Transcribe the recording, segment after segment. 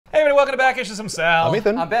Hey everybody, welcome to Back Issues. I'm Sal. I'm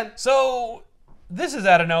Ethan. I'm Ben. So, this is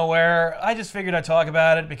out of nowhere. I just figured I'd talk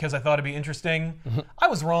about it because I thought it'd be interesting. I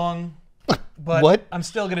was wrong, but What? I'm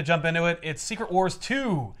still going to jump into it. It's Secret Wars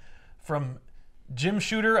 2 from Jim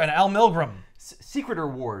Shooter and Al Milgrom. Secreter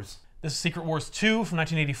Wars. This is Secret Wars 2 from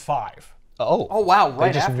 1985. Oh wow, right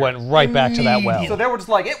They just after. went right back to that well. So they were just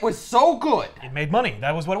like, it was so good. It made money.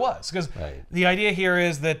 That was what it was. Because Right. the idea here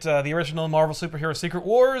is that the original Marvel superhero Secret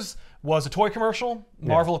Wars was a toy commercial.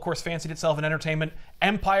 Marvel, of course, fancied itself in entertainment.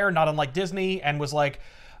 Empire, not unlike Disney, and was like,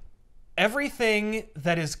 everything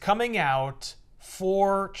that is coming out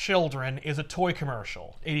for children is a toy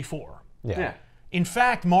commercial. 84. Yeah. In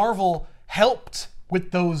fact, Marvel helped with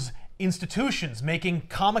those institutions making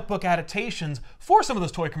comic book adaptations for some of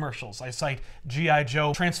those toy commercials. I cite G.I.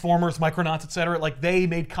 Joe, Transformers, Micronauts, etc. Like, they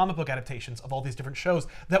made comic book adaptations of all these different shows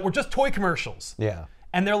that were just toy commercials. Yeah.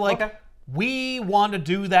 And they're like, Okay. we want to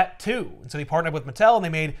do that too. And so they partnered with Mattel and they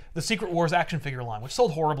made the Secret Wars action figure line, which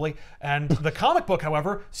sold horribly. And the comic book,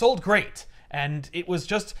 however, sold great. And it was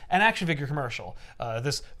just an action figure commercial.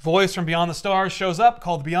 This voice from Beyond the Stars shows up,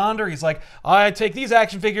 called the Beyonder. He's like, I take these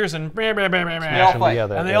action figures and They all Smash them fight.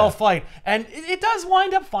 together, and they yeah. all fight. And it does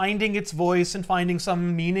wind up finding its voice and finding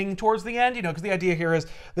some meaning towards the end, you know, because the idea here is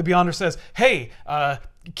the Beyonder says, hey,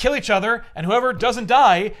 kill each other, and whoever doesn't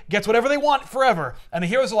die gets whatever they want forever. And the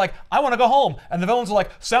heroes are like, I want to go home. And the villains are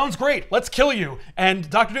like, sounds great, let's kill you. And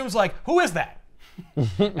Dr. Doom's like, who is that?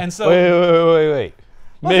 And so... Wait.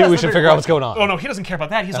 Maybe that's we the should big figure out what's going on. Oh no, he doesn't care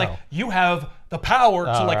about that. He's like, you have the power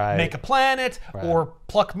to like right. make a planet or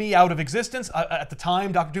pluck me out of existence. At the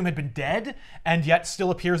time, Dr. Doom had been dead, and yet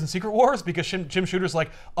still appears in Secret Wars because Jim Shooter's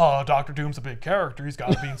like, oh, Dr. Doom's a big character. He's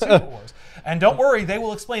got to be in Secret Wars. And don't worry, they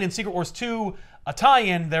will explain in Secret Wars 2 a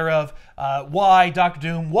tie-in thereof why Dr.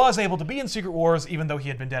 Doom was able to be in Secret Wars even though he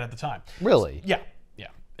had been dead at the time. Really? Yeah.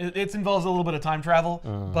 It involves a little bit of time travel,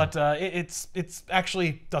 but it's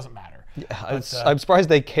actually doesn't matter. I'm surprised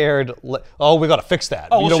they cared. Oh, we got to fix that.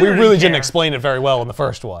 well, we Shooter really didn't didn't care. explain it very well in the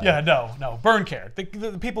first one. Yeah, no. Byrne cared.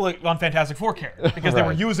 The people on Fantastic Four cared because they were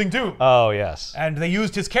Right. using Doom. Oh, yes. And they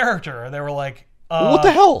used his character. They were like, What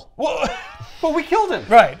the hell? well, But we killed him.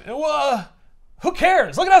 right. Well, who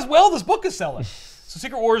cares? Look at how well this book is selling. So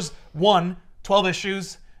Secret Wars 1, 12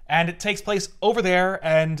 issues, and it takes place over there,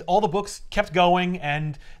 and all the books kept going,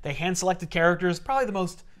 and they hand-selected characters, probably the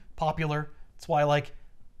most popular. That's why, like,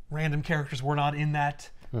 random characters were not in that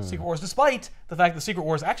Secret Wars, despite the fact the Secret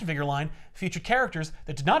Wars action figure line featured characters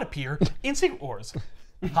that did not appear in Secret Wars.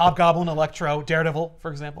 Hobgoblin, Electro, Daredevil,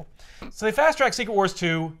 for example. So they fast-tracked Secret Wars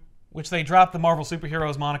 2, which they dropped the Marvel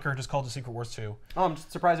Superheroes moniker and just called it Secret Wars 2. Oh, I'm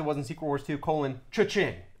just surprised it wasn't Secret Wars 2,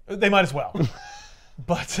 cha-ching. They might as well.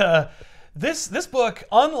 But this book,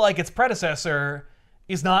 unlike its predecessor,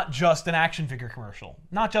 is not just an action figure commercial.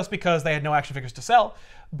 Not just because they had no action figures to sell,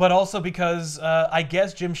 but also because I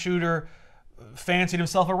guess Jim Shooter fancied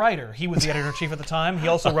himself a writer. He was the editor-in-chief at the time. He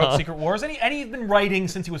also wrote Secret Wars, and he'd been writing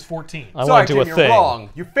since he was 14. I Sorry, want to do Jim, a you're thing. wrong.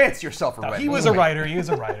 You fancy yourself a writer. He was a writer. He was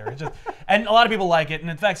a writer. And a lot of people like it. And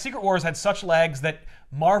in fact, Secret Wars had such legs that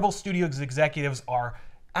Marvel Studios executives are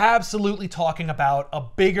absolutely talking about a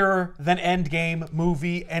bigger than Endgame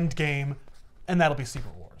movie, Endgame, and that'll be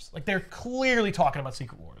Secret Wars. Like, they're clearly talking about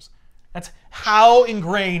Secret Wars. That's how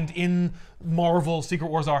ingrained in Marvel Secret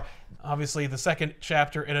Wars are. Obviously, the second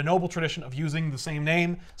chapter in a noble tradition of using the same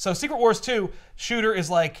name. So Secret Wars 2, Shooter is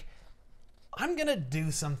like, I'm gonna do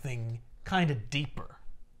something kind of deeper.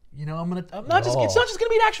 You know, it's not just gonna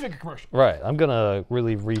be an action figure commercial. Right. I'm going to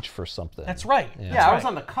really reach for something. That's right. Yeah, I was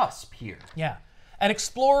on the cusp here. Yeah. And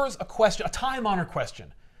explores a question, a time-honored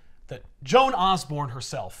question that Joan Osborne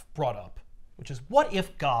herself brought up, which is, what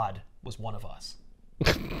if God was one of us?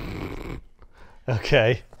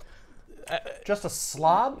 Okay. Just a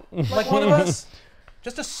slob? Like one of us?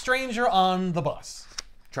 Just a stranger on the bus.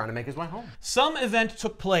 Trying to make his way home. Some event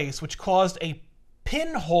took place which caused a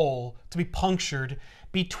pinhole to be punctured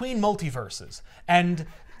between multiverses. And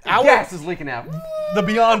our Gas is leaking out. the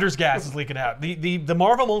Beyonder's gas is leaking out. The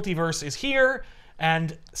Marvel multiverse is here,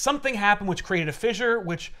 and something happened which created a fissure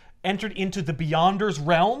which entered into the Beyonder's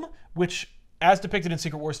realm, which, as depicted in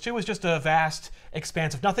Secret Wars 2, is just a vast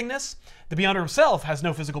expanse of nothingness. The Beyonder himself has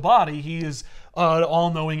no physical body. He is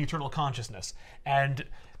all-knowing eternal consciousness. And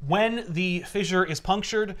when the fissure is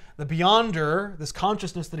punctured, the Beyonder, this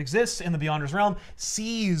consciousness that exists in the Beyonder's realm,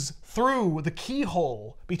 sees through the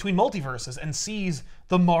keyhole between multiverses and sees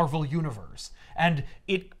the Marvel universe. And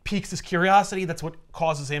it piques his curiosity. That's what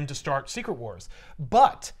causes him to start Secret Wars.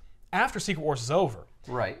 But after Secret Wars is over,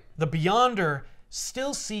 Right. the Beyonder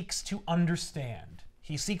still seeks to understand.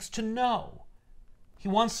 He seeks to know. He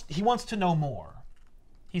wants to know more.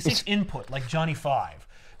 He seeks input, like Johnny Five.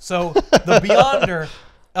 So the Beyonder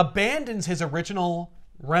abandons his original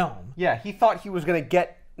realm. Yeah, he thought he was going to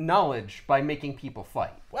get knowledge by making people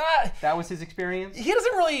fight. Well, That was his experience? he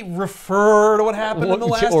doesn't really refer to what happened in the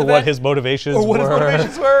last or event. what his motivations or what were.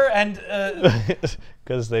 his motivations were, and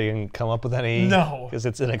Because they can come up with any. No. Because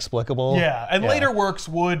it's inexplicable. yeah, and later works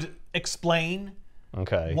would explain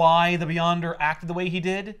Okay. why the Beyonder acted the way he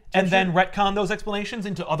did, and then retcon those explanations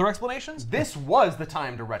into other explanations. This was the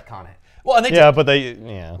time to retcon it. Well, and they Yeah, did, but they.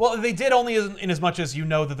 Yeah. well, they did only in as much as you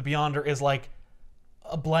know that the Beyonder is like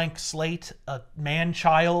a blank slate, a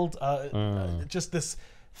man-child, just this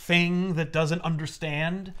thing that doesn't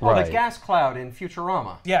understand. Oh, Right. the gas cloud in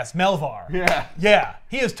Futurama. Yes, Melvar. Yeah. Yeah,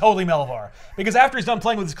 he is totally Melvar. Because after he's done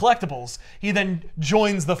playing with his collectibles, he then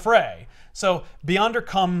joins the fray. So Beyonder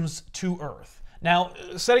comes to Earth. Now,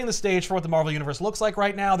 setting the stage for what the Marvel Universe looks like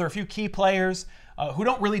right now, there are a few key players who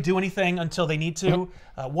don't really do anything until they need to,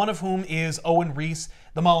 one of whom is Owen Reese,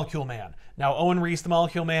 the Molecule Man. Now, Owen Reese, the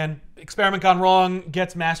Molecule Man, experiment gone wrong,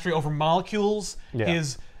 gets mastery over molecules. Yeah.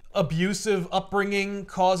 His abusive upbringing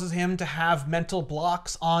causes him to have mental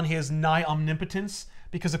blocks on his nigh omnipotence.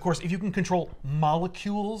 Because, of course, if you can control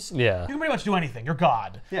molecules, Yeah. you can pretty much do anything. You're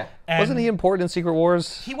God. Yeah. And Wasn't he important in Secret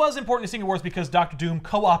Wars? he was important in Secret Wars because Doctor Doom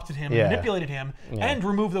co-opted him, Yeah. manipulated him, and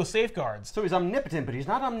removed those safeguards. So he's omnipotent, but he's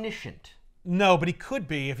not omniscient. No, but he could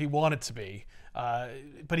be if he wanted to be.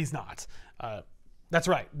 But he's not. That's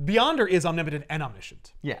right. Beyonder is omnipotent and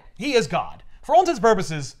omniscient. Yeah. He is God. For all intents and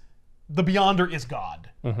purposes, the Beyonder is God.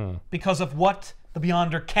 Because of what the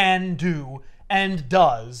Beyonder can do and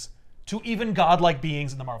does to even godlike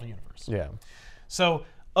beings in the Marvel Universe. Yeah. So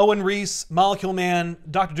Owen Reese, Molecule Man,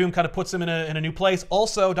 Doctor Doom kind of puts him in a new place.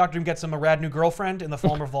 Also, Doctor Doom gets him a rad new girlfriend in the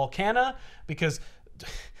form of Volcana, because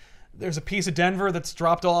there's a piece of Denver that's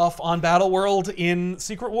dropped off on Battleworld in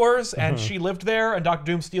Secret Wars, and she lived there, and Doctor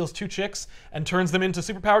Doom steals 2 chicks and turns them into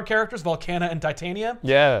superpowered characters, Volcana and Titania.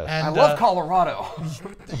 Yes. And, I love Colorado.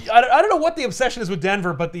 I don't know what the obsession is with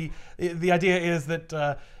Denver, but the idea is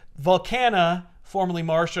that Volcana, formerly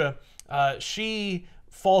Marcia, she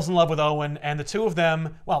falls in love with Owen, and the two of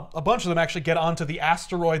them, well, a bunch of them actually get onto the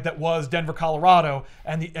asteroid that was Denver, Colorado,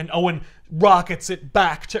 and Owen rockets it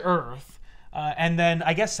back to Earth. And then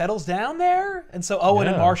I guess settles down there. And so Owen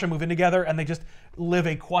and Marcia move in together, and they just live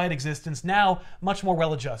a quiet existence, now much more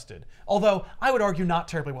well-adjusted. Although, I would argue not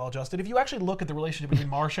terribly well-adjusted. If you actually look at the relationship between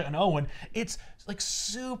Marcia and Owen, it's like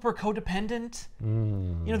super codependent.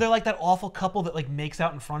 You know, they're like that awful couple that like makes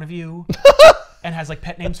out in front of you and has like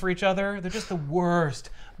pet names for each other. They're just the worst.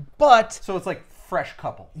 But So it's like fresh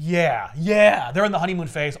couple. yeah, they're in the honeymoon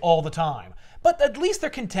phase all the time. But at least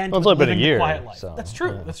they're content with it's only been a living year, the quiet life. so, That's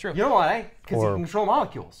true. That's true. You know why? Because he Or- can control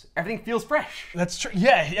molecules. Everything feels fresh. That's true.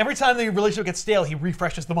 Yeah, every time the relationship gets stale, he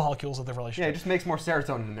refreshes the molecules of the Yeah, relationship. it just makes more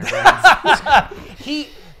serotonin in their brains.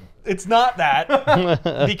 It's not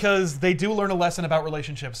that, because they do learn a lesson about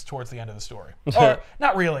relationships towards the end of the story. Or,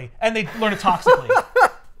 not really, and they learn it toxically.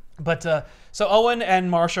 But, so Owen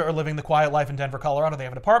and Marcia are living the quiet life in Denver, Colorado. They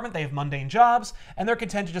have an apartment, they have mundane jobs, and they're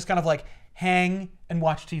content to just kind of like hang and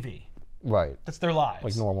watch TV. Right. That's their lives.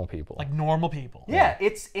 Like normal people. Like normal people. Yeah,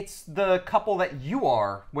 it's the couple that you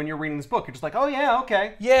are when you're reading this book. You're just like, oh yeah,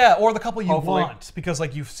 okay. Yeah, or the couple you Hopefully. want, because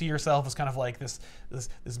like you see yourself as kind of like this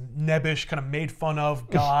nebbish, kind of made fun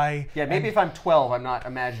of guy. Yeah, maybe if I'm 12, I'm not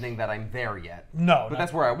imagining that I'm there yet. No, But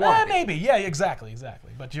that's where I want to be. Maybe, yeah, exactly.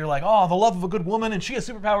 But you're like, oh, the love of a good woman, and she has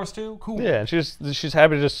superpowers too. Cool. Yeah, and she's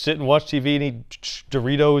happy to just sit and watch TV and eat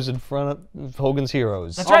Doritos in front of Hogan's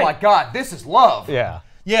Heroes. That's Oh right. my god, this is love. Yeah.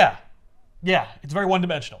 Yeah, it's very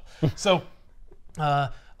one-dimensional. So,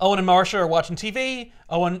 Owen and Marcia are watching TV.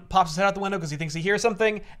 Owen pops his head out the window because he thinks he hears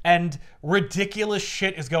something, and ridiculous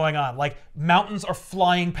shit is going on. Like, mountains are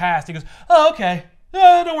flying past. He goes, oh, okay.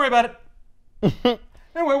 Don't worry about it.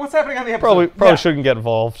 Anyway, what's happening on the episode? Probably shouldn't get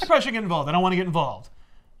involved. I probably shouldn't get involved. I don't want to get involved.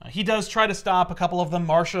 He does try to stop a couple of them.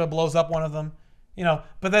 Marcia blows up one of them. You know,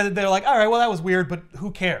 but then they're like, all right, well, that was weird, but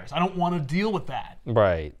who cares? I don't want to deal with that.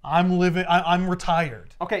 Right. I'm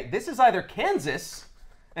retired. Okay, this is either Kansas,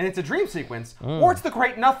 and it's a dream sequence, or it's the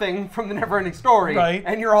Great Nothing from the Neverending Story, Right.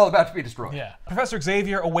 and you're all about to be destroyed. Yeah. Professor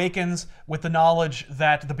Xavier awakens with the knowledge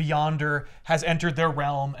that the Beyonder has entered their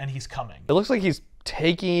realm and he's coming. It looks like he's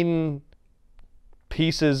taking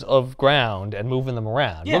pieces of ground and moving them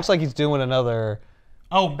around. Yeah. Looks like he's doing another.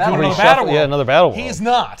 Oh, doing Battle another World. battle world. Yeah, another battle world. He's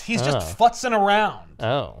not. He's just futzing around.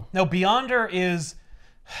 Oh. No, Beyonder is...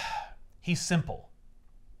 He's simple.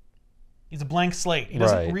 He's a blank slate. He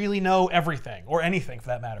doesn't Right. really know everything, or anything for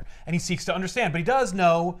that matter. And he seeks to understand. But he does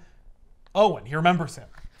know Owen. He remembers him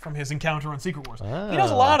from his encounter on Secret Wars. He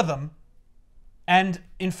knows a lot of them. And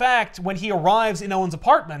in fact, when he arrives in Owen's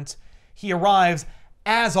apartment, he arrives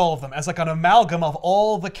as all of them, as like an amalgam of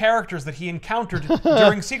all the characters that he encountered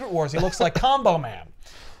during Secret Wars. He looks like Combo Man.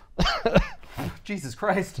 Jesus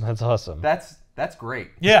Christ. That's awesome. That's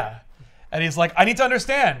great. Yeah. And he's like, I need to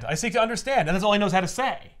understand. I seek to understand. And that's all he knows how to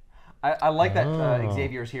say. I like that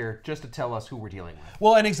Xavier's here just to tell us who we're dealing with.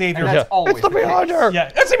 Well, and Xavier... And that's always It's the Beyonder!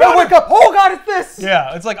 Yeah, it's the Oh, Beyonder! wake up! Oh God, it's this!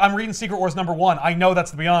 Yeah, it's like I'm reading Secret Wars #1. I know that's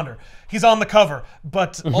the Beyonder. He's on the cover.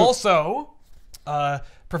 But also,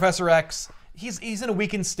 Professor X, he's in a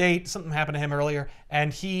weakened state. Something happened to him earlier.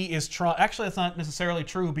 And he is trying... Actually, that's not necessarily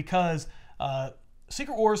true because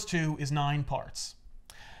Secret Wars 2 is 9 parts.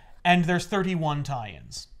 And there's 31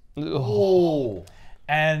 tie-ins. Oh.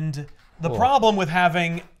 And the problem with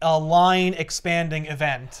having a line expanding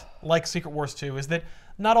event like Secret Wars 2 is that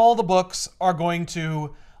not all the books are going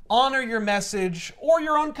to honor your message or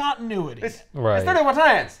your own continuity. It's Right. 31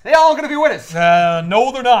 tie-ins. They all gonna be with us.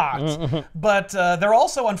 No, they're not. But they're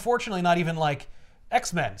also, unfortunately, not even like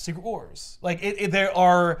X-Men, Secret Wars. Like, they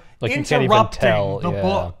are Like, you can't even interrupting tell, the yeah.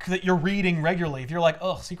 book that you're reading regularly. If you're like,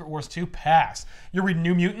 oh, Secret Wars 2, pass. You're reading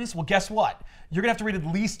New Mutants? Well, guess what? You're going to have to read at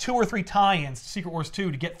least 2 or 3 tie-ins to Secret Wars 2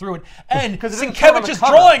 to get through it. And Sienkiewicz is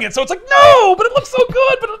drawing it, so it's like, no, but it looks so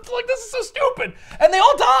good, but it's like, this is so stupid. And they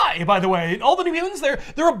all die, by the way. All the New Mutants,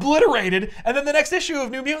 they're obliterated, and then the next issue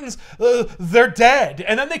of New Mutants, they're dead.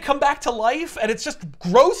 And then they come back to life, and it's just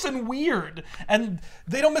gross and weird. And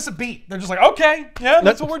they don't miss a beat. They're just like, okay, yeah,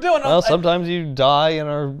 that's what we're doing. Well, sometimes you die and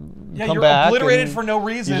come you're back. obliterated and for no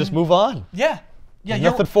reason. You just move on. Yeah. Yeah,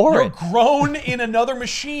 There's nothing for you're it. grown in another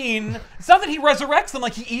machine. It's not that he resurrects them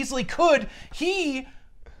like he easily could. He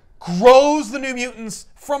grows the New Mutants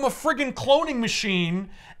from a friggin' cloning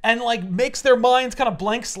machine and like makes their minds kind of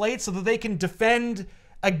blank slate so that they can defend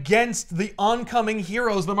against the oncoming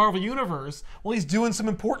heroes of the Marvel Universe while he's doing some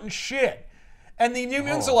important shit. And the New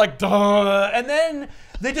Mutants are like, duh. And then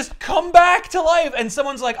they just come back to life. And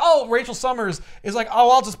someone's like, oh, Rachel Summers is like,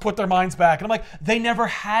 oh, I'll just put their minds back. And I'm like, they never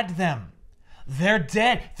had them. They're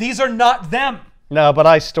dead. These are not them. No, but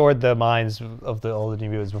I stored the minds of all the New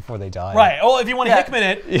Mutants before they died. Right. Oh, if you want to Hickman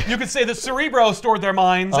it, you could say that Cerebro stored their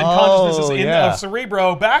minds and consciousnesses of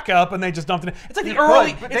Cerebro backup, and they just dumped it. It's like the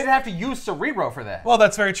early. But they didn't have to use Cerebro for that. Well,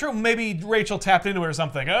 that's very true. Maybe Rachel tapped into it or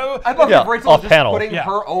something. Oh, I love if Rachel was just panel. putting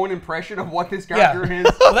her own impression of what this character is.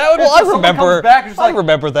 Well, that would be I remember. Back and just like, I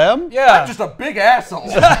remember them. Yeah. I'm just a big asshole.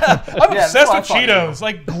 I'm obsessed with Cheetos.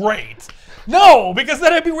 Like, great. No, because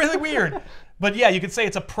that'd be really weird. But yeah, you could say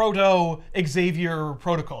it's a proto-Xavier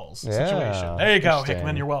Protocols situation. There you go,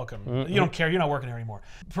 Hickman, you're welcome. You don't care, you're not working here anymore.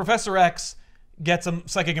 Professor X gets a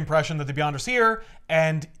psychic impression that the Beyonder's here,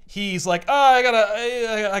 and he's like, oh, I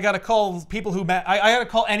gotta call people who, I gotta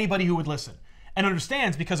call anybody who would listen. And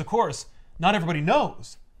understands because, of course, not everybody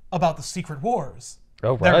knows about the Secret Wars.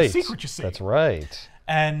 Oh, right. They're a secret, you see. That's right.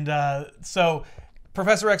 And so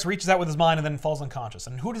Professor X reaches out with his mind and then falls unconscious.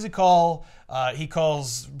 And who does he call? He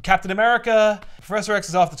calls Captain America. Professor X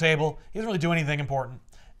is off the table. He doesn't really do anything important.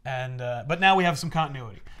 And but now we have some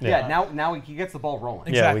continuity. Yeah, now he gets the ball rolling.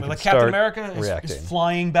 Exactly. we Like can Captain start America is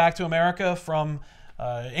flying back to America from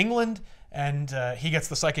England. And he gets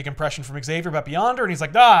the psychic impression from Xavier about Beyonder. And he's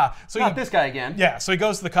like, nah. So Not this guy again. Yeah, so he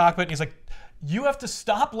goes to the cockpit and he's like, you have to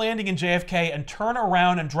stop landing in JFK and turn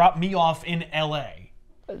around and drop me off in LA.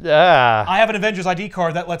 Yeah. I have an Avengers ID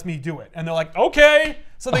card that lets me do it. And they're like, okay.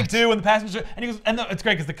 So they do, and the passenger, and he goes, and it's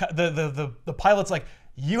great because the pilot's like,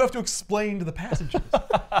 you have to explain to the passengers.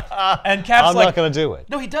 And Cap's I'm like, not going to do it.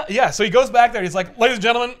 no, he does. Yeah, so he goes back there. He's like, ladies and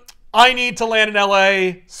gentlemen, I need to land in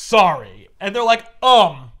LA. Sorry. And they're like,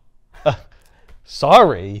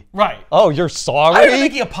 Sorry? right. Oh, you're sorry? I don't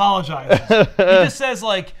think he apologizes. He just says,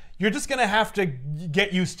 like, you're just going to have to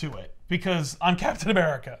get used to it because I'm Captain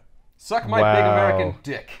America. Suck my big American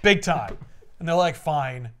dick. Big time. And they're like,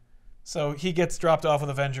 fine. So he gets dropped off with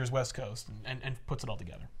Avengers West Coast and puts it all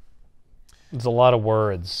together. There's a lot of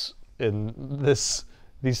words in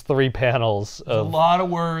these 3 panels. A lot of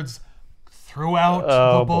words throughout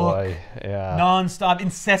the book. Boy. Yeah. Non-stop,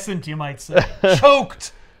 incessant, you might say.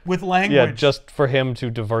 Choked with language. Yeah, just for him to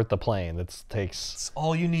divert the plane. That takes It's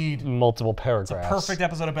all you need. multiple paragraphs. Perfect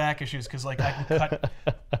episode of Back Issues because like I can cut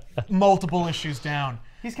multiple issues down.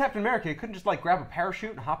 He's Captain America. He couldn't just like grab a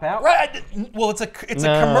parachute and hop out. Right. Well, it's a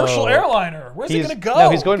commercial airliner. Where's he gonna go? No,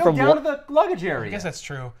 he's going Go from down to the luggage area. I guess that's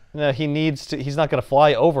true. No, he needs to. He's not going to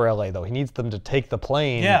fly over LA though. He needs them to take the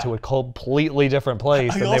plane to a completely different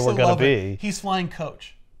place than they were going to be. He's flying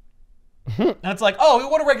coach. And it's like, oh,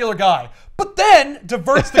 what a regular guy. But then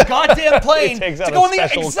diverts the goddamn plane takes to out go a in the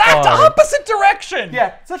special exact card. opposite direction.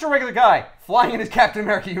 Yeah, such a regular guy flying in his Captain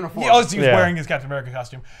America uniform. He was wearing his Captain America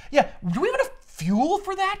costume. Yeah. Do we have enough fuel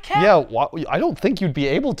for that, Cap? Yeah, I don't think you'd be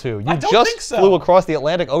able to. You don't just think so. flew across the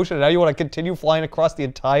Atlantic Ocean, and now you want to continue flying across the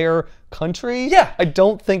entire country? Yeah. I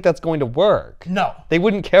don't think that's going to work. No. They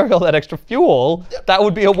wouldn't carry all that extra fuel. That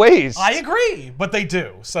would be a waste. I agree, but they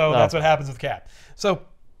do. So that's what happens with Cap. So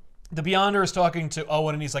the Beyonder is talking to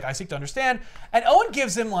Owen, and he's like, I seek to understand. And Owen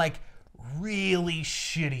gives him, like, really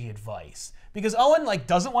shitty advice. Because Owen, like,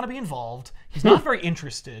 doesn't want to be involved. He's not very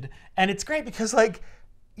interested. And it's great because, like,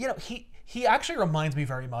 you know, he actually reminds me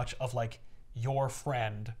very much of, like, your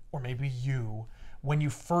friend, or maybe you, when you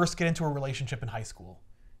first get into a relationship in high school.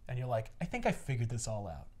 And you're like, I think I figured this all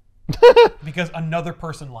out. Because another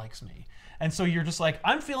person likes me. And so you're just like,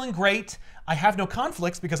 I'm feeling great. I have no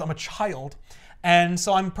conflicts because I'm a child. And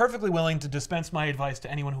so I'm perfectly willing to dispense my advice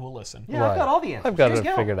to anyone who will listen. Yeah, I've got all the answers. I've got Just it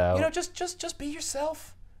go. figured out. You know, just be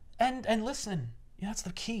yourself and listen. You know, that's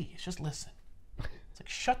the key. It's just listen. It's like,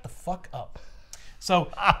 shut the fuck up.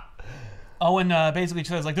 So Owen basically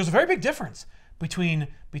says, like, there's a very big difference between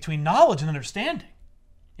knowledge and understanding.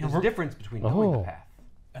 You know, There's a difference between knowing the path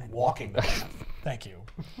and walking the path. Thank you.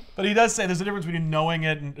 But he does say there's a difference between knowing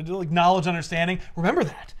it and like knowledge and understanding. Remember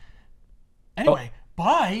that. Anyway,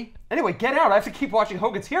 bye. Anyway, get out. I have to keep watching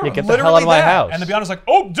Hogan's Heroes. Get the hell out of my house. And the Beyonder's like,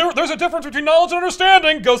 oh, there's a difference between knowledge and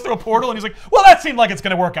understanding. Goes through a portal, and he's like, well, that seemed like it's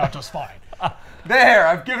going to work out just fine. There,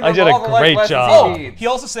 I've given him did all a the life great lessons job. he needs. He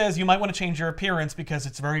also says you might want to change your appearance because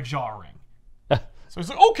it's very jarring. So he's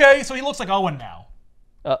like, okay, so he looks like Owen now.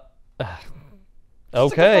 It's like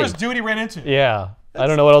the first dude he ran into. Yeah. I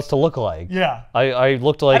don't know what else to look like. Yeah. I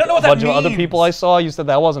looked like don't know a what that bunch of other means. people I saw. You said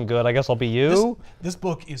that wasn't good. I guess I'll be you. This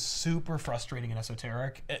book is super frustrating and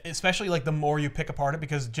esoteric, especially like the more you pick apart it,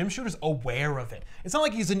 because Jim Shooter's aware of it. It's not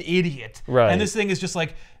like he's an idiot. Right. And this thing is just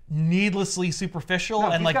like needlessly superficial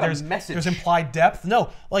and he's like got a there's message. implied depth.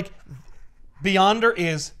 No, like Beyonder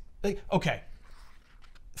is like, okay.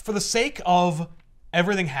 For the sake of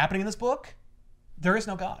everything happening in this book, there is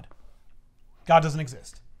no God. God doesn't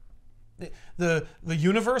exist. The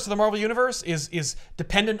universe, the Marvel universe, is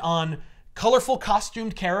dependent on colorful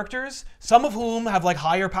costumed characters, some of whom have like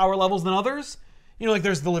higher power levels than others. You know, like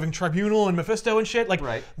there's the Living Tribunal and Mephisto and shit. Like,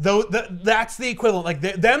 right. That's the equivalent. Like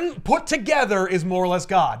them put together is more or less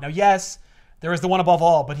God. Now, yes, there is the one above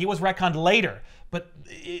all, but he was retconned later. But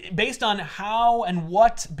based on how and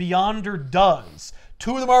what Beyonder does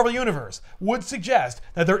to the Marvel universe would suggest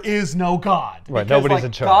that there is no God. Right. Because, Nobody's like,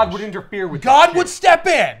 in charge. God would interfere with God that would shit. step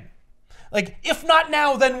in. Like, if not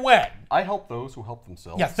now, then when? I help those who help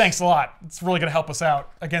themselves. Yeah, thanks a lot. It's really going to help us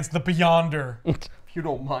out against the Beyonder. If you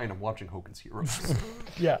don't mind, I'm watching Hogan's Heroes.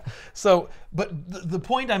 Yeah. So, but the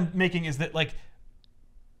point I'm making is that, like,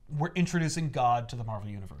 we're introducing God to the Marvel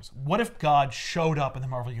universe. What if God showed up in the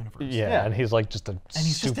Marvel universe? Yeah, and he's like just a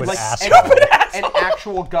he's just stupid like asshole. An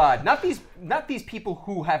actual God. Not these people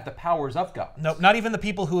who have the powers of God. No, not even the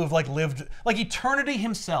people who have like lived, like eternity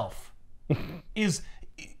himself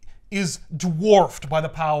is dwarfed by the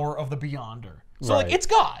power of the Beyonder. So like Right. it's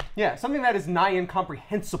God. Yeah, something that is nigh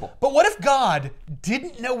incomprehensible. But what if God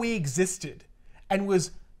didn't know we existed and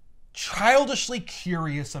was childishly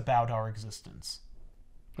curious about our existence?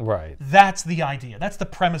 Right. That's the idea. That's the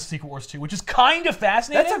premise of Secret Wars 2, which is kind of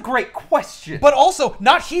fascinating. That's a great question. But also,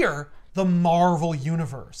 not here, the Marvel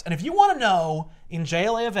Universe. And if you want to know, in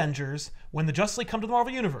JLA Avengers, when the Justice League come to the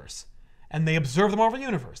Marvel Universe, and they observe the Marvel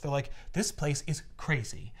Universe, they're like, this place is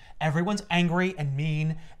crazy. Everyone's angry and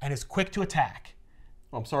mean and is quick to attack.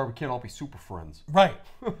 I'm sorry, we can't all be super friends. Right.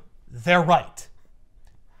 They're right.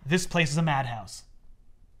 This place is a madhouse.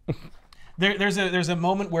 There's a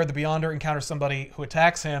moment where the Beyonder encounters somebody who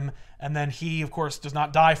attacks him, and then he, of course, does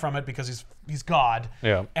not die from it because he's God.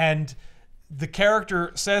 Yeah. And the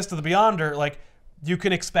character says to the Beyonder, like, you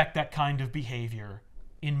can expect that kind of behavior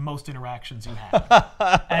in most interactions you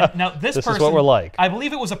have. And now this person, is what we're like. I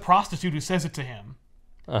believe it was a prostitute who says it to him.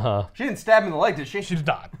 She didn't stab him in the leg, did she? She did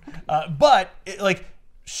not. But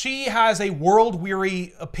she has a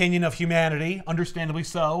world-weary opinion of humanity, understandably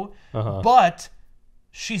so. But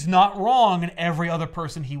she's not wrong, and every other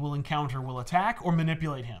person he will encounter will attack or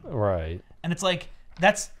manipulate him. Right. And it's like,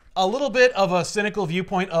 that's a little bit of a cynical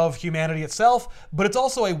viewpoint of humanity itself, but it's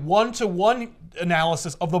also a one-to-one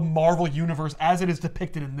analysis of the Marvel universe as it is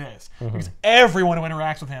depicted in this. Because everyone who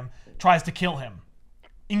interacts with him tries to kill him,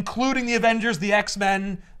 including the Avengers, the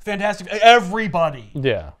X-Men, Fantastic, everybody.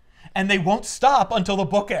 Yeah. And they won't stop until the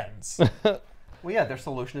book ends. Well, yeah, their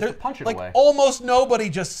solution is to punch it Like, away. almost nobody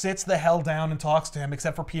just sits the hell down and talks to him,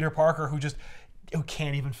 except for Peter Parker, who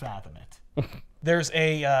can't even fathom it. There's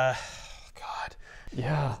a, God.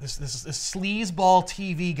 Yeah. This sleazeball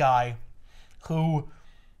TV guy who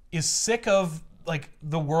is sick of like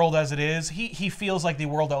the world as it is. He feels like the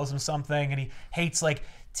world owes him something, and he hates like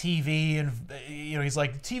TV, and he's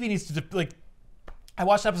like, TV needs to like. I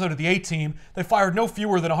watched an episode of the A-Team. They fired no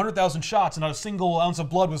fewer than 100,000 shots, and not a single ounce of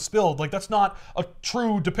blood was spilled. Like, that's not a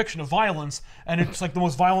true depiction of violence, and it's like the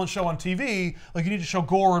most violent show on TV. Like, you need to show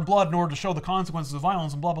gore and blood in order to show the consequences of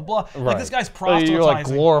violence and blah, blah, blah. Right. Like, this guy's proselytizing. You're like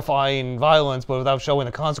glorifying violence, but without showing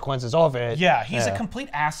the consequences of it. Yeah, he's a complete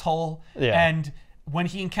asshole. Yeah. And when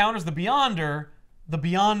he encounters the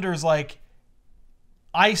Beyonder's like,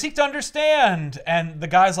 I seek to understand. And the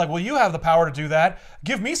guy's like, well, you have the power to do that.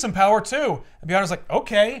 Give me some power too. And Beyonder's like,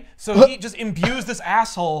 okay. So he just imbues this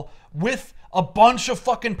asshole with a bunch of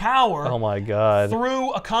fucking power. Oh my God.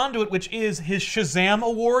 Through a conduit, which is his Shazam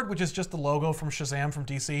award, which is just the logo from Shazam from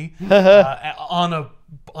DC on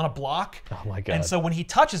a block. Oh my God. And so when he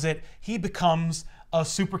touches it, he becomes a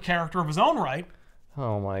super character of his own right.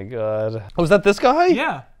 Oh my God. Was that this guy?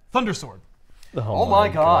 Yeah, Thundersword. Oh my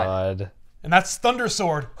God. And that's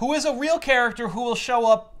Thundersword, who is a real character who will show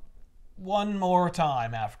up one more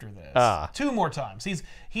time after this. 2 more times.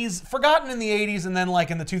 He's forgotten in the 80s, and then like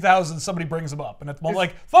in the 2000s, somebody brings him up, and it's more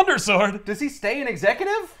like, Thundersword! Does he stay an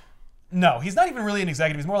executive? No, he's not even really an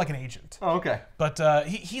executive. He's more like an agent. Oh, okay. But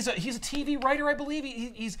he's a TV writer, I believe.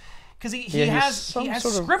 Because he has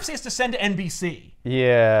scripts he has to send to NBC.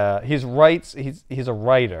 Yeah, he's a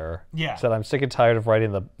writer. Yeah. Said, I'm sick and tired of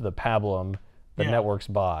writing the pablum the networks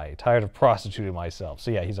buy. Tired of prostituting myself. So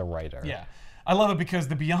yeah, he's a writer. Yeah. I love it because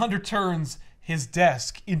the Beyonder turns his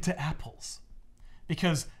desk into apples.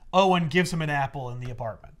 Because Owen gives him an apple in the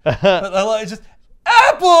apartment. But I love it, just,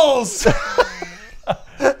 apples!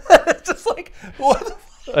 It's just like, what the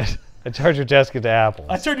fuck? I turned your desk into apples.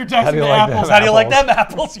 I turned your desk into apples. How do you like them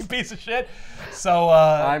apples, you piece of shit? So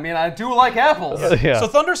I mean, I do like apples. Yeah. So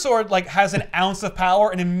Thundersword like has an ounce of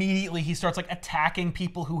power, and immediately he starts like attacking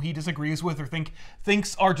people who he disagrees with or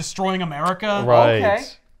thinks are destroying America. Right. Okay,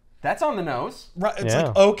 that's on the nose. Right. It's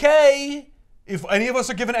like, okay, if any of us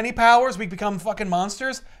are given any powers, we become fucking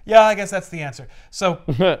monsters. Yeah, I guess that's the answer. So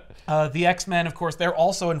the X-Men, of course, they're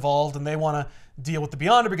also involved, and they want to deal with the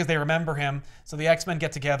Beyonder because they remember him. So the X-Men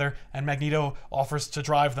get together, and Magneto offers to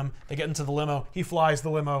drive them. They get into the limo. He flies the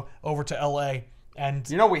limo over to L.A. And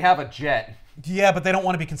we have a jet. Yeah, but they don't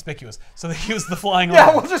want to be conspicuous, so they use the flying limo.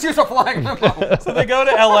 Yeah, we'll just use a flying limo. So they go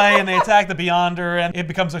to LA and they attack the Beyonder, and it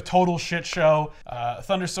becomes a total shit show.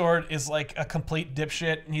 Thundersword is like a complete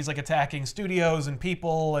dipshit, and he's like attacking studios and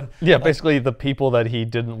people, and basically the people that he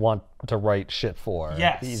didn't want to write shit for.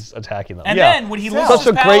 Yes. He's attacking them. And then when he loses such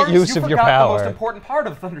a powers, great use of your power. The most important part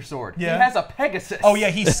of Thundersword. Yeah. He has a Pegasus. Oh yeah,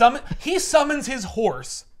 he summons his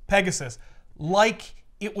horse Pegasus like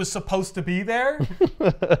it was supposed to be there. He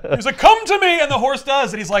was like, come to me, and the horse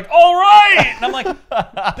does, and he's like, all right. And I'm like,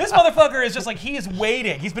 this motherfucker is just like, he is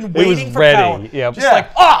waiting. He's been waiting for power. Yep. Just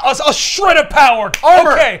like, a shred of power.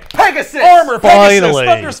 Armor. Okay. Pegasus. Armor, Pegasus, Finally.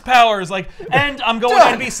 Thunder's powers. Like, and I'm going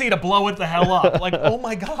to NBC to blow it the hell up. Like, oh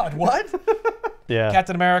my God, what? Yeah.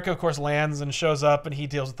 Captain America, of course, lands and shows up, and he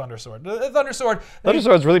deals with Thundersword.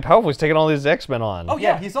 Thundersword's really powerful. He's taking all these X-Men on. Oh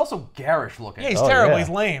yeah, he's also garish looking. Yeah, he's terrible. Yeah. He's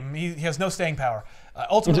lame. He has no staying power.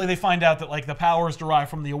 Ultimately, they find out that like the power is derived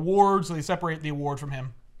from the award, so they separate the award from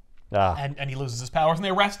him, and he loses his powers, and they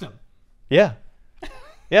arrest him. Yeah.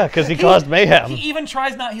 Yeah, because he caused mayhem. He even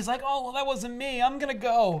tries not. He's like, oh, well, that wasn't me. I'm gonna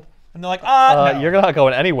go. And they're like, no. You're not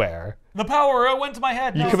going anywhere. The power went to my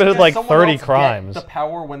head. You No. committed like 30 crimes. The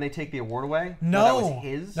power when they take the award away? No, that was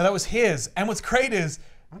his? No, that was his. And what's great is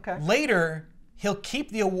later he'll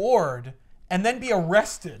keep the award and then be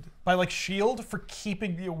arrested by like S.H.I.E.L.D. for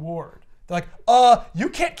keeping the award. They're like, you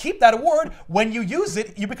can't keep that award. When you use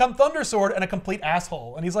it, you become Thundersword and a complete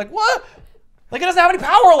asshole. And he's like, what? Like, he doesn't have any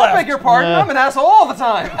power left. I beg your pardon. I'm an asshole all the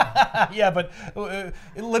time. Yeah, but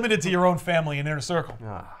limited to your own family and inner circle.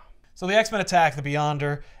 So the X-Men attack the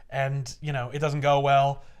Beyonder, and, it doesn't go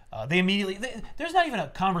well. They immediately... there's not even a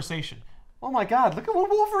conversation. Oh my God, look at what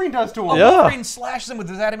Wolverine does to him. Wolverine slashes him with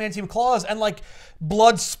his adamantium claws, and, like,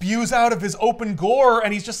 blood spews out of his open gore,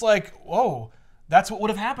 and he's just like, whoa, that's what would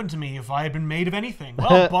have happened to me if I had been made of anything.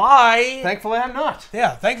 Well, bye. Thankfully, I'm not.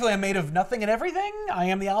 Yeah, thankfully I'm made of nothing and everything. I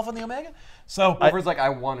am the Alpha and the Omega. So Wolverine's like, I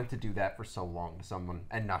wanted to do that for so long to someone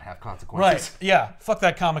and not have consequences. Right, yeah, fuck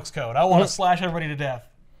that comics code. I want to slash everybody to death.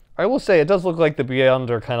 I will say, it does look like the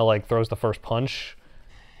Beyonder kind of like throws the first punch.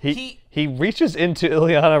 He reaches into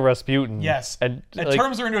Ilyana Rasputin. Yes, and it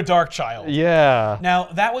turns her into a dark child. Yeah. Now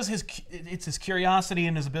that was it's his curiosity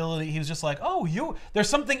and his ability. He was just like, oh, there's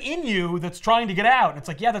something in you that's trying to get out. And it's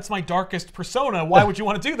like, yeah, that's my darkest persona. Why would you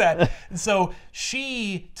want to do that? And so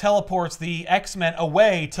she teleports the X-Men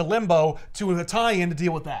away to Limbo to a tie-in to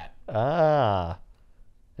deal with that. Ah,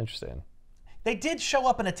 interesting. they did show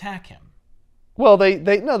up and attack him. Well, they're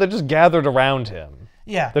just gathered around him.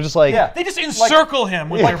 Yeah. They're just like... Yeah. They just encircle him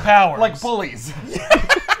with their powers. Like bullies.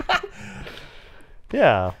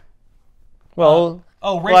 Yeah. Well,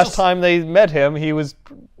 last time they met him, he was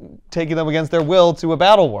taking them against their will to a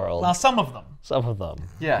battle world. Well, some of them. Some of them.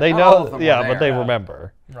 Yeah, They not all know. of them Yeah, were but they there.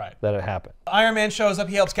 remember Right. that it happened. Iron Man shows up.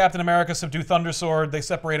 He helps Captain America subdue Thundersword. They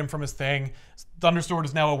separate him from his thing. Thundersword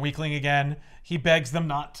is now a weakling again. He begs them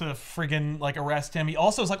not to friggin' like arrest him. He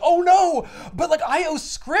also is like, oh no, but like I owe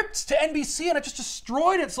scripts to NBC and I just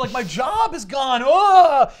destroyed it. So like my job is gone.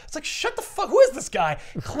 Oh, it's like, shut the fuck. Who is this guy?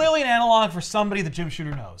 Clearly an analog for somebody that Jim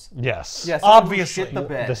Shooter knows. Yes. Yes, Obviously. shit the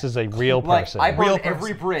bed. This is a real Like person. I Real burned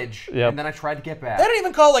every bridge, Yep. and then I tried to get back. They don't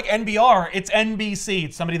even call it like NBR. It's NBC.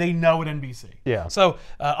 It's somebody they know at NBC. Yeah. So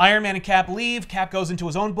Iron Man and Cap leave. Cap goes into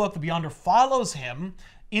his own book. The Beyonder follows him,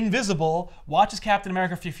 invisible, watches Captain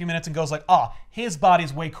America for a few minutes and goes like, his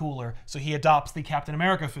body's way cooler. So he adopts the Captain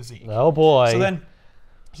America physique. Oh boy. So then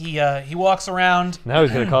he walks around. Now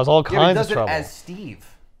he's going to cause all Yeah, but he kinds does of it trouble. as Steve.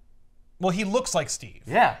 Well, he looks like Steve.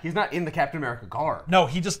 Yeah, he's not in the Captain America garb. No,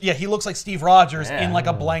 he looks like Steve Rogers Yeah. in like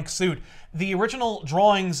a blank suit. The original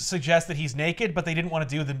drawings suggest that he's naked, but they didn't want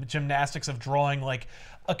to do the gymnastics of drawing like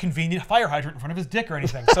a convenient fire hydrant in front of his dick or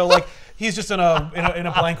anything. So like he's just in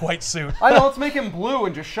a blank white suit. I know, let's make him blue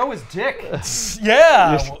and just show his dick. Yes.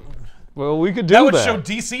 Yeah. Well, we could do That would that. show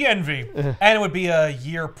DC envy, and it would be a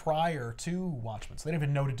year prior to Watchmen, so they didn't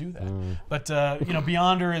even know to do that. But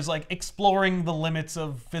Beyonder is like exploring the limits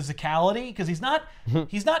of physicality because he's not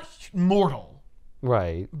mortal,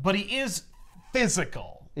 Right. but he is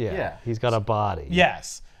physical. Yeah. Yeah. He's got a body.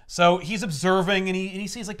 Yes. So he's observing and he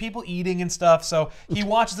sees like people eating and stuff. So he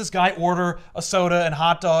watches this guy order a soda and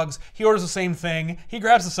hot dogs. He orders the same thing. He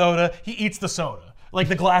grabs the soda. He eats the soda. Like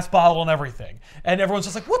the glass bottle and everything. And everyone's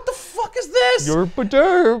just like, what the fuck is this? You're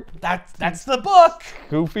derp. That's the book.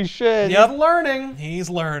 Goofy shit. Yep. He's learning. He's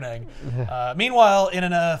learning. Meanwhile, in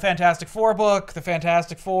a Fantastic Four book, the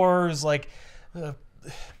Fantastic Four is like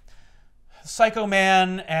Psycho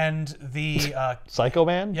Man and the Psycho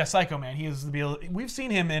Man? Psycho Man. He is the ability. We've seen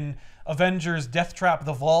him in Avengers: Death Trap: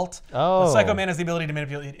 The Vault. Oh. But Psycho Man has the ability to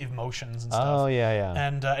manipulate emotions and stuff. Oh, yeah.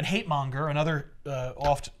 And Hate Monger, another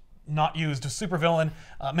oft not used supervillain,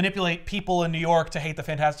 manipulate people in New York to hate the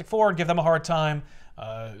Fantastic Four and give them a hard time.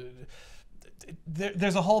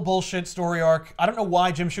 There's a whole bullshit story arc. I don't know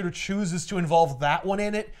why Jim Shooter chooses to involve that one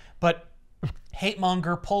in it, but Hate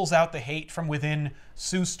Monger pulls out the hate from within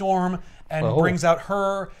Sue Storm and brings out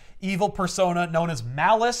her evil persona known as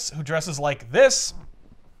Malice, who dresses like this.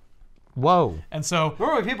 Whoa. And so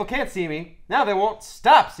Normally people can't see me. Now they won't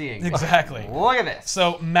stop seeing me. exactly. Look at this.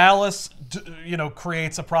 So Malice,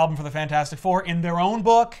 creates a problem for the Fantastic Four in their own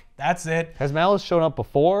book. That's it. Has Malice shown up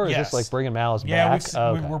before? Or Yes. is this like bringing Malice Yeah,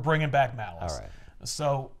 back? we're bringing back Malice. All right.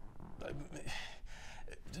 So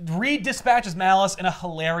Reed dispatches Malice in a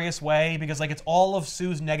hilarious way because like it's all of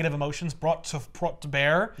Sue's negative emotions brought to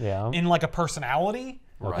bear in like a personality,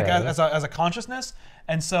 like Okay. as a consciousness,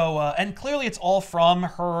 and so and clearly it's all from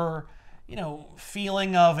her,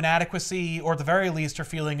 feeling of inadequacy, or at the very least her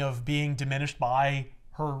feeling of being diminished by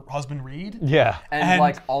her husband Reed. Yeah. And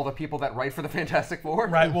like all the people that write for the Fantastic Four.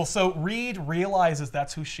 Right. Well, so Reed realizes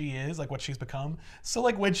that's who she is, like what she's become. So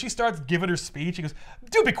like when she starts giving her speech, he goes,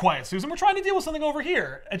 "Do be quiet, Susan. We're trying to deal with something over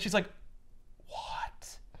here." And she's like,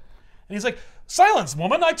 "What?" And he's like, "Silence,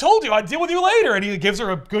 woman. I told you I'd deal with you later." And he gives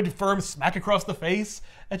her a good firm smack across the face.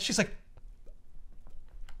 And she's like,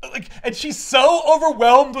 and she's so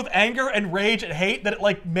overwhelmed with anger and rage and hate that it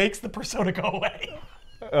like makes the persona go away.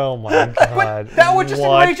 Oh my god. That would just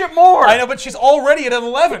What? enrage it more. I know, but she's already at an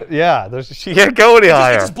 11. Yeah, she can't go any It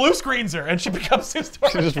higher. just blue screens her, and she becomes Sue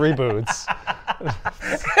Storm. She just reboots.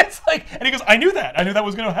 It's like, and he goes, "I knew that. I knew that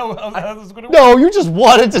was gonna how this was gonna." No, you just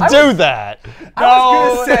wanted to do that. I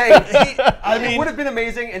was gonna say, I mean, it would have been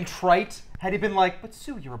amazing and trite had he been like, "But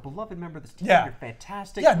Sue, you're a beloved member of this team. Yeah. You're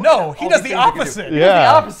fantastic." Yeah, Look no, at he all does these the things you can do." opposite. He Yeah.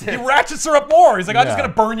 does the opposite. he ratchets her up more. He's like, "I'm just Yeah.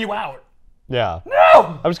 gonna burn you out." Yeah.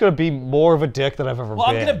 No. I'm just gonna be more of a dick than I've ever Well,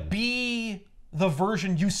 I'm been. gonna be the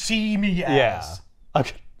version you see me as. Yeah.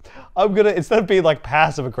 I'm gonna, instead of being like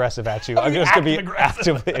passive aggressive at you, I'm just gonna be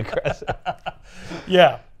active-aggressive. actively aggressive.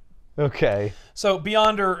 Yeah. Okay. So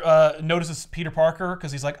Beyonder notices Peter Parker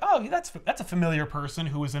because he's like, "Oh, that's a familiar person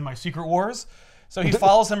who was in my Secret Wars." So he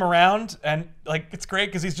follows him around, and like it's great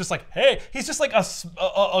because he's just like, "Hey," he's just like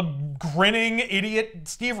a grinning idiot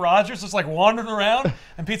Steve Rogers, just like wandering around,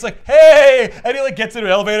 and Pete's like, "Hey," and he like gets into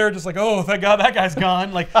an elevator, just like, "Oh, thank God that guy's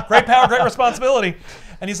gone." Like, great power, great responsibility.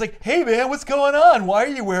 And he's like, hey man, what's going on? Why are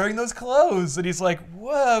you wearing those clothes? And he's like,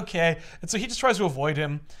 well, okay. And so he just tries to avoid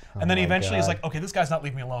him. And then he eventually is like, okay, this guy's not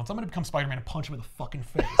leaving me alone, so I'm going to become Spider-Man and punch him in the fucking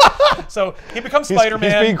face. So he becomes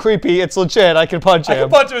Spider-Man. He's being creepy. It's legit. I can punch him. I can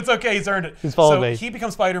punch him. It's okay. He's earned it. He's followed me. So he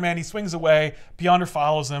becomes Spider-Man. He swings away. Beyonder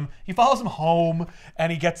follows him. He follows him home,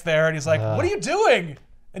 and he gets there, and he's like, what are you doing?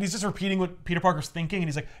 And he's just repeating what Peter Parker's thinking, and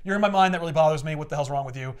he's like, you're in my mind, that really bothers me. What the hell's wrong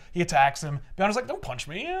with you? He attacks him. Beyonder's like, don't punch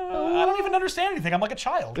me. I don't even understand anything. I'm like a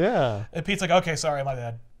child. Yeah. And Pete's like, okay, sorry, my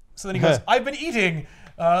bad. So then he goes, I've been eating.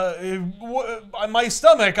 My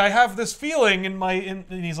stomach, I have this feeling in my, and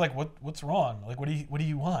he's like, what's wrong? Like, what do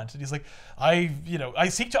you want? And he's like, I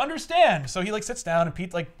seek to understand. So he like sits down, and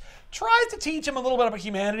Pete like tries to teach him a little bit about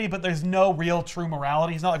humanity, but there's no real true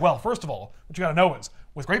morality. He's not like, well, first of all, what you gotta know is,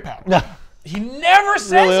 with great power. He never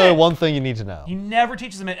says really it. One thing you need to know. He never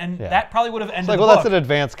teaches him it, and that probably would have ended like, the well, book. that's an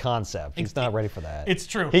advanced concept. He's not ready for that. It's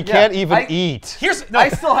true. He can't even eat. I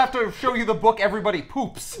still have to show you the book Everybody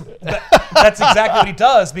Poops. That's exactly what he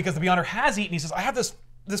does, because the Beyonder has eaten. He says, I have this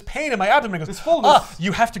pain in my abdomen. He goes, this fullness.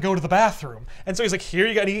 You have to go to the bathroom. And so he's like, here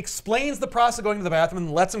you go. And he explains the process of going to the bathroom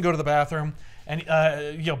and lets him go to the bathroom. And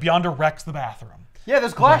Beyonder wrecks the bathroom. Yeah,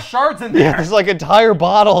 there's glass shards in there. Yeah, there's like entire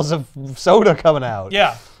bottles of soda coming out.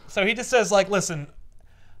 Yeah. So he just says, like, listen,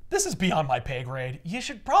 this is beyond my pay grade. You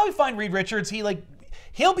should probably find Reed Richards.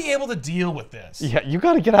 He'll be able to deal with this. Yeah, you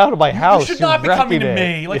got to get out of my house. You should not be coming to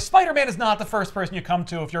me. Like, Spider-Man is not the first person you come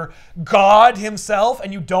to if you're God himself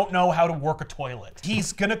and you don't know how to work a toilet.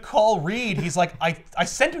 He's gonna call Reed. He's like, I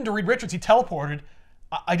sent him to Reed Richards. He teleported.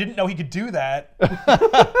 I didn't know he could do that.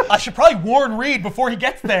 I should probably warn Reed before he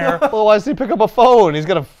gets there. Well, why does he pick up a phone? He's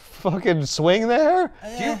gonna fucking swing there?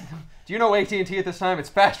 Do you know AT&T at this time? It's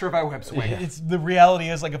faster if I web swing. The reality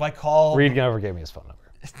is, like, if I call... Reed never gave me his phone number.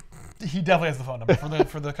 He definitely has the phone number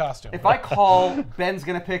for the costume. If I call, Ben's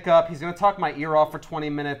going to pick up. He's going to talk my ear off for 20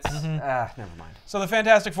 minutes. Never mind. So the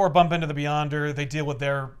Fantastic Four bump into the Beyonder. They deal with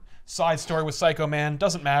their side story with Psycho Man.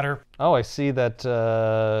 Doesn't matter. Oh, I see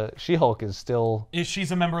that She-Hulk is still...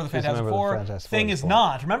 She's a member of the Fantastic Four. Thing is Four.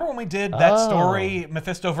 not. Remember when we did that story,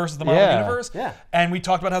 Mephisto versus the Marvel Universe? Yeah. And we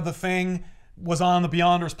talked about how the Thing was on the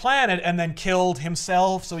Beyonder's planet and then killed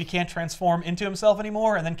himself, so he can't transform into himself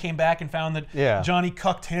anymore, and then came back and found that Johnny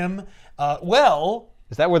cucked him.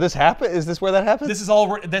 Is that where this happened? Is this where that happened?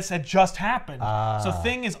 This had just happened. So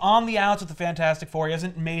Thing is on the outs with the Fantastic Four. He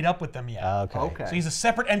hasn't made up with them yet. Okay. So he's a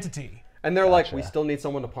separate entity. And they're like, we still need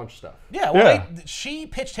someone to punch stuff. Yeah, well, she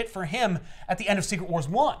pitched hit for him at the end of Secret Wars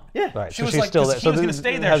 1. Yeah. Right. She So was she's like, still there. he So was going to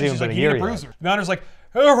stay there. She's like, you need a bruiser. Beyonder's like,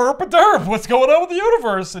 hey, herp-a-derp, what's going on with the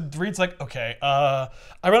universe? And Reed's like, okay, I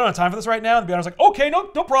run out of time for this right now. And Beyonder's like, okay, no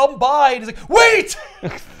problem, bye. And he's like, wait!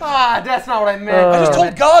 That's not what I meant. I just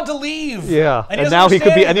told God to leave. Yeah, and now he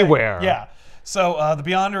could be anything. anywhere. Yeah. So the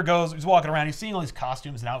Beyonder he's walking around, he's seeing all these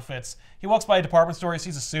costumes and outfits. He walks by a department store, he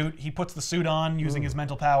sees a suit, he puts the suit on using his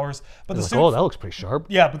mental powers. But the suit, oh, that looks pretty sharp.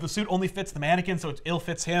 Yeah, but the suit only fits the mannequin, so it ill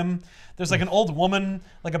fits him. There's like an old woman,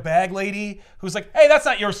 like a bag lady, who's like, hey, that's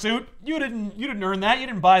not your suit. You didn't earn that, you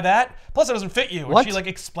didn't buy that. Plus it doesn't fit you. What? And she like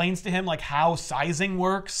explains to him like how sizing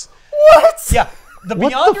works. What? Yeah. The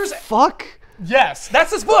What Beyonders. the fuck? Yes,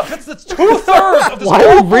 that's this book. That's 2/3 of this Why whole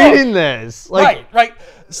are you book. reading this? Like, Right.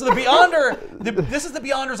 So the Beyonder, this is the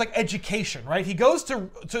Beyonder's like education, right? He goes to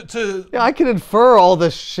yeah, I can infer all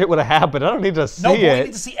this shit would have happened. I don't need to see no, but it. we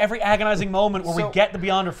need to see every agonizing moment where we get the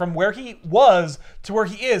Beyonder from where he was to where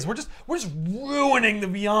he is. We're just ruining the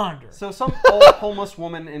Beyonder. So some old homeless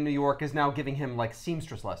woman in New York is now giving him like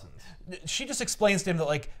seamstress lessons. She just explains to him that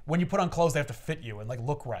like when you put on clothes, they have to fit you and like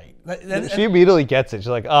look right. She immediately gets it. She's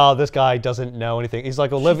like, "Oh, this guy doesn't know anything. He's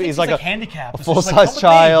like he's like a handicapped, a full-size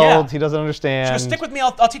child. He doesn't understand." She goes, "Stick with me.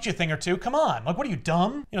 I'll teach you a thing or two. Come on. Like, what are you,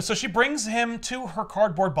 dumb? You know." So she brings him to her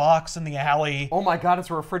cardboard box in the alley. Oh my God, it's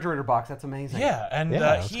a refrigerator box. That's amazing. Yeah, and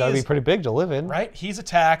it's got to be pretty big to live in, right? He's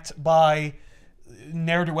attacked by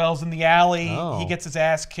ne'er-do-wells in the alley. Oh. He gets his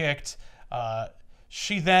ass kicked.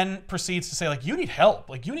 She then proceeds to say, like, you need help.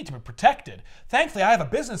 Like, you need to be protected. Thankfully, I have a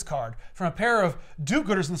business card from a pair of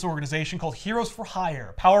do-gooders in this organization called Heroes for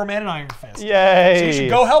Hire, Power Man and Iron Fist. Yay! So you should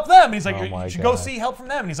go help them. And he's like, Oh you should go see help from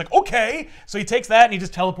them. And he's like, okay. So he takes that and he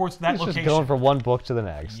just teleports to that location. Just going from one book to the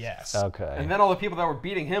next. Yes. Okay. And then all the people that were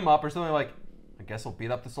beating him up are suddenly like, I guess he'll beat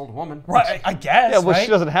up this old woman. Right, I guess. Yeah, well, right? she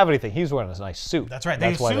doesn't have anything. He's wearing a nice suit. That's right.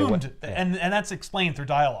 That's they why assumed, yeah. and that's explained through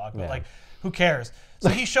dialogue. But like, who cares? So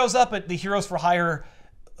he shows up at the Heroes for Hire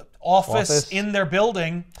office in their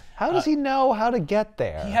building. How does he know how to get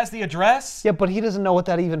there? He has the address. Yeah, but he doesn't know what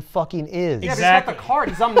that even fucking is. Yeah, exactly. He's got the card.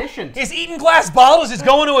 He's omniscient. He's eating glass bottles. He's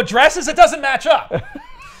going to addresses. It doesn't match up.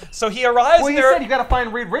 So he arrives Well, he there. said you got to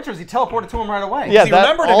find Reed Richards. He teleported to him right away. Yeah, He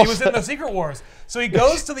remembered him. He was in the Secret Wars. So he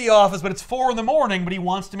goes to the office, but it's 4 in the morning, but he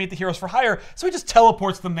wants to meet the Heroes for Hire, so he just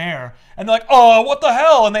teleports them there. And they're like, oh, what the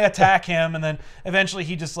hell? And they attack him, and then eventually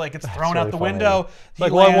he just like gets thrown out the window. He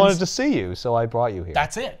like, well, I wanted to see you, so I brought you here.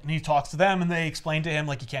 That's it. And he talks to them, and they explain to him,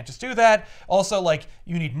 like, you can't just do that. Also, like,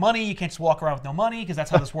 you need money. You can't just walk around with no money, because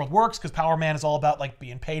that's how this world works, because Power Man is all about, like,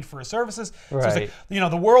 being paid for his services. Right. So it's like, you know,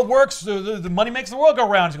 the world works, the money makes the world go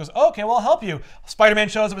round. He goes, okay, well, I'll help you. Spider-Man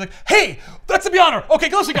shows up and is like, hey, that's the Beyonder. Okay,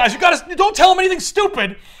 listen, guys, don't tell him anything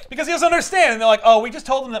stupid, because he doesn't understand. And they're like, oh, we just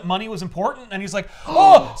told him that money was important. And he's like,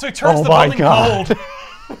 oh, so he turns the building gold.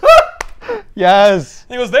 Yes.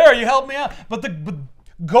 And he goes, there, you helped me out. But the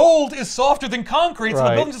gold is softer than concrete, so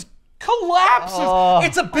the building just collapses.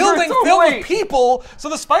 It's a building filled with people. So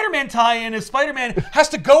the Spider-Man tie-in is Spider-Man has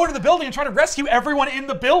to go into the building and try to rescue everyone in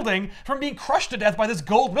the building from being crushed to death by this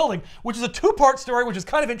gold building, which is a 2-part story, which is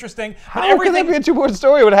kind of interesting. How can that be a 2-part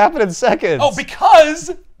story? It would happen in seconds. Oh, because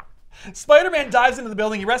Spider-Man dives into the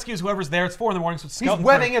building. He rescues whoever's there. It's 4 in the morning, so it's he's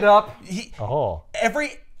webbing it up.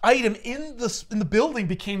 Every item in the building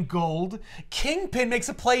became gold. Kingpin makes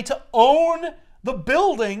a play to own the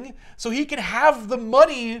building so he can have the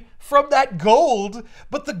money from that gold,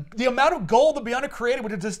 but the amount of gold the Beyonder created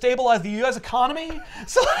would have destabilized the U.S. economy.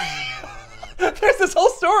 So there's this whole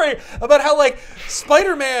story about how, like,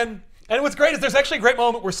 Spider-Man, and what's great is there's actually a great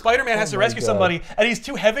moment where Spider-Man has to rescue somebody, and he's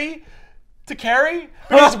too heavy to carry,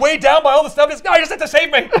 but he's weighed down by all the stuff. He's like, no, you just have to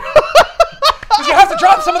save me. Because you have to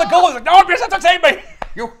drop some of the gold. He's like, no, you just have to save me.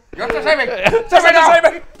 You have to save me.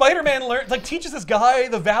 Save me. Spider-Man teaches this guy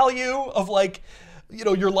the value of, like, you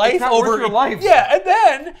know, your life it's not over worth your life. Yeah, and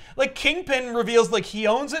then like Kingpin reveals like he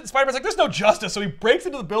owns it. And Spider-Man's like, there's no justice, so he breaks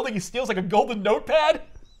into the building. He steals like a golden notepad.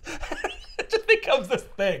 It just becomes this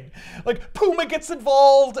thing. Like Puma gets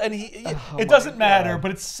involved, and it doesn't matter,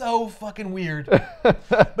 but it's so fucking weird.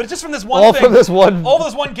 But it's just from this one thing. All for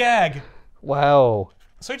this one gag. Wow.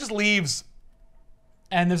 So he just leaves.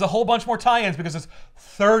 And there's a whole bunch more tie-ins because there's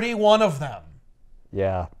 31 of them.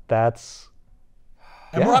 Yeah, that's...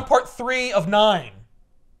 And we're on part 3 of 9.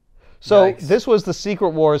 So this was the Secret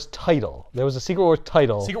Wars title. There was a Secret Wars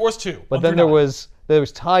title. Secret Wars 2. But then there was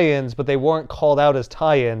tie-ins, but they weren't called out as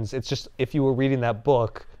tie-ins. It's just if you were reading that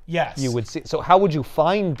book, you would see. So how would you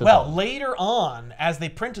find them? Well, later on, as they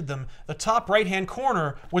printed them, the top right-hand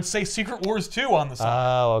corner would say Secret Wars 2 on the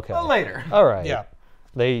side. Oh, okay. Well, later. All right. Yeah.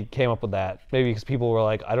 They came up with that. Maybe because people were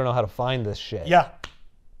like, I don't know how to find this shit. Yeah.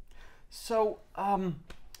 So,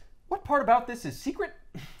 what part about this is secret?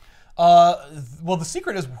 Well, the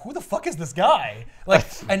secret is, who the fuck is this guy? Like,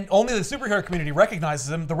 and only the superhero community recognizes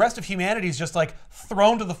him. The rest of humanity is just like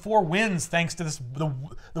thrown to the 4 winds thanks to the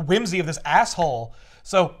whimsy of this asshole.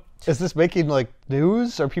 So, is this making like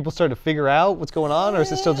news? Are people starting to figure out what's going on, or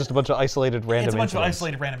is it still just a bunch of isolated random incidents? It's a bunch of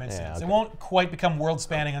isolated random incidents. It won't quite become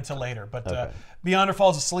world-spanning until later, but Beyonder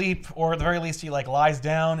falls asleep, or at the very least he like lies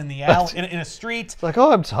down in the alley, in a street. It's like,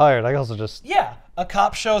 oh, I'm tired. I also just... Yeah. A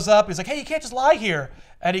cop shows up. He's like, hey, you can't just lie here.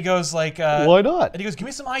 And he goes like... why not? And he goes, give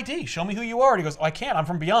me some ID. Show me who you are. And he goes, oh, I can't. I'm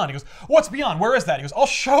from Beyond. He goes, what's Beyond? Where is that? He goes, I'll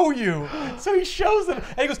show you. So he shows them.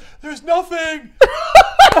 And he goes, there's nothing.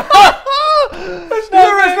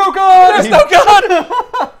 There is no God. There's no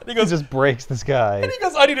God. And he goes, just breaks this guy. And he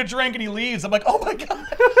goes, I need a drink. And he leaves. I'm like, oh my God.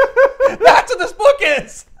 That's what this book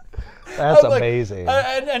is. That's amazing.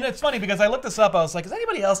 And it's funny because I looked this up. I was like, is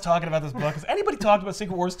anybody else talking about this book? Has anybody talked about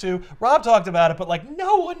Secret Wars 2? Rob talked about it, but like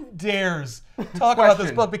no one dares talk about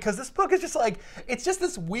this book because this book is just like, it's just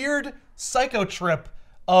this weird psycho trip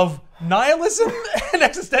of nihilism and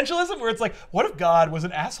existentialism where it's like, what if God was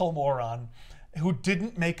an asshole moron who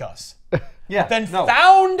didn't make us, but then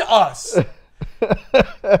found us?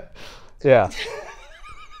 Yeah.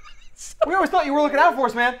 We always thought you were looking out for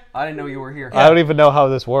us, man. I didn't know you were here. I don't even know how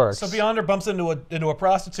this works. So Beyonder bumps into a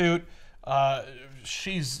prostitute.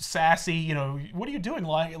 She's sassy. You know, what are you doing,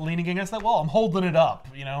 leaning against that wall? I'm holding it up.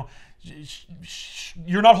 You know,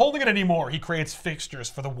 you're not holding it anymore. He creates fixtures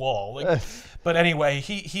for the wall. Like, but anyway,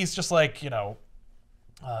 he's just like, you know.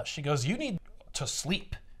 She goes, you need to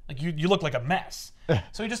sleep. Like you look like a mess.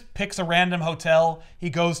 So he just picks a random hotel.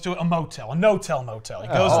 He goes to a motel, a no-tell motel. He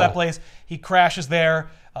goes to that place. He crashes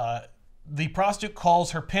there. The prostitute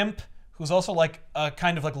calls her pimp, who's also like a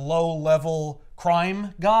kind of like low-level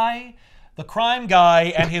crime guy. The crime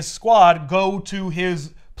guy and his squad go to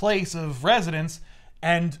his place of residence,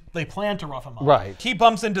 and they plan to rough him up. Right. He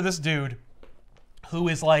bumps into this dude who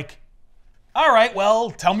is like, all right,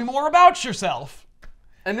 well, tell me more about yourself.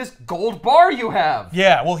 And this gold bar you have.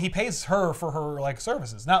 Yeah, well, he pays her for her like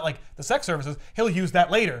services, not like the sex services. He'll use that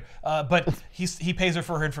later, but he pays her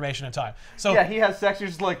for her information and time. So yeah, he has sex. You're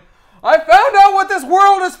just like, I found out what this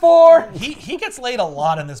world is for. He gets laid a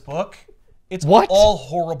lot in this book. It's What? all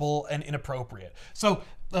horrible and inappropriate. So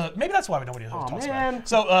maybe that's why nobody talks about it.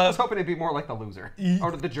 So I was hoping it'd be more like the loser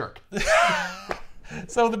or the jerk.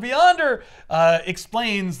 So the Beyonder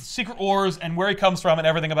explains Secret Wars and where he comes from and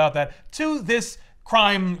everything about that to this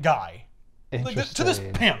crime guy, to this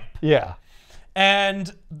pimp. Yeah.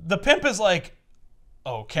 And the pimp is like,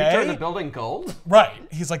 okay. You turn the building gold? Right.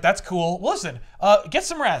 He's like, that's cool. Well, listen, get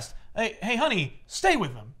some rest. Hey, honey, stay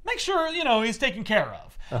with him. Make sure, he's taken care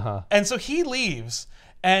of. And so he leaves,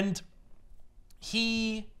 and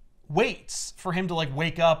he waits for him to like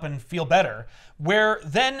wake up and feel better, where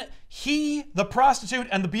then he, the prostitute,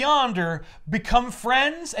 and the Beyonder become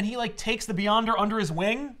friends, and he like takes the Beyonder under his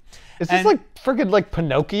wing. Is this like freaking like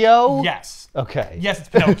Pinocchio? Yes. Okay. Yes, it's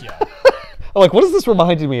Pinocchio. Like, what is this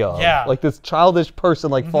reminding me of? Yeah. Like this childish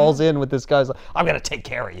person like falls in with this guy's like, I'm gonna take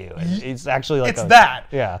care of you. And he's actually like it's that.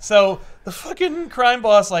 Yeah. So the fucking crime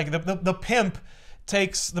boss, like the pimp,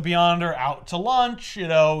 takes the Beyonder out to lunch.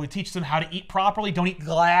 He teaches him how to eat properly. Don't eat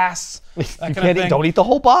glass. Don't eat the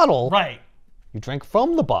whole bottle. Right. You drank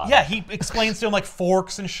from the bottle. Yeah, he explains to him like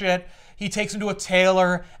forks and shit. He takes him to a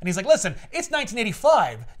tailor, and he's like, listen, it's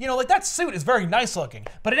 1985. Like that suit is very nice looking,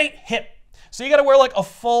 but it ain't hip. So you gotta wear like a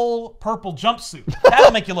full purple jumpsuit.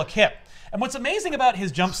 That'll make you look hip. And what's amazing about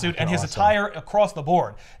his jumpsuit and his attire across the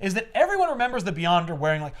board is that everyone remembers the Beyonder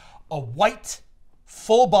wearing like a white,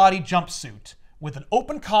 full-body jumpsuit with an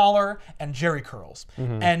open collar and jerry curls.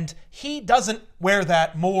 And he doesn't wear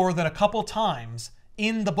that more than a couple times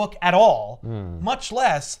in the book at all, much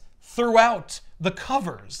less throughout the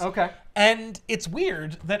covers. Okay. And it's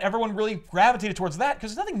weird that everyone really gravitated towards that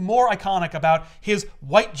because there's nothing more iconic about his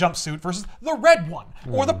white jumpsuit versus the red one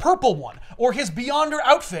or the purple one or his Beyonder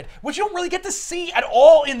outfit, which you don't really get to see at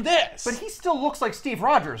all in this. But he still looks like Steve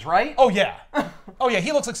Rogers, right? Oh, yeah. Oh, yeah,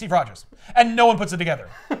 he looks like Steve Rogers. And no one puts it together.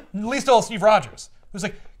 At least all Steve Rogers, who's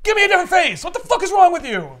like, give me a different face. What the fuck is wrong with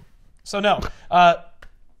you? So, no.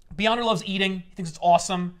 Beyonder loves eating. He thinks it's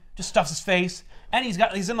awesome. Just stuffs his face. And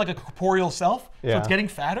he's in like a corporeal self, so it's getting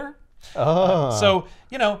fatter. So,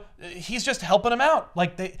 he's just helping him out.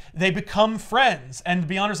 Like, they become friends, and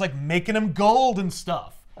Beyonder's like making him gold and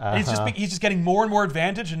stuff. And he's just getting more and more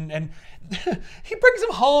advantage, and he brings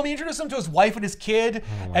him home. He introduces him to his wife and his kid,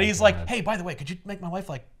 and he's like, hey, by the way, could you make my wife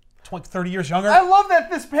like 30 years younger? I love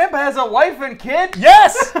that this pimp has a wife and kid.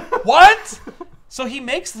 Yes! What? So he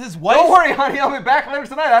makes his wife... Don't worry, honey, I'll be back later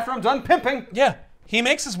tonight after I'm done pimping. Yeah. He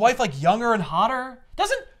makes his wife like younger and hotter.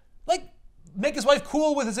 Doesn't like make his wife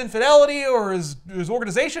cool with his infidelity or his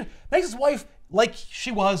organization. Makes his wife like she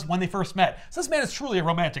was when they first met. So this man is truly a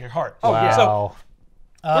romantic at heart. Oh, yeah. Wow.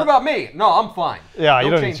 What about me? No, I'm fine. Yeah,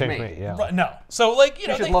 you don't need to change me. Yeah. Right, no. So like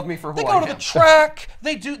should love me for who they I go to am. the track.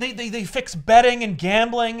 They fix betting and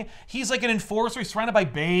gambling. He's like an enforcer. He's surrounded by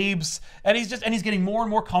babes, and he's getting more and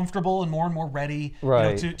more comfortable and more ready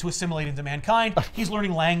to assimilate into mankind. He's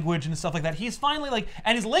learning language and stuff like that. He's finally like,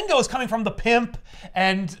 and his lingo is coming from the pimp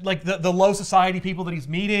and like the low society people that he's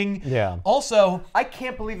meeting. Yeah. Also, I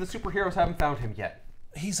can't believe the superheroes haven't found him yet.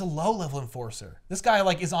 He's a low-level enforcer. This guy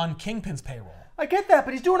like is on Kingpin's payroll. I get that,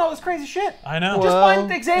 but he's doing all this crazy shit. I know. Just find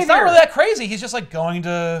Xavier. It's not really that crazy. He's just like going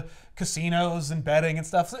to casinos and betting and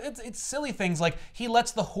stuff. So it's silly things like he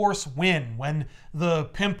lets the horse win when the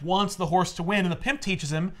pimp wants the horse to win, and the pimp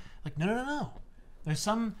teaches him like, no. There's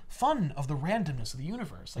some fun of the randomness of the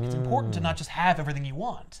universe. Like it's important to not just have everything you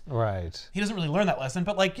want. Right. He doesn't really learn that lesson,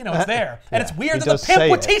 but like it's there, and it's weird that the pimp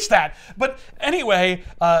would teach that. But anyway,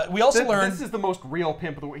 we also learned this is the most real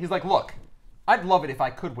pimp of the world. He's like, look. I'd love it if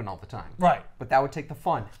I could win all the time. Right. But that would take the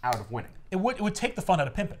fun out of winning. It would take the fun out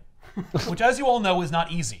of pimping, which, as you all know, is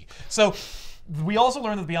not easy. So we also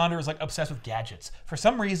learned that Beyonder is like obsessed with gadgets. For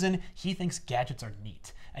some reason, he thinks gadgets are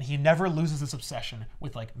neat, and he never loses this obsession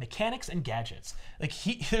with like mechanics and gadgets. Like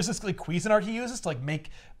there's this like Cuisinart he uses to like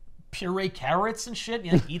make puree carrots and shit. And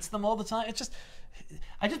he like, eats them all the time. It's just,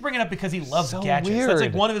 I just bring it up because he loves gadgets. Weird. That's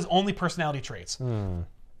like one of his only personality traits.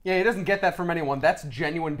 Yeah, he doesn't get that from anyone. That's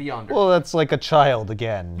genuine Beyonder. Well, that's like a child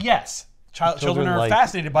again. Yes. Children are like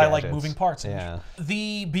fascinated by like gadgets. moving parts. Yeah.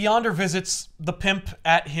 The Beyonder visits the pimp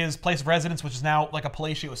at his place of residence, which is now like a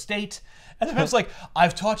palatial estate. And the pimp's like,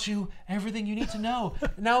 I've taught you everything you need to know.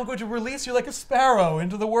 Now I'm going to release you like a sparrow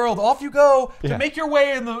into the world. Off you go to make your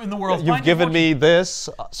way in the world. You've given me this,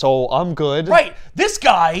 so I'm good. Right. This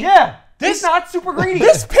guy. Yeah. He's not super greedy.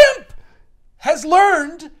 This pimp has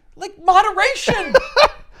learned like moderation.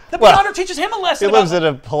 The Beyonder teaches him a lesson. He lives in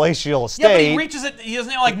a palatial estate. Yeah, but he reaches it. He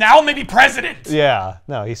doesn't like now maybe president. Yeah,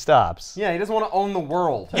 no, he stops. Yeah, he doesn't want to own the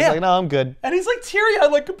world. He's like, no, I'm good. And he's like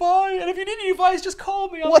teary-eyed, like goodbye. And if you need any advice, just call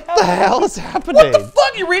me. What the hell is happening? What the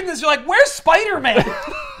fuck? You're reading this. You're like, where's Spider-Man?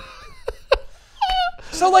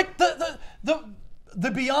 So like the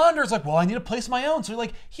Beyonder's like, well, I need a place of my own. So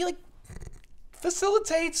he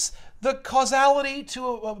facilitates the causality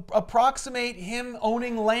to approximate him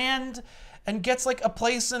owning land, and gets like a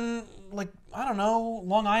place in like, I don't know,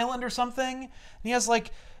 Long Island or something. And he has like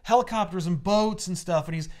helicopters and boats and stuff,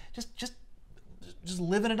 and he's just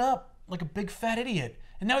living it up like a big fat idiot.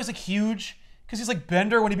 And now he's like huge because he's like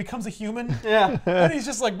Bender when he becomes a human. Yeah. And he's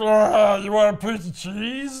just like, you want a piece of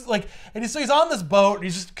cheese? Like, and so he's on this boat and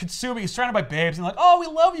he's just consuming. He's surrounded by babes and like, oh, we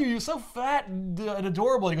love you. You're so fat and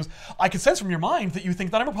adorable. And he goes, I can sense from your mind that you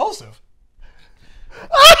think that I'm repulsive.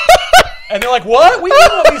 And they're like, what? We mean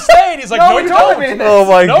what we say. And he's like, no, you don't. Oh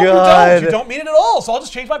my God. You don't. You don't mean it at all. So I'll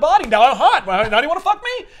just change my body. Now I'm hot. Now do you want to fuck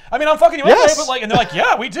me? I mean, I'm fucking you anyway, but like, and they're like,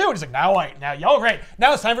 yeah, we do. And he's like, now, y'all great.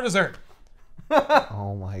 Now it's time for dessert.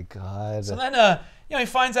 Oh my God. So then, he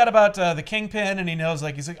finds out about the Kingpin, and he knows,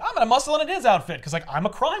 like, he's like, I'm gonna muscle in his outfit because, like, I'm a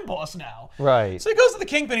crime boss now. Right. So he goes to the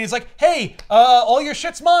Kingpin, and he's like, hey, all your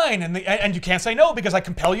shit's mine, and you can't say no because I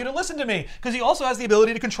compel you to listen to me. Because he also has the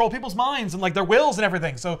ability to control people's minds and like their wills and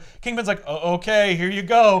everything. So Kingpin's like, okay, here you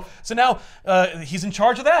go. So now he's in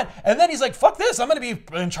charge of that, and then he's like, fuck this, I'm gonna be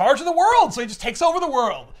in charge of the world. So he just takes over the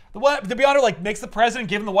world. The Beyonder like makes the president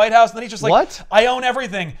give him the White House, and then he's just like, what? I own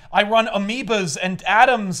everything. I run amoebas and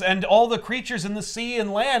atoms and all the creatures in the sea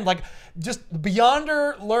and land. Like, just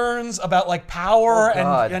Beyonder learns about like power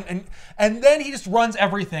and then he just runs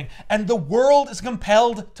everything. And the world is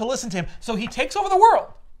compelled to listen to him. So he takes over the world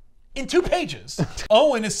in 2 pages.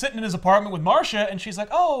 Owen is sitting in his apartment with Marcia, and she's like,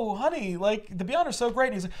 oh, honey, like, the Beyonder's so great.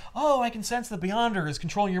 And he's like, oh, I can sense the Beyonder is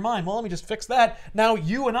controlling your mind. Well, let me just fix that. Now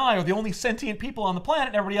you and I are the only sentient people on the planet,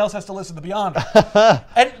 and everybody else has to listen to the Beyonder.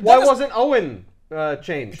 And why wasn't Owen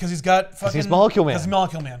changed? Because he's got fucking... he's Molecule Man. Because he's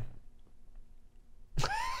Molecule Man.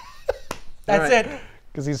 That's it.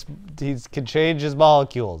 Because he can change his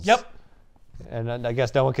molecules. Yep. And I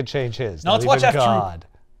guess no one can change his. Now let's watch F God.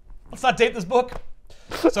 Let's not date this book.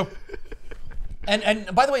 So,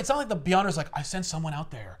 and by the way, it's not like the Beyonder's like, I sense someone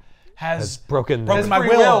out there has broken my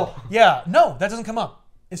will. Yeah, no, that doesn't come up.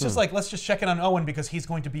 It's just like, let's just check in on Owen because he's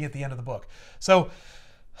going to be at the end of the book. So,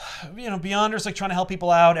 Beyonder's like trying to help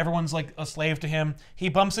people out. Everyone's like a slave to him. He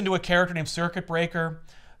bumps into a character named Circuit Breaker,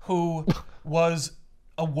 who was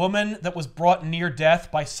a woman that was brought near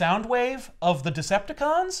death by Soundwave of the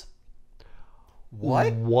Decepticons.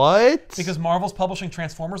 What? What? Because Marvel's publishing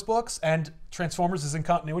Transformers books, and Transformers is in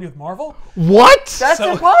continuity with Marvel. What? That's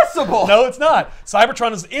impossible. No, it's not.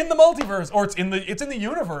 Cybertron is in the multiverse, or it's in the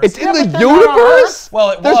universe. It's in the universe?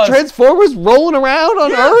 Well, There's Transformers rolling around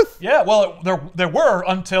on Earth? Yeah, well, there were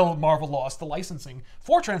until Marvel lost the licensing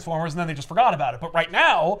for Transformers, and then they just forgot about it. But right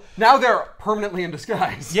now... Now they're permanently in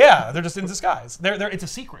disguise. Yeah, they're just in disguise. It's a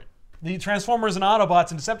secret. The Transformers and Autobots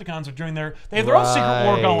and Decepticons are doing they have their own secret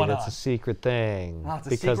war going on. It's a secret thing. Oh, it's a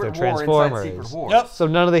because secret they're war Transformers. inside Secret Wars. Yep. So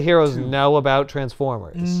none of the heroes know about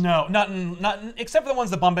Transformers. No, not except for the ones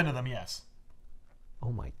that bump into them, yes.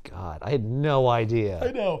 Oh my God, I had no idea.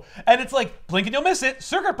 I know. And it's like, blink and you'll miss it.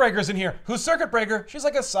 Circuit Breaker's in here. Who's Circuit Breaker? She's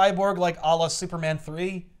like a cyborg, like a la Superman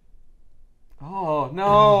 3. Oh,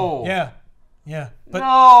 no. Yeah. But,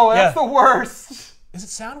 no, that's the worst. Is it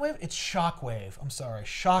Soundwave? It's Shockwave. I'm sorry.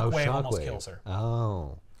 Shockwave almost kills her.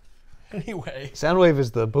 Oh. Anyway. Soundwave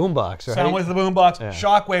is the boombox, right? Soundwave's the boombox. Yeah.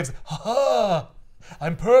 Shockwave's,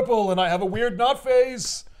 I'm purple and I have a weird knot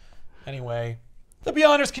face. Anyway. The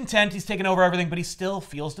Beyonder's content. He's taken over everything, but he still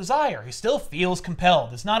feels desire. He still feels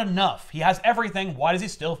compelled. It's not enough. He has everything. Why does he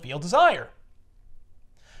still feel desire?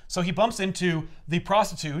 So he bumps into the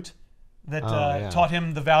prostitute that taught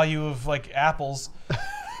him the value of, like, apples.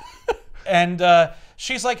 And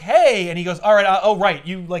she's like, "Hey," and he goes, "All right, right,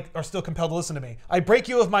 you like are still compelled to listen to me. I break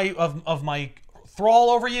you of my thrall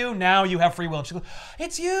over you. Now you have free will." And she goes,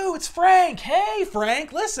 "It's you, it's Frank. Hey,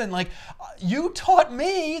 Frank, listen, like you taught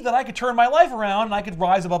me that I could turn my life around and I could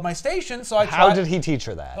rise above my station. So How did he teach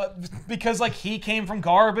her that? Because like he came from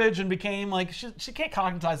garbage and became like she can't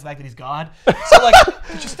cognitize the fact that he's God. So like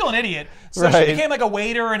she's still an idiot. So she became like a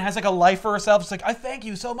waiter and has like a life for herself. She's like, I thank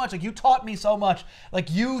you so much. Like you taught me so much. Like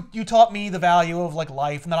you taught me the value of like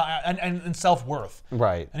life and that and self-worth.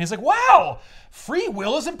 Right. And he's like, wow, free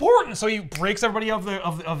will is important. So he breaks everybody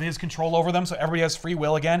of his control over them. So everybody has free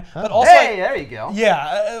will again. But also, hey, there you go.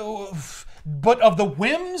 Yeah. But of the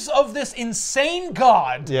whims of this insane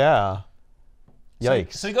god. Yeah.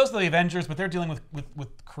 Yikes. So he goes to the Avengers, but they're dealing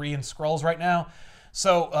with Kree and Skrulls right now.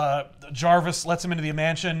 So Jarvis lets him into the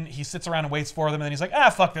mansion. He sits around and waits for them, and then he's like,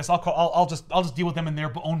 fuck this. I'll just deal with them in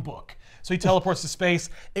their own book. So he teleports to space.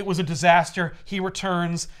 It was a disaster. He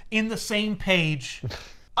returns in the same page.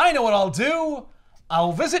 I know what I'll do.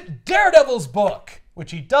 I'll visit Daredevil's book.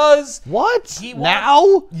 which he does. What?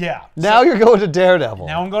 Now? Yeah. Now you're going to Daredevil.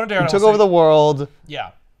 Now I'm going to Daredevil. You took over the world.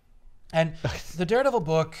 Yeah. And the Daredevil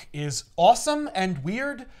book is awesome and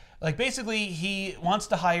weird. Like, basically, he wants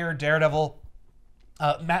to hire Daredevil,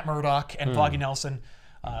 Matt Murdock, and Foggy Nelson.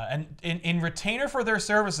 And in retainer for their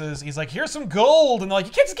services, he's like, here's some gold. And they're like,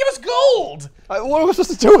 you can't just give us gold. What are we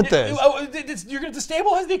supposed to do with this? You're going to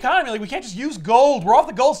destabilize the economy. Like, we can't just use gold. We're off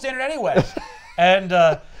the gold standard anyway.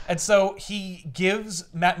 And so he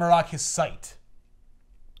gives Matt Murdock his sight.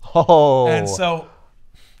 Oh. And so...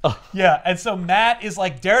 Yeah, and so Matt is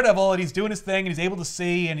like Daredevil, and he's doing his thing, and he's able to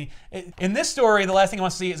see. And in this story, the last thing he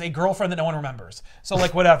wants to see is a girlfriend that no one remembers. So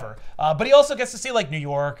like whatever. But he also gets to see like New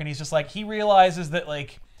York, and he's just like he realizes that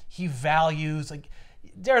like he values like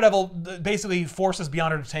Daredevil basically forces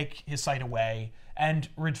Beyonder to take his sight away and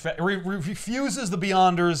refuses the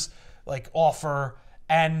Beyonders like offer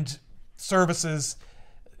and services.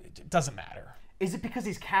 It doesn't matter. Is it because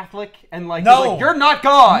he's Catholic and like, no. He's like, you're not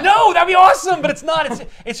God? No, that'd be awesome, but it's not.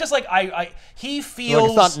 It's just like he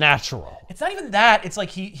feels. Like it's not natural. It's not even that. It's like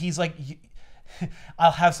he's like,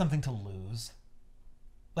 I'll have something to lose.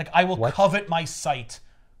 Like I will covet my sight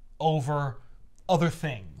over other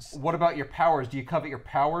things. What about your powers? Do you covet your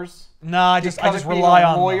powers? Nah, I just rely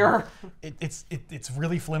on lawyer. It's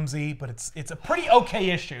really flimsy, but it's a pretty okay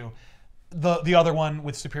issue. The other one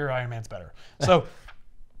with Superior Iron Man's better. So.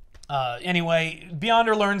 Anyway,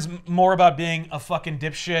 Beyonder learns more about being a fucking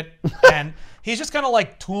dipshit, and he's just kind of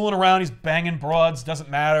like tooling around. He's banging broads, doesn't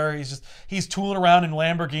matter. He's tooling around in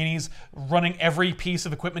Lamborghinis, running every piece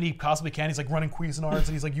of equipment he possibly can. He's like running Cuisinarts,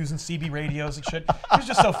 and he's like using CB radios and shit. He's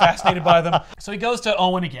just so fascinated by them. So he goes to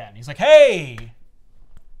Owen again. He's like, hey,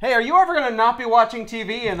 are you ever gonna not be watching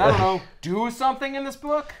TV and I don't know, do something in this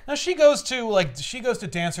book? Now she goes to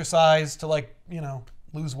Dancercise to like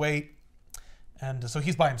lose weight. And so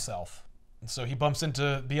he's by himself. And so he bumps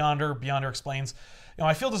into Beyonder. Beyonder explains,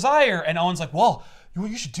 I feel desire. And Owen's like, well, what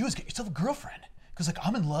you should do is get yourself a girlfriend. Because like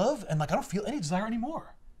I'm in love and like I don't feel any desire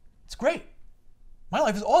anymore. It's great. My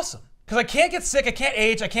life is awesome. Because I can't get sick, I can't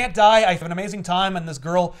age, I can't die. I have an amazing time, and this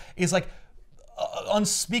girl is like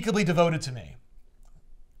unspeakably devoted to me.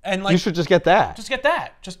 And like you should just get that. Just get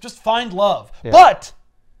that. Just find love. Yeah. But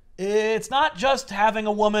it's not just having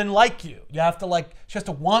a woman like you. You have to she has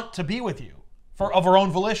to want to be with you. Of her own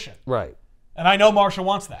volition. Right. And I know Marsha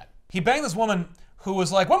wants that. He banged this woman who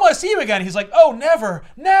was like, when will I see you again? He's like, oh, never,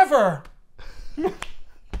 never.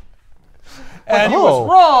 And he was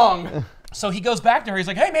wrong. So he goes back to her. He's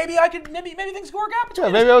like, hey, maybe things can work out between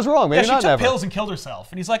us. Maybe I was wrong. Maybe not she took never. pills and killed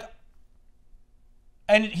herself. And he's like,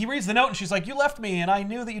 and he reads the note and she's like, you left me and I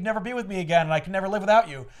knew that you'd never be with me again and I could never live without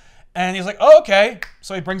you. And he's like, oh, okay.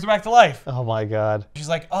 So he brings her back to life. Oh my God. She's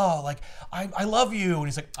like, oh, like, I love you. And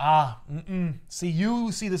he's like, see,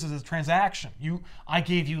 you see this as a transaction. I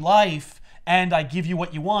gave you life and I give you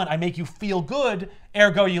what you want. I make you feel good,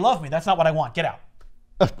 ergo you love me. That's not what I want. Get out.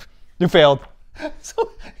 You failed.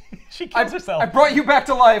 So she kills herself. I brought you back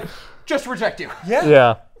to life. Just reject you. Yeah.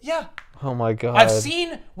 Yeah. Yeah. Oh my God. I've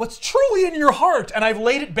seen what's truly in your heart and I've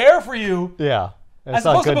laid it bare for you. Yeah. As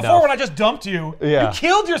opposed to before when I just dumped you. Yeah. You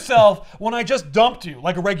killed yourself when I just dumped you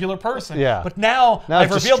like a regular person. Yeah. But now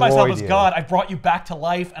I've revealed myself as you. God. I brought you back to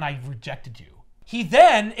life and I rejected you.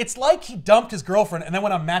 It's like he dumped his girlfriend and then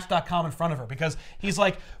went on Match.com in front of her because he's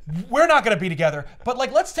like, we're not going to be together, but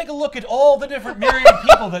like, let's take a look at all the different myriad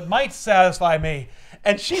people that might satisfy me.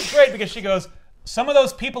 And she's great because she goes, some of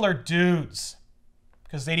those people are dudes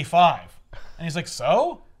because it's 85. And he's like,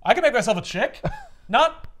 so? I can make myself a chick?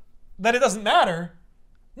 Not that it doesn't matter.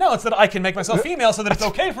 No, it's that I can make myself female so that it's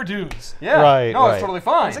okay for dudes. Yeah. Right. No, it's totally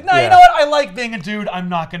fine. It's like, no, you know what? I like being a dude. I'm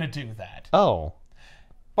not going to do that. Oh.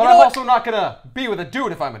 But I'm also not going to be with a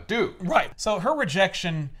dude if I'm a dude. Right. So her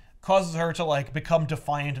rejection causes her to like become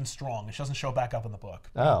defiant and strong. She doesn't show back up in the book.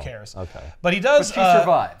 Oh, Who cares? okay. But he does. But she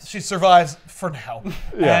survives. She survives for now.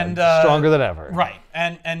 Yeah, and stronger than ever. Right.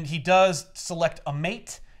 And he does select a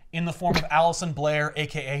mate in the form of Allison Blair,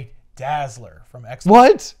 aka Dazzler from X-Men.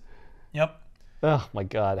 What? Yep. Oh my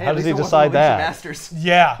God. Hey, How at does least he it decide wasn't Alicia that? Masters.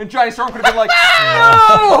 Yeah. And Johnny Storm could have been like,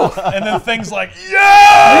 no! And then things like, You know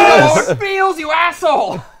yes! how it feels, you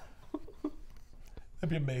asshole! That'd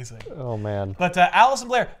be amazing. Oh man. But Allison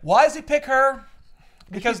Blair, why does he pick her?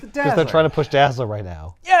 Because Because they're trying to push Dazzler right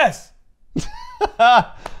now. yes.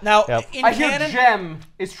 Now, in I hear canon, Gem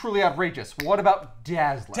is truly outrageous. What about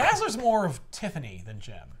Dazzler? Dazzler's more of Tiffany than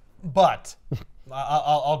Gem. But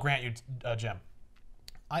I'll grant you Gem.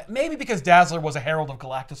 Maybe because Dazzler was a herald of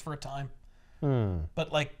Galactus for a time.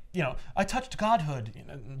 But like, you know, I touched godhood, you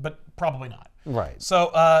know, but probably not. Right.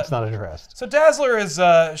 So it's not addressed. So Dazzler is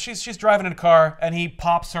she's driving in a car, and he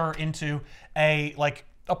pops her into a like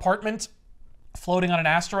apartment floating on an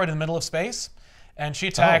asteroid in the middle of space. And she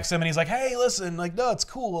attacks him, and he's like, "Hey, listen, like, no, it's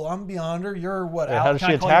cool. I'm Beyonder. You're what? Wait, how does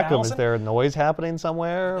she attack him? Is there a noise happening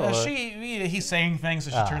somewhere? Or? He's saying things,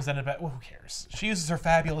 so she turns that into. Well, who cares? She uses her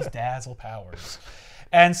fabulous dazzle powers,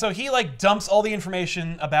 and so he like dumps all the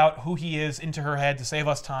information about who he is into her head to save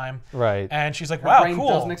us time. Right. And she's like, Her "Wow, brain cool."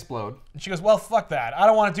 doesn't explode. And she goes, "Well, fuck that. I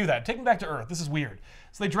don't want to do that. Take me back to Earth. This is weird."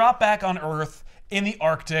 So they drop back on Earth in the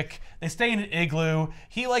Arctic. They stay in an igloo.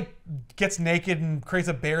 He like gets naked and creates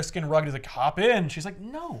a bearskin rug. He's like, "Hop in." She's like,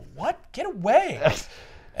 "No, what? Get away."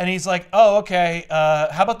 And he's like, "Oh, okay. How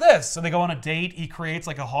about this?" So they go on a date. He creates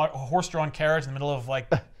like a horse-drawn carriage in the middle of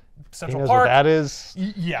like Central he knows Park. What that is?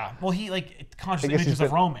 Yeah. Well, he like conjures images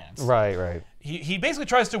of romance. Right, right. He basically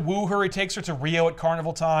tries to woo her. He takes her to Rio at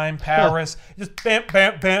carnival time, Paris, just bam,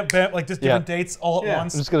 bam, bam, bam, like just different dates all at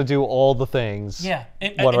once. I'm just gonna do all the things. Yeah,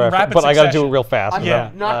 in but rapid I gotta do succession. it real fast. I'm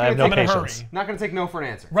Yeah. not no gonna take patience. Not gonna take no for an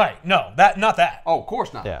answer. Right? No, not that. Oh, of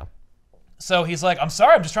course not. Yeah. So he's like, "I'm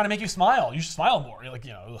sorry, I'm just trying to make you smile. You should smile more." You're like,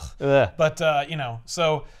 you know, ugh. Ugh. But you know,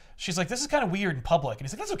 so she's like, "This is kind of weird in public," and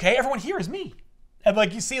he's like, "That's okay. Everyone here is me." And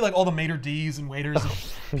like you see, like all the maitre d's and waiters,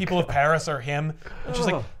 and people of Paris are him, and she's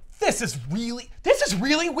like, This is really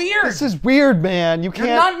weird. This is weird, man. You can't.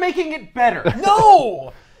 You're not making it better.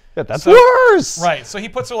 No. Yeah, that's worse. Right. So he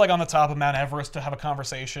puts her like on the top of Mount Everest to have a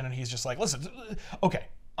conversation, and he's just like, "Listen, okay,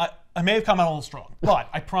 I may have come out a little strong, but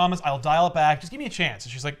I promise I'll dial it back. Just give me a chance."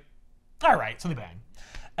 And she's like, "All right." So they bang,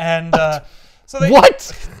 and so they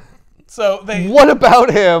What? So they. What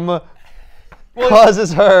about him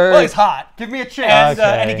causes her? Well, he's hot. Give me a chance.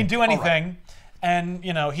 And he can do anything. And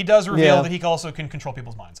you know he does reveal that he also can control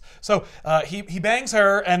people's minds. So he bangs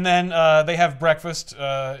her, and then they have breakfast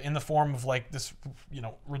in the form of like this, you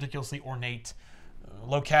know, ridiculously ornate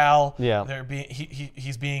locale. Yeah.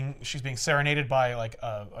 She's being serenaded by like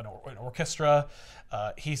an orchestra.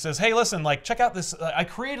 He says, "Hey, listen, like check out this. I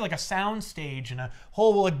created like a sound stage and a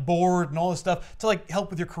whole like board and all this stuff to like help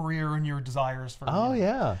with your career and your desires for." Oh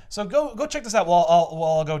yeah. So go check this out while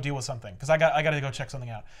I'll go deal with something because I got to go check something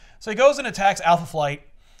out. So he goes and attacks Alpha Flight,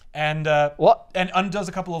 and and undoes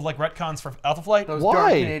a couple of like retcons for Alpha Flight. Those Why? dark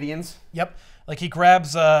Canadians. Yep. Like he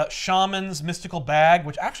grabs Shaman's mystical bag,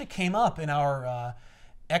 which actually came up in our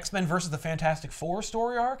X-Men versus the Fantastic Four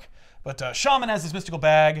story arc. But Shaman has this mystical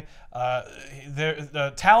bag.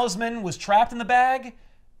 The talisman was trapped in the bag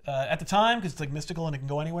at the time because it's like mystical and it can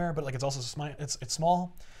go anywhere, but like it's also it's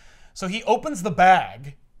small. So he opens the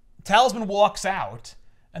bag. Talisman walks out,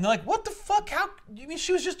 and they're like, "What the fuck? How? You mean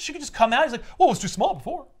she could just come out?" He's like, "Well, it was too small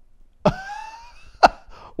before."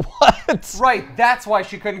 What? Right, that's why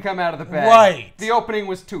she couldn't come out of the bag. Right. The opening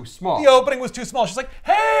was too small. The opening was too small. She's like,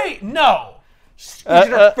 "Hey, no."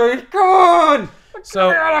 Her face. Come on!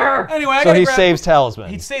 So Get out of her! anyway, I So gotta he grab- saves Talisman.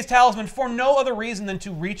 He saves Talisman for no other reason than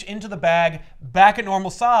to reach into the bag back at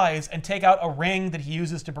normal size and take out a ring that he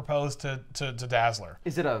uses to propose to Dazzler.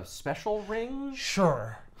 Is it a special ring?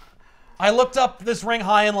 Sure. I looked up this ring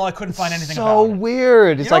high and low. I couldn't find anything so about it.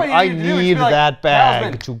 weird. It's know like what I you need to do? Is need be like, that bag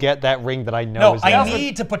Talisman. to get that ring that I know No, is I there.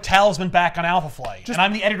 need to put Talisman back on Alpha Flight. And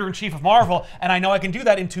I'm the editor-in-chief of Marvel, and I know I can do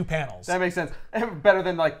that in 2 panels. That makes sense. Better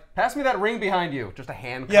than like, pass me that ring behind you. Just a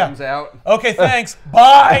hand comes out. Okay, thanks.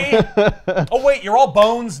 Bye. Oh, wait, you're all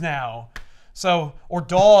bones now. So, or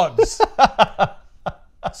dogs.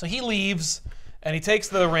 So he leaves, and he takes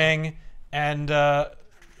the ring, and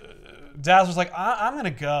Dazzler's like, I'm going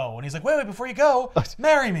to go. And he's like, wait, before you go,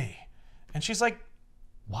 marry me. And she's like,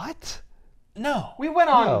 What? no. We went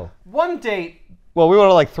on No. one date. Well, we went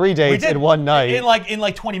on like 3 We dates did in one night, In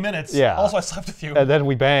like 20 minutes. Yeah. Also, I slept with you. and then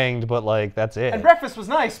we banged, but like that's it. And breakfast was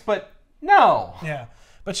nice, but no. Yeah.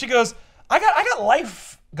 But she goes, I got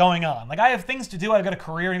life going on. Like, I have things to do. I've got a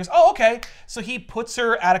career. And he goes, oh, okay. So he puts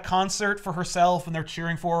her at a concert for herself, and they're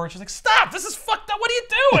cheering for her. She's like, stop. This is fucked up. What are you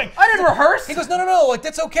doing? I didn't rehearse. He goes, no. Like,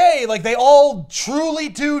 that's okay. Like, they all truly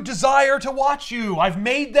do desire to watch you. I've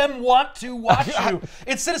made them want to watch you.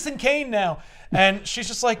 It's Citizen Kane now. And she's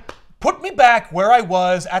just like, put me back where I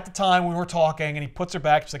was at the time when we were talking. And he puts her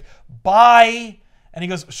back. She's like, bye. And he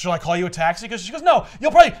goes, should I call you a taxi? Because she goes, no,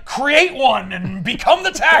 you'll probably create one and become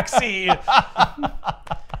the taxi.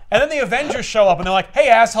 And then the Avengers show up and they're like, hey,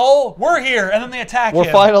 asshole, we're here. And then they attack him.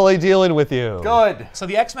 We're finally dealing with you. Good. So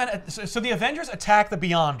the X-Men, so the Avengers attack the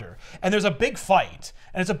Beyonder, and there's a big fight.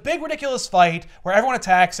 And it's a big, ridiculous fight where everyone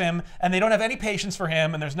attacks him, and they don't have any patience for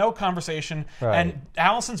him, and there's no conversation. Right. And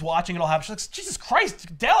Allison's watching it all happen. She's like, Jesus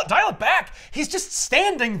Christ, dial it back. He's just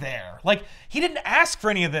standing there. Like, he didn't ask for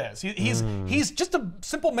any of this. He's just a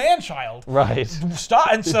simple man-child. Right. Stop.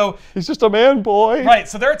 And so... He's just a man boy. Right,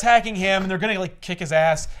 so they're attacking him, and they're going to, like, kick his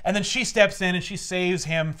ass, and then she steps in, and she saves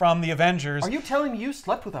him from the Avengers. Are you telling me you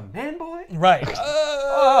slept with a man boy? Right.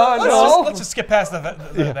 No. Let's just skip past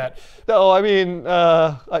that. No, I mean,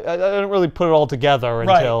 I didn't really put it all together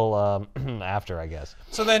until after, I guess.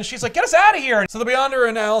 So then she's like, get us out of here. So the Beyonder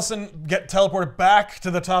and Allison get teleported back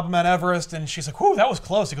to the top of Mount Everest, and she's like, whew, that was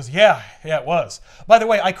close. He goes, yeah, it was. By the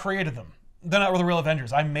way, I created them. They're not the real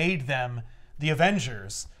Avengers. I made them the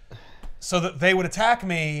Avengers so that they would attack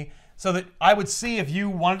me, so that I would see if you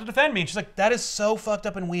wanted to defend me. And she's like, that is so fucked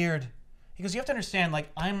up and weird. He goes, you have to understand, like,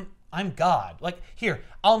 I'm God. Like, here,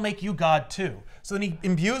 I'll make you God too. So then he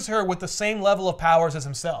imbues her with the same level of powers as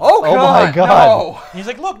himself. Oh my God. No. And he's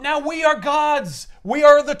like, look, now we are gods. We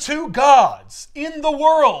are the two gods in the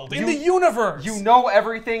world, in the universe. You know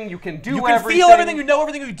everything. You can do everything. You can feel everything. You know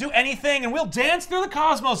everything. You can do anything. And we'll dance through the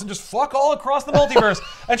cosmos and just fuck all across the multiverse.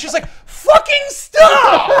 And she's like, fucking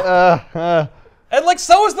stop! And like,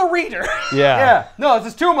 so is the reader. Yeah. No,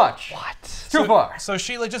 this is too much. What? Too far. So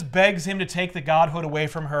she like just begs him to take the godhood away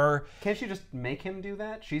from her. Can't she just make him do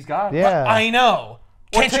that? She's God. Yeah. I know.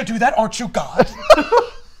 Can't you do that? Aren't you God?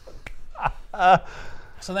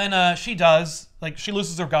 So then she does. Like, she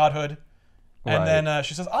loses her godhood. And then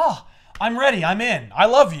she says, oh, I'm ready. I'm in. I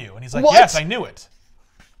love you. And he's like, What? yes, I knew it.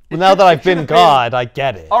 Well, now that I've been God, I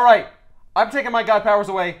get it. All right. I'm taking my God powers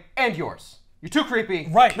away and yours. You're too creepy.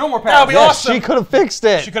 Right. No more powers. That would be awesome. She could have fixed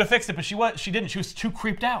it. She could have fixed it, but she didn't. She was too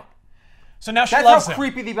creeped out. So now she That's loves how him.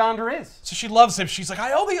 creepy the Bounder is. So she loves him. She's like,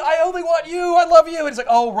 I only want you. I love you. And he's like,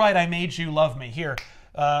 oh, right, I made you love me. Here,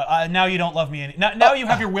 now you don't love me. Now you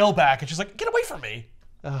have your will back. And she's like, get away from me.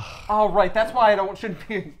 All right. That's why I shouldn't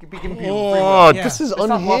be confused. Oh, Yeah. this is It's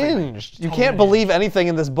not loving me. unhinged. You can't believe anything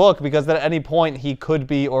in this book because at any point he could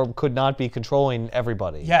be or could not be controlling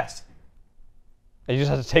everybody. Yes. And you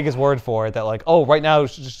just have to take his word for it that, like, oh, right now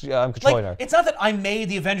I'm controlling her. It's not that I made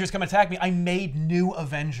the Avengers come attack me. I made new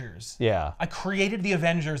Avengers. Yeah. I created the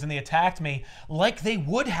Avengers and they attacked me like they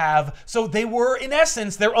would have. So they were, in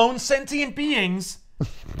essence, their own sentient beings,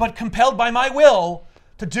 but compelled by my will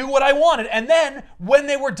to do what I wanted. And then, when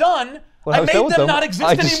they were done, I made them not exist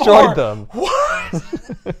I anymore. destroyed them.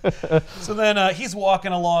 What? So then he's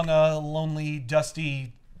walking along a lonely,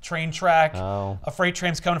 dusty train track. Oh. A freight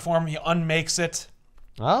train's coming for him. He unmakes it.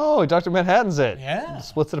 Oh, Dr. Manhattan's it. Yeah.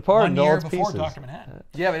 Splits it apart 1 into all year its before pieces. Dr. Manhattan.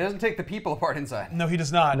 Yeah, but it doesn't take the people apart inside. No, he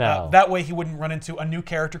does not. No. That way he wouldn't run into a new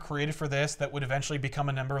character created for this that would eventually become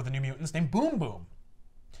a member of the New Mutants named Boom Boom.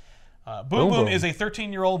 Boom Boom is a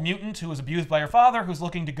 13-year-old mutant who was abused by her father who's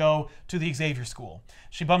looking to go to the Xavier School.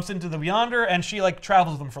 She bumps into the Beyonder and she like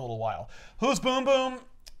travels with them for a little while. Who's Boom Boom?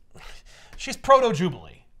 She's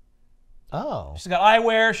Proto-Jubilee. Oh. She's got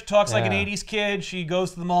eyewear. She talks like an Yeah. 80s kid. She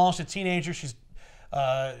goes to the mall. She's a teenager. She's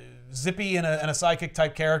zippy and a psychic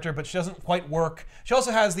type character, but she doesn't quite work. She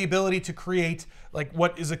also has the ability to create like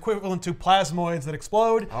what is equivalent to plasmoids that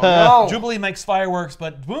explode. Oh, no. Jubilee makes fireworks,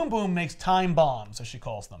 but Boom Boom makes time bombs, as she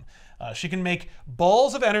calls them. She can make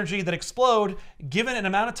balls of energy that explode given an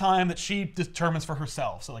amount of time that she determines for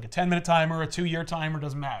herself. So like a 10-minute timer, a 2-year timer,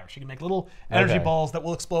 doesn't matter. She can make little energy Okay. balls that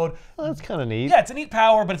will explode. Well, that's kind of neat. Yeah, it's a neat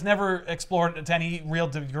power, but it's never explored to any real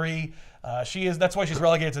degree. That's why she's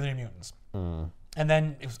relegated to the New Mutants. And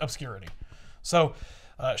then obscurity. So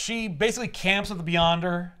she basically camps with the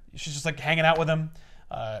Beyonder. She's just like hanging out with him.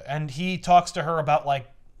 And he talks to her about like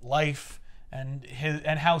life and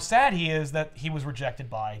how sad he is that he was rejected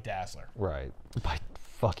by Dazzler. Right. By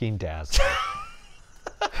fucking Dazzler.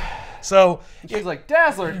 So She's like,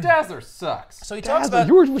 Dazzler sucks. so he talks Dazzler? about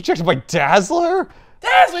You were rejected by Dazzler?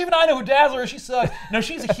 Dazzler. Even I know who Dazzler is. She sucks. No,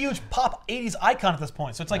 she's a huge pop 80s icon at this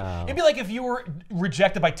point. So it's like it'd be like if you were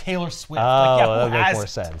rejected by Taylor Swift. Oh, like, yeah, that who would make more hasn't?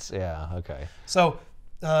 sense. Yeah, okay. So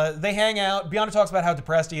they hang out. Beyonder talks about how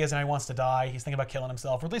depressed he is and how he wants to die. He's thinking about killing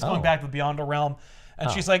himself, or at least going back to the Beyonder realm. And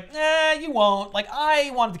she's like, you won't. Like, I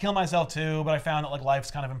wanted to kill myself too, but I found that like life's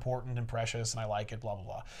kind of important and precious, and I like it, blah, blah,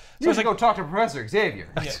 blah. You So should go talk to Professor Xavier.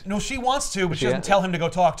 yeah, no, she wants to, but she doesn't tell him to go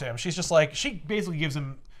talk to him. She's just like, she basically gives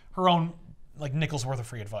him her own like nickel's worth of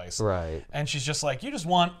free advice. Right. And she's just like, you just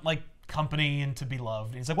want like company and to be loved.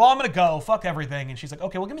 And he's like, well, I'm gonna go. Fuck everything. And she's like,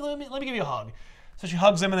 okay, well, let me give you a hug. So she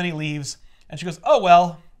hugs him and then he leaves. And she goes, oh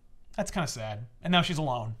well, that's kind of sad. And now she's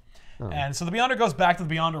alone. And so the Beyonder goes back to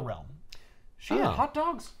the Beyonder realm. She had hot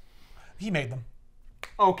dogs? He made them.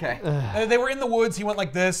 Okay. They were in the woods. He went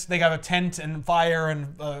like this. They got a tent and fire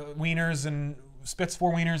and wieners and spits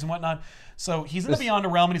 4 wieners and whatnot. So he's in the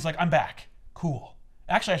Beyonder realm, and he's like, I'm back. Cool.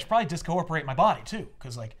 Actually, I should probably discooperate my body, too,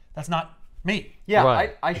 because, like, that's not me. Yeah,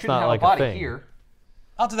 Right. I It's shouldn't not have like a a body thing. here.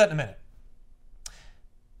 I'll do that in a minute.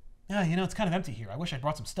 Yeah, you know, it's kind of empty here. I wish I'd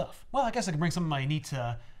brought some stuff. Well, I guess I could bring some of my neat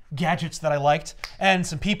gadgets that I liked, and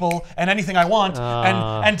some people, and anything I want,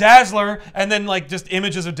 and Dazzler, and then, like, just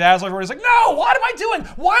images of Dazzler. Everybody's like, no, what am I doing?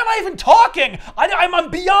 Why am I even talking? I'm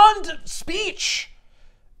beyond speech.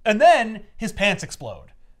 And then his pants explode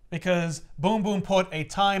because Boom Boom put a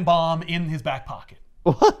time bomb in his back pocket.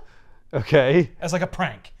 What? Okay. As like a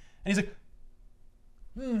prank. And he's like,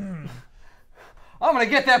 I'm gonna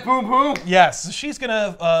get that Boom Boom. yes. So she's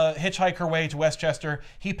gonna hitchhike her way to Westchester.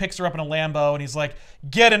 He picks her up in a Lambo and he's like,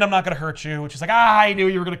 get in, I'm not gonna hurt you. And she's like, I knew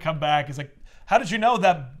you were gonna come back. He's like, how did you know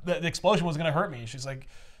that the explosion was gonna hurt me? She's like,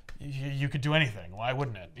 you could do anything. Why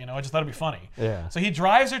wouldn't it? You know, I just thought it'd be funny. Yeah. So he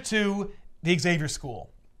drives her to the Xavier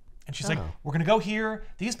School. And she's like, we're going to go here.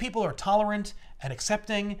 These people are tolerant and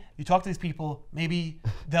accepting. You talk to these people, maybe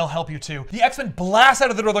they'll help you too. The X-Men blast out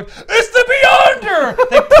of the door like, it's the Beyonder!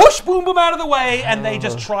 They push Boom Boom out of the way and they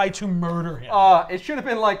just try to murder him. It should have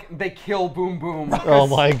been like they kill Boom Boom. Oh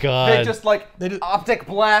my God. They just like optic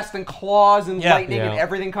blast and claws and lightning and Yeah.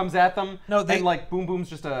 everything comes at them. No, and like Boom Boom's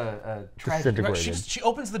just a tragedy. Disintegrated. She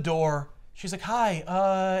opens the door. She's like,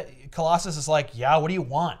 hi. Colossus is like, yeah, what do you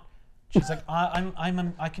want? She's like,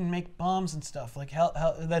 I can make bombs and stuff. Like, hell,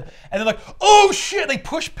 and then like, oh shit! They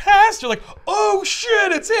push past her. Like, oh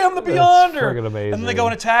shit! It's him, the Beyonder. friggin' amazing. And then they go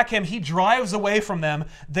and attack him. He drives away from them.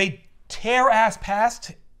 They tear ass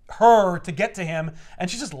past her to get to him,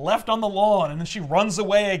 and she's just left on the lawn. And then she runs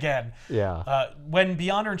away again. Yeah. When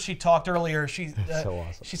Beyonder and she talked earlier, she So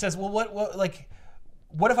awesome. she says, well,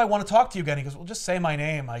 what if I want to talk to you again? He goes, well, just say my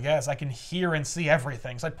name. I guess I can hear and see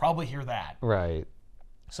everything, so I'd probably hear that. Right.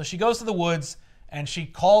 So she goes to the woods and she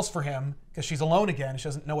calls for him because she's alone again. She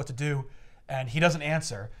doesn't know what to do, and he doesn't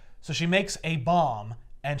answer. So she makes a bomb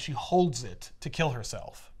and she holds it to kill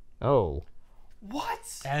herself. Oh. What?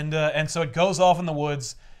 And so it goes off in the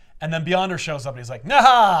woods, and then Beyonder shows up and he's like,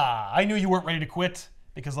 nah, I knew you weren't ready to quit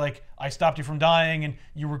because like I stopped you from dying and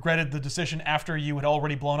you regretted the decision after you had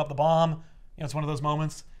already blown up the bomb. You know, it's one of those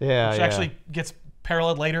moments. Yeah, which yeah. actually gets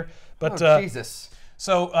paralleled later. But Oh, Jesus.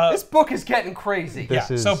 so This book is getting crazy.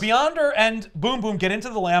 This is- so Beyonder and Boom Boom get into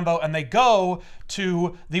the Lambo and they go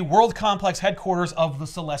to the World Complex headquarters of the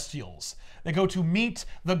Celestials. They go to meet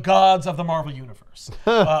the gods of the Marvel Universe.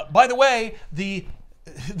 By the way, they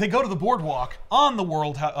go to the boardwalk on the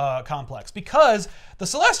World Complex because the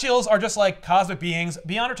Celestials are just like cosmic beings.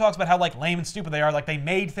 Beyonder talks about how like lame and stupid they are, like they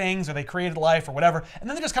made things or they created life or whatever, and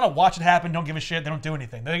then they just kind of watch it happen, don't give a shit, they don't do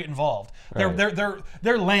anything, they don't get involved. Right.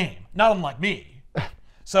 They're lame, not unlike me.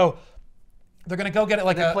 So they're gonna go get it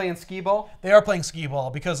like They're playing skee ball? They are playing skee ball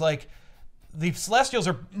because like the Celestials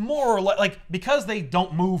are more or less like because they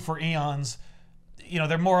don't move for eons. You know,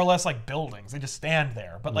 they're more or less like buildings. They just stand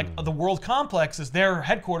there. But like the World Complex is their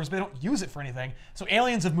headquarters, but they don't use it for anything. So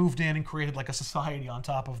aliens have moved in and created like a society on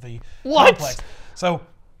top of the complex. So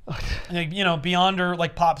you know, Beyonder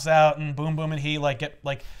like pops out and Boom Boom and he like get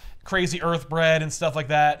like crazy Earth bread and stuff like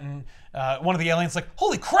that. And one of the aliens like,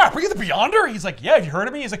 holy crap, are you the Beyonder? He's like, yeah, have you heard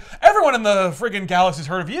of me? He's like, everyone in the friggin' galaxy's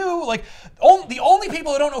heard of you. Like, the only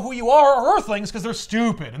people who don't know who you are Earthlings because they're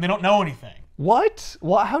stupid and they don't know anything. What?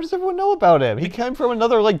 How does everyone know about him? He came from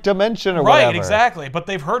another like dimension or whatever. Right, exactly. But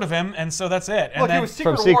they've heard of him, and so that's it. And Look, then, it was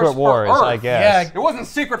Secret From Secret Wars, for Earth. I guess. Yeah. It wasn't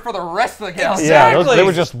secret for the rest of the galaxy. Yeah, Exactly. they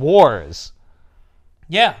were just wars.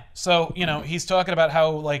 yeah. So you know, he's talking about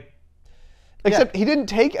how like Except he didn't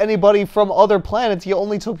take anybody from other planets. He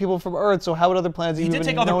only took people from Earth. So how would other planets he even did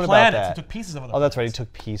take known other about planets. that? He took pieces of other. Oh, that's right. He planets.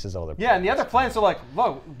 took pieces of other planets. Yeah, and the other planets are like,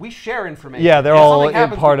 look, we share information. Yeah, they're If all something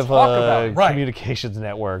happens, part we of talk about a it. Right. communications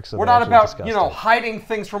network. So We're they not actually about, discussed you know, it. hiding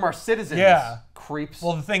things from our citizens. Yeah. Creeps.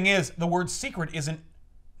 Well, the thing is, the word secret isn't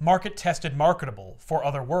market tested, marketable for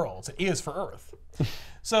other worlds. It is for Earth.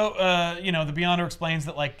 So you know, the Beyonder explains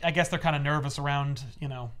that like I guess they're kind of nervous around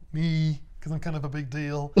me because I'm kind of a big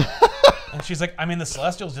deal. And she's like, I mean, the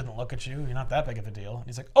Celestials didn't look at you. You're not that big of a deal. And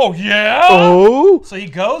he's like, oh, yeah? Oh? So he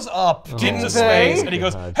goes up into Didn't space, they? and he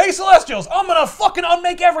goes, God. hey, Celestials, I'm going to fucking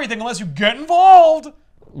unmake everything unless you get involved.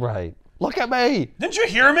 Right. Look at me. Didn't you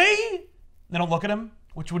hear me? They don't look at him,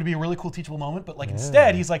 which would be a really cool teachable moment. But like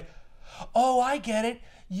instead, he's like, oh, I get it.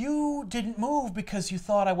 You didn't move because you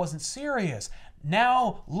thought I wasn't serious.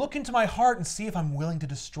 Now look into my heart and see if I'm willing to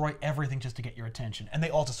destroy everything just to get your attention. And they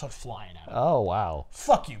all just start flying out. Oh, wow.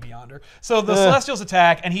 Fuck you, Beyonder. So the Celestials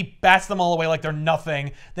attack, and he bats them all away like they're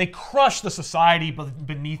nothing. They crush the society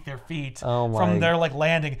beneath their feet Oh my- from their like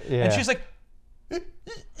landing. Yeah. And she's like,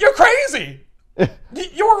 you're crazy. You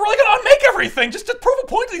were really gonna unmake everything just to prove a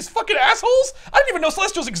point to these fucking assholes? I didn't even know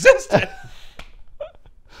Celestials existed.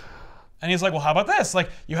 And he's like, well, how about this?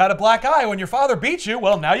 Like, you had a black eye when your father beat you.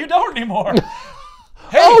 Well, now you don't anymore.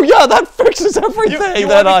 Hey, oh yeah, that fixes everything. You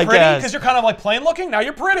that want to I be pretty guess. because you're kind of like plain looking. Now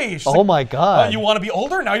you're pretty. She's Oh like, my god. you want to be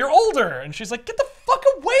older? Now you're older. And she's like, get the fuck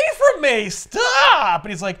away from me! Stop!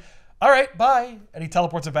 And he's like, all right, bye. And he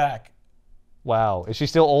teleports it back. Wow. Is she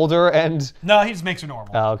still older and? No, he just makes her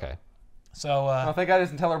normal. Oh, okay. So, thank God he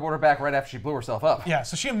doesn't teleport her back right after she blew herself up. Yeah,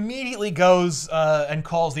 so she immediately goes and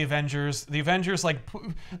calls the Avengers. The Avengers,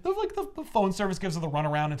 the phone service gives her the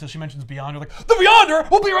runaround until she mentions Beyonder. Like, the Beyonder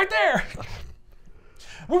will be right there.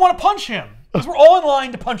 We want to punch him because we're all in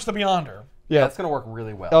line to punch the Beyonder. Yeah, that's gonna work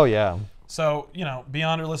really well. Oh yeah. So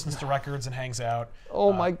Beyonder listens to records and hangs out.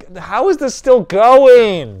 Oh my God! How is this still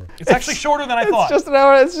going? It's actually shorter than I thought. It's just an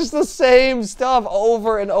hour. It's just the same stuff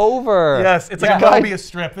over and over. Yes, it's like a Mobius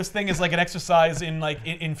strip. This thing is like an exercise in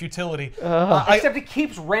in futility. Except it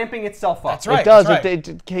keeps ramping itself up. That's right. It does. That's right.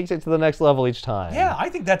 It takes it to the next level each time. Yeah, I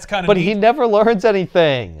think that's kind of. But neat. he never learns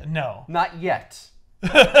anything. No. Not yet.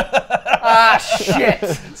 Ah, shit.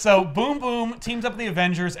 So Boom Boom teams up with the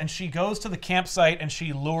Avengers and she goes to the campsite and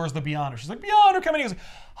she lures the Beyonder. She's like, Beyonder, come in. He goes,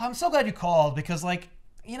 I'm so glad you called because I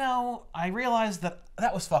realized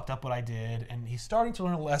that was fucked up what I did and he's starting to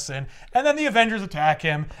learn a lesson. And then the Avengers attack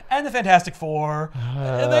him and the Fantastic Four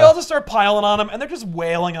and they all just start piling on him and they're just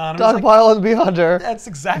wailing on him. Dogpile on Beyonder. That's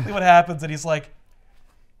exactly what happens. And he's like,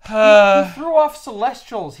 he threw off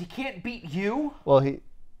Celestials. He can't beat you. Well,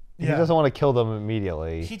 he doesn't want to kill them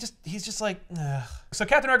immediately. He's just like, ugh. So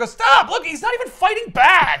Captain America goes, stop! Look, he's not even fighting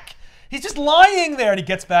back. He's just lying there, and he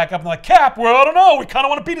gets back up and like, Cap, well, I don't know. We kind of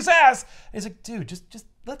want to beat his ass. And he's like, dude, just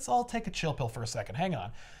let's all take a chill pill for a second. Hang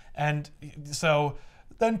on. And so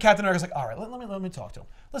then Captain America's like, all right, let me talk to him.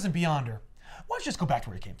 Listen, Beyonder, why don't you just go back to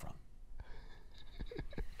where you came from?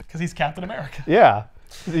 Because he's Captain America. Yeah,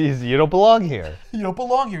 you don't belong here. You don't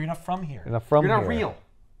belong here. You're not from here. You're not from here. You're not real.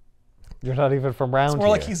 You're not even from round here. It's more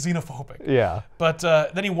like he's xenophobic. Yeah. But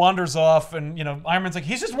then he wanders off, and Iron Man's like,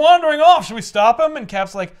 he's just wandering off. Should we stop him? And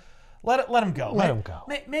Cap's like, let him go. Let him go.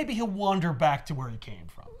 Maybe he'll wander back to where he came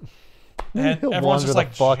from. And And everyone's just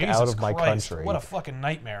like, fuck Jesus out of my Christ, country. what a fucking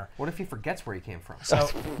nightmare. What if he forgets where he came from? So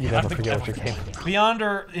You never forget what you came from.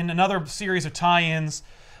 Beyonder, in another series of tie-ins,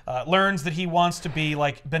 learns that he wants to be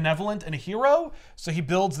like benevolent and a hero. So he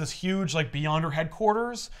builds this huge like Beyonder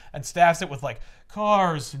headquarters and staffs it with like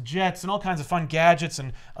cars and jets and all kinds of fun gadgets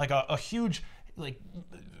and like a huge like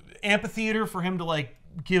amphitheater for him to like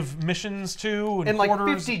give missions to and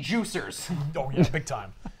quarters. like 50 juicers. Oh yeah, big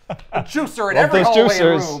time. A juicer in every hallway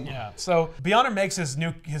and room. Yeah. So Beyonder makes his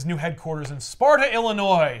new headquarters in Sparta,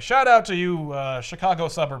 Illinois. Shout out to you Chicago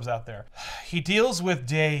suburbs out there. He deals with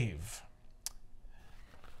Dave.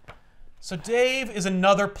 So Dave is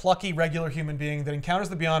another plucky regular human being that encounters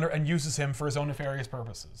the Beyonder and uses him for his own nefarious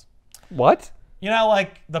purposes. What?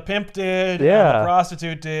 Like the pimp did, Yeah. and the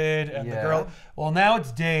prostitute did, and the girl. Well, now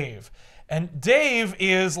it's Dave. And Dave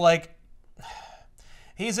is like,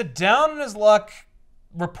 he's a down on his luck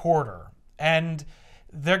reporter. And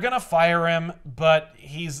they're going to fire him, but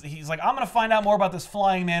he's like, I'm going to find out more about this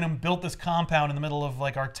flying man who built this compound in the middle of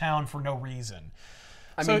like our town for no reason.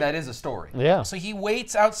 I mean, that is a story. Yeah. So he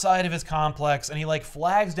waits outside of his complex and he like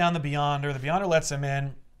flags down the Beyonder. The Beyonder lets him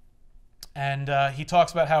in. And he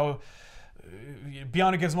talks about how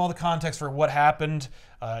Beyonder gives him all the context for what happened.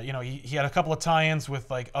 He had a couple of tie-ins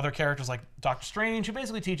with like other characters like Doctor Strange, who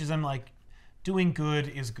basically teaches him like doing good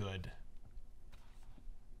is good.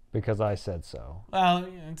 Because I said so. Well,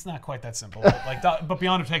 it's not quite that simple, but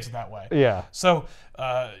Beyonder takes it that way. Yeah. So,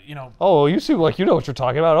 Oh, you seem like you know what you're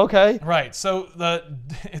talking about. Okay. Right. So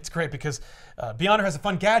it's great because Beyonder has a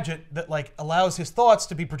fun gadget that like allows his thoughts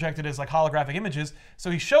to be projected as like holographic images.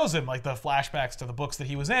 So he shows him like the flashbacks to the books that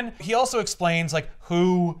he was in. He also explains like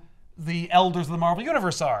who the elders of the Marvel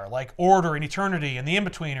Universe are, like Order and Eternity and the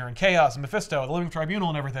In-Betweener and Chaos and Mephisto, the Living Tribunal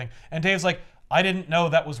and everything. And Dave's like, I didn't know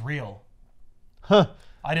that was real. Huh.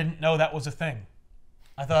 I didn't know that was a thing.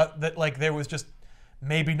 I thought that like there was just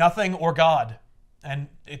maybe nothing or God. And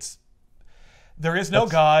there is no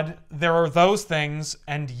God. There are those things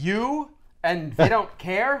and you. And they don't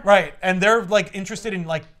care? Right. And they're like interested in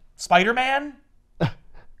like Spider-Man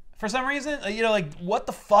for some reason. Like what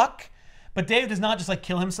the fuck? But Dave does not just like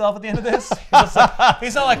kill himself at the end of this.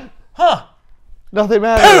 He's not like, huh. Nothing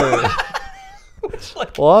matters.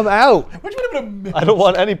 Well, I'm out. Which would have been amazing. I don't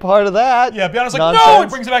want any part of that. Yeah, Beyonder's like, nonsense. no! He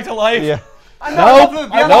brings it back to life. Yeah.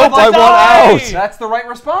 Nope, I want out. That's the right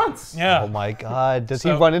response. Yeah. Oh my God! Does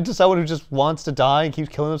he run into someone who just wants to die and keeps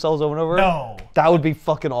killing themselves over and over? No. That would be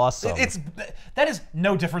fucking awesome. That is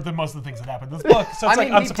no different than most of the things that happen in this book. So it's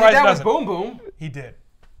I'm he surprised did that he with Boom Boom. He did.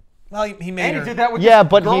 Well, he made And her. he did that with yeah, his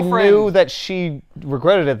but girlfriend. he knew that she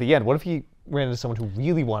regretted it at the end. What if he ran into someone who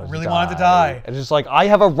really wanted to die? And just like, I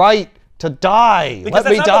have a right to die. Because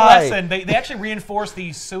Let me that's not die. the lesson. They actually reinforce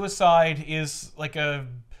the suicide is like a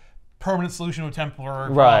permanent solution to a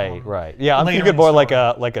temporary problem. Right. Yeah, I'm later thinking in the more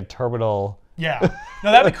story. like a terminal. Yeah.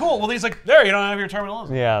 No, that'd be cool. Well, he's like, there, you don't have your terminal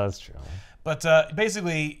illness. Yeah, that's true. But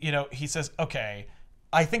basically, he says, okay,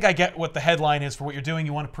 I think I get what the headline is for what you're doing.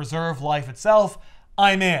 You want to preserve life itself.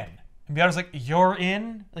 I'm in. And Beyonder's like, you're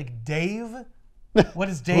in? Like, Dave? What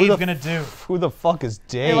is Dave gonna do? Who the fuck is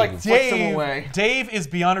Dave? He like flicks him away. Dave is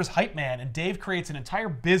Beyonder's hype man, and Dave creates an entire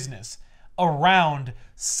business around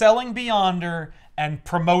selling Beyonder and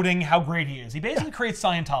promoting how great he is. He basically creates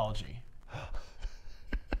Scientology.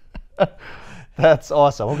 That's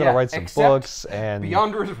awesome. We're gonna write some books, and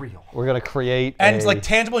Beyonder is real. we're gonna create and it's like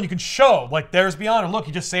tangible, and you can show like there's Beyonder. Look,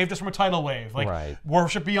 he just saved us from a tidal wave. Like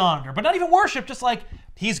worship Beyonder, but not even worship. Just like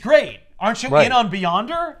he's great. Aren't you in on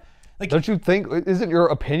Beyonder? Like, don't you think? Isn't your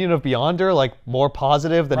opinion of Beyonder like more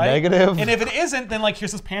positive than negative? And if it isn't, then like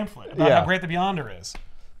here's this pamphlet about how great the Beyonder is.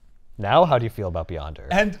 Now, how do you feel about Beyonder?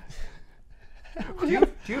 And do you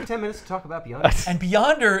have 10 minutes to talk about Beyonder? And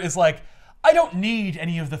Beyonder is like, I don't need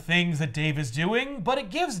any of the things that Dave is doing, but it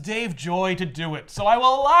gives Dave joy to do it, so I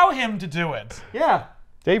will allow him to do it. Yeah.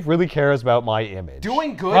 Dave really cares about my image.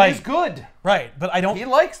 Doing good is good. Right, but I don't... He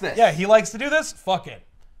likes this. Yeah, he likes to do this. Fuck it.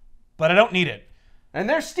 But I don't need it. And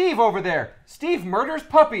there's Steve over there. Steve murders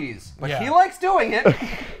puppies, but he likes doing it.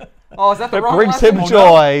 Oh, is that the wrong It brings lesson? him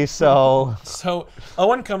joy, so... So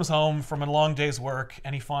Owen comes home from a long day's work,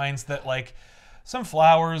 and he finds that, like, some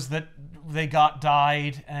flowers that they got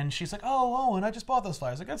died, and she's like, oh, Owen, I just bought those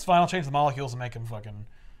flowers. Like, that's fine, I'll change the molecules and make them fucking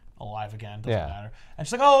alive again. Doesn't matter. And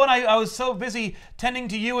she's like, oh, and I was so busy tending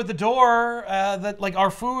to you at the door that, like, our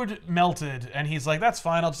food melted. And he's like, that's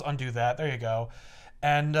fine, I'll just undo that. There you go.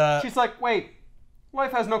 And she's like, wait,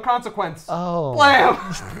 life has no consequence. Oh.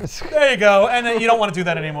 Blam! There you go. And then you don't want to do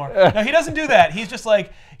that anymore. No, he doesn't do that. He's just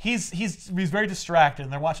like, he's very distracted,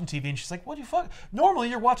 and they're watching TV, and she's like, what do you fuck? Normally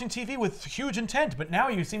you're watching TV with huge intent, but now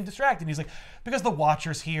you seem distracted. And he's like, because the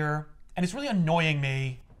Watcher's here, and it's really annoying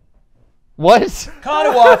me. What?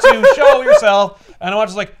 Kanawatu, show yourself. And the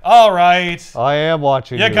Watcher's like, all right. I am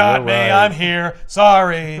watching you. You got me. Right. I'm here.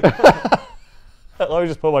 Sorry. Let me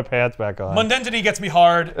just put my pants back on. Mundentity gets me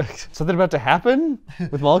hard. Something about to happen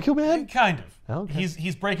with Molecule Man? Kind of. Okay.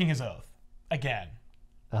 He's breaking his oath again.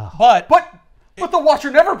 Oh. But the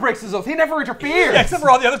Watcher never breaks his oath. He never interferes. Yeah, except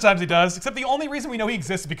for all the other times he does. Except the only reason we know he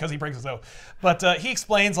exists is because he breaks his oath. But he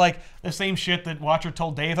explains like the same shit that Watcher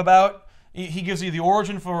told Dave about. He gives you the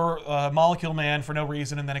origin for Molecule Man for no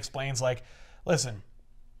reason, and then explains like, listen,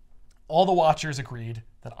 all the Watchers agreed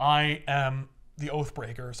that I am the oath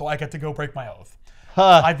breaker, so I get to go break my oath.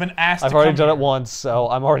 I've been asked. I've already done it once, so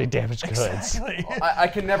I'm already damaged goods. Exactly. I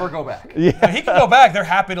can never go back. Yeah, he can go back. They're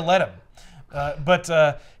happy to let him.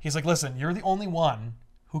 But he's like, listen, you're the only one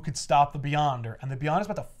who could stop the Beyonder, and the Beyonder's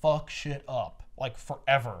about to fuck shit up, like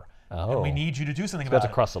forever. Oh. And we need you to do something about it. About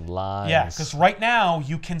to cross some lines. Yeah, because right now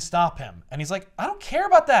you can stop him, and he's like, I don't care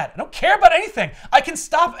about that. I don't care about anything. I can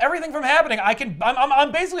stop everything from happening.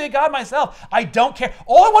 I'm basically a god myself. I don't care.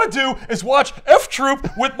 All I want to do is watch F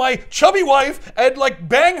Troop with my chubby wife and like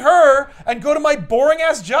bang her and go to my boring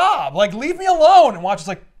ass job. Like, leave me alone. And Watch is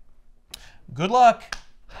like, good luck.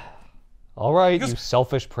 All right, you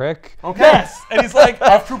selfish prick. Okay. Yes. And he's like,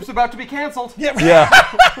 F Troop's about to be canceled. Yeah.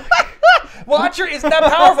 Watcher isn't that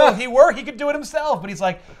powerful. If he were, he could do it himself. But he's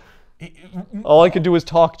like, all I can do is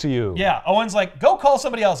talk to you. yeah. Owen's like, go call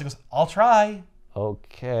somebody else. He goes, I'll try.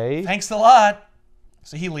 Okay. Thanks a lot.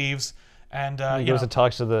 So he leaves, and He goes and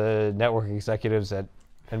talks to the network executives at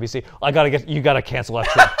NBC. You gotta cancel F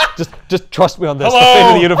Troop. just trust me on this. Hello? The fate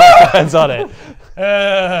of the universe depends on it.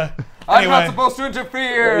 I'm not supposed to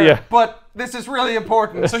interfere, but this is really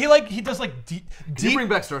important. So he does like deep. Can you bring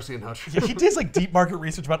back Starsky and Hutch? Yeah, he does like deep market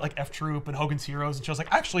research about like F Troop and Hogan's Heroes, and shows like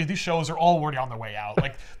actually these shows are all already on their way out.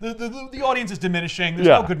 Like the audience is diminishing. There's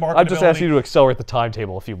no good marketability. I'm just asking you to accelerate the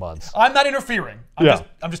timetable a few months. I'm not interfering.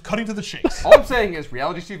 I'm just cutting to the chase. All I'm saying is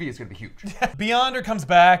reality TV is going to be huge. Beyonder comes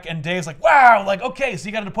back, and Dave's like, wow, like, okay, so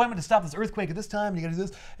you got an appointment to stop this earthquake at this time, and you got to do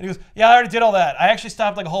this. And he goes, yeah, I already did all that. I actually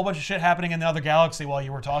stopped like a whole bunch of shit happening in the other galaxy while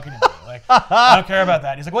you were talking to me. Like, I don't care about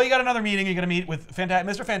that. He's like, well, you got another meeting. meeting. You're going to meet with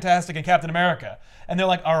Mr. Fantastic and Captain America. And they're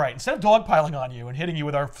like, all right, instead of dogpiling on you and hitting you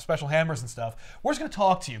with our special hammers and stuff, we're just going to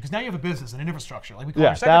talk to you because now you have a business and an infrastructure. Like we call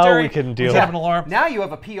your secretary. Now we can deal. We set up an alarm. Now you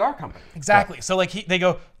have a PR company. Exactly. So like they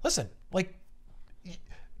go, listen, like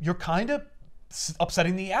you're kind of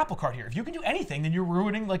upsetting the apple cart here. If you can do anything, then you're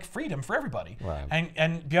ruining like freedom for everybody. Right.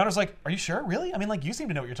 And Beyonder's like, are you sure? Really? I mean, like you seem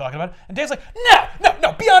to know what you're talking about. And Dave's like,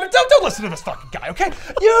 no, Beyonder, don't listen to this fucking guy, okay?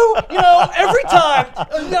 You know, every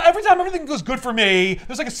time everything goes good for me,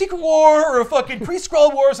 there's like a secret war or a fucking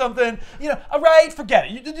pre-Skrull war or something. You know, all right, forget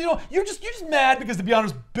it. You're just mad because the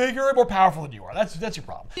Beyonder's bigger and more powerful than you are. That's your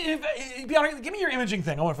problem. Beyonder, give me your imaging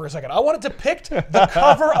thing. Hold on for a second. I want to depict the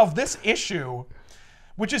cover of this issue,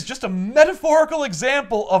 which is just a metaphorical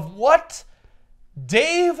example of what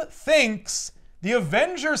Dave thinks the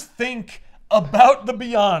Avengers think about the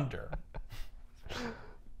Beyonder.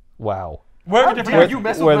 Wow. Where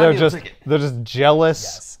they're just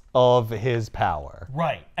jealous of his power.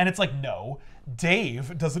 Right. And it's like, no,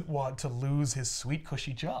 Dave doesn't want to lose his sweet,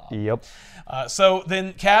 cushy job. Yep. So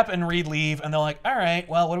then Cap and Reed leave, and they're like, all right,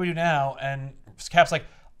 well, what do we do now? And Cap's like,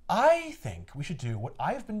 I think we should do what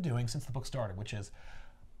I've been doing since the book started, which is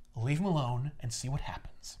leave him alone and see what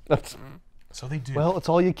happens. So they do. Well, it's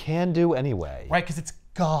all you can do anyway. Right, because it's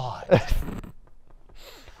God.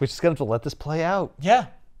 We're just going to have to let this play out. Yeah.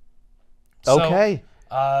 So, okay.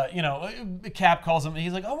 Cap calls him, and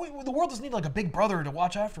he's like, oh, the world doesn't need like a big brother to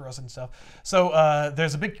watch after us and stuff. So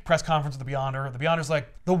there's a big press conference with the Beyonder. The Beyonder's like,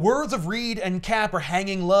 the words of Reed and Cap are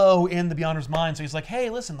hanging low in the Beyonder's mind. So he's like, hey,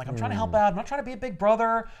 listen, like I'm trying to help out. I'm not trying to be a big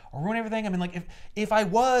brother or ruin everything. I mean, like if I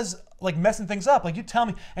was like messing things up, like you tell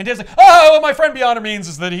me. And Dave's like, oh, what my friend Beyonder means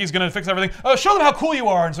is that he's gonna fix everything. Oh, show them how cool you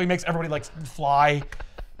are. And so he makes everybody like fly.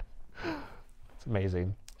 It's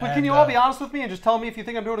amazing. But can you all be honest with me and just tell me if you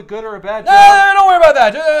think I'm doing a good or a bad job? No, don't worry about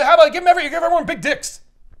that. How about give everyone big dicks?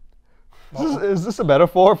 Is this a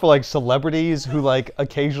metaphor for like celebrities who like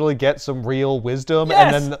occasionally get some real wisdom,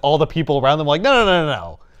 yes, and then all the people around them are like,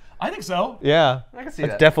 no. I think so. Yeah, I can see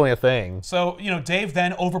that's that. Definitely a thing. So Dave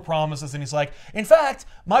then overpromises, and he's like, in fact,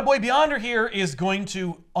 my boy Beyonder here is going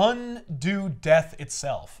to undo death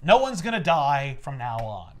itself. No one's gonna die from now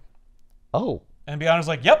on. Oh. And Beyonder's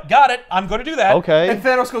like, yep, got it. I'm going to do that. Okay. And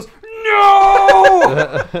Thanos goes,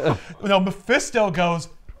 no! No, Mephisto goes,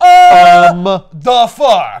 the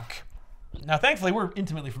fuck? Now, thankfully, we're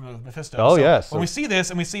intimately familiar with Mephisto. Oh, yes. When we see this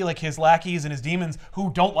and we see like his lackeys and his demons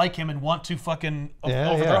who don't like him and want to fucking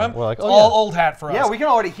overthrow him, we're like, it's all old hat for us. Yeah, we can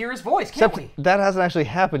already hear his voice, can't we? That hasn't actually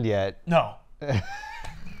happened yet. No.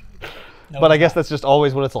 But I guess that's just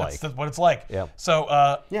always what it's like. That's what it's like. Yep. So,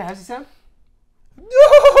 yeah, how's he sound? No!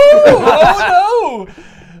 Oh, no!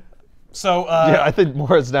 So, yeah, I think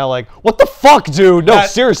more is now like, what the fuck, dude? No,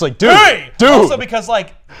 seriously, dude. Hey! Dude! Also because,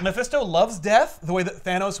 like, Mephisto loves death the way that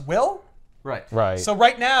Thanos will. Right. So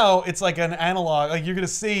right now, it's like an analog. Like, you're going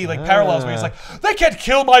to see, like, parallels where he's like, they can't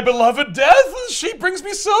kill my beloved death. She brings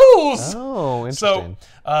me souls. Oh, interesting.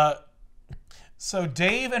 So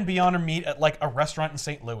Dave and Beyonder meet at, like, a restaurant in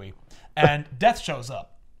St. Louis. And Death shows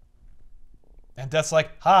up. And Death's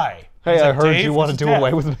like, hi. Hey, I heard you want to do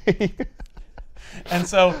away with me. And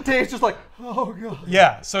so Dave's just like, oh god.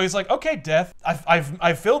 Yeah. So he's like, okay, Death,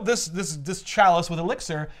 I've filled this chalice with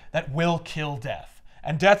elixir that will kill Death,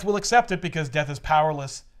 and Death will accept it because Death is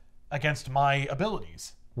powerless against my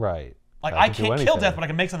abilities. Right. Like I can't kill Death, but I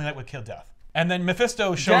can make something that would kill Death. And then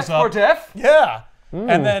Mephisto shows up. Death for Death? Yeah.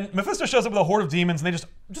 And then Mephisto shows up with a horde of demons, and they just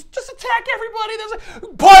attack everybody. There's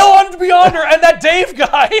like pile on Beyonder, and that Dave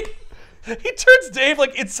guy. He turns Dave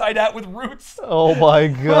like inside out with roots. Oh my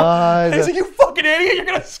god. He's like, you fucking idiot, you're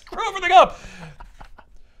gonna screw everything up.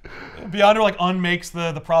 Beyonder like unmakes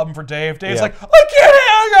the problem for Dave. Dave's like, I can't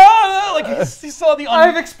hang on. Like he saw the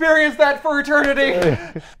I've experienced that for eternity.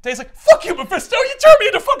 Dave's like, fuck you, Mephisto, you turned me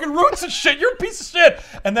into fucking roots and shit. You're a piece of shit.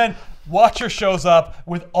 And then Watcher shows up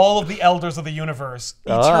with all of the elders of the universe.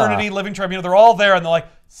 Eternity, Living Tribunal, they're all there, and they're like,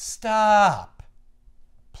 stop.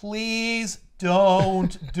 Please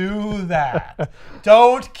don't do that.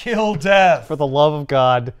 Don't kill Death. For the love of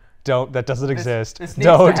God, don't. That doesn't exist.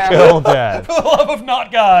 Don't kill Death. For the love of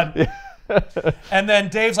not God. And then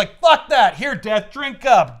Dave's like, fuck that. Here, Death, drink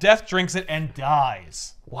up. Death drinks it and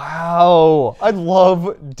dies. Wow. I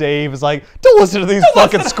love Dave is like, don't listen to these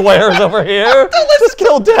fucking squares over here. Just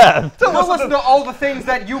kill Death. Don't listen to all the things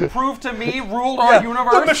that you proved to me ruled our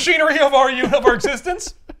universe. The machinery of our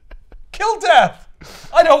existence. Kill Death.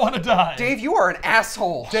 I don't want to die. Dave, you are an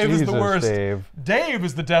asshole. Dave is the worst. Dave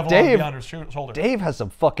is the devil on Beyonder's shoulder. Dave has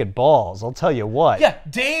some fucking balls, I'll tell you what. Yeah,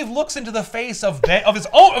 Dave looks into the face of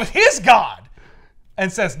his God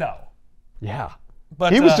and says no. Yeah.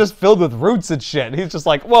 But he was just filled with roots and shit. He's just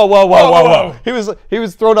like, whoa. He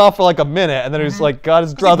was thrown off for like a minute, and then he was like, got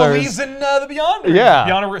his druthers. He believes in the Beyonder. Yeah.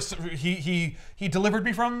 Beyonder, he delivered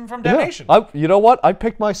me from damnation. Yeah. You know what? I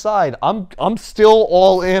picked my side. I'm still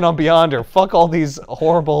all in on Beyonder. Fuck all these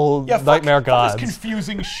horrible nightmare gods. Fuck this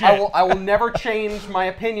confusing shit. I will never change my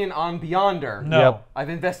opinion on Beyonder. No. Yep. I've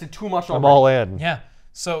invested too much already. I'm all in. Yeah.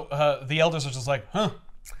 So the elders are just like, huh.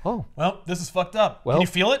 Oh. Well, this is fucked up. Well. Can you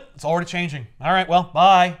feel it? It's already changing. All right, well,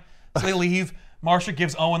 bye. So they leave. Marcia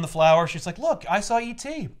gives Owen the flower. She's like, look, I saw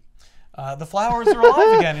E.T. The flowers are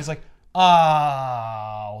alive again. He's like,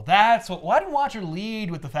 oh, that's what. Why didn't Watcher lead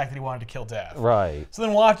with the fact that he wanted to kill Death? Right. So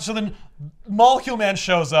then Molecule Man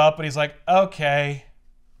shows up, and he's like, okay,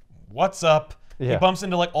 what's up? Yeah. He bumps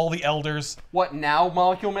into like all the elders. What, now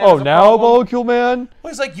Molecule Man? Oh, is a now problem? Molecule Man?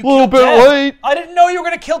 Well, he's like, you Little killed bit Death. late. I didn't know you were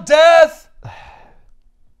gonna kill Death.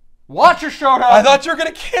 Watcher showed up. I thought you were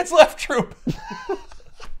gonna cancel F Troop.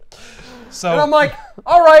 So And I'm like,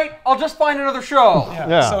 all right, I'll just find another show.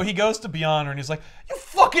 Yeah. So he goes to Beyonder and he's like, you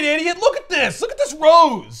fucking idiot, look at this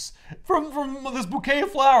rose from this bouquet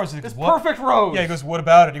of flowers. And he goes, what? Perfect rose. Yeah, he goes, what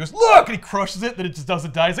about it? He goes, look, and he crushes it, then it just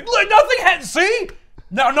doesn't die. He's like, look, see?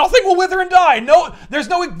 Now nothing will wither and die. No, there's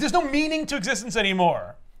no meaning to existence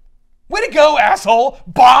anymore. Way to go, asshole.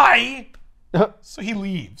 Bye. So he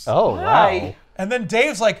leaves. Oh, Hi. wow. And then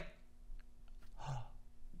Dave's like,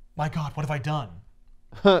 my God, what have I done?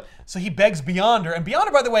 So he begs Beyonder, and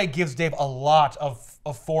Beyonder, by the way, gives Dave a lot of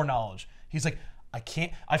foreknowledge. He's like,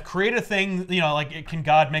 I've created a thing, like, can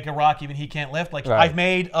God make a rock even he can't lift? Like, Right. I've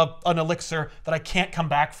made an elixir that I can't come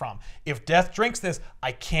back from. If Death drinks this,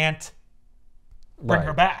 I can't bring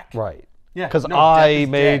her back. Right. Yeah, Because no, I Death is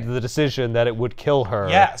made dead. the decision that it would kill her.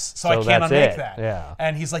 Yes, so I can't that's unmake it. that. Yeah.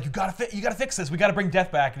 And he's like, you gotta fix this. We gotta bring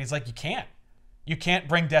Death back. And he's like, you can't. You can't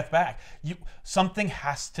bring Death back. Something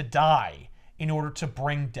has to die in order to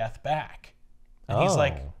bring Death back. And he's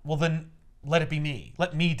like, well then let it be me.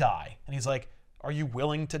 Let me die. And he's like, are you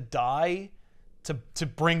willing to die to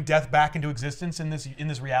bring Death back into existence in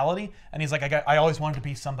this reality? And he's like, I always wanted to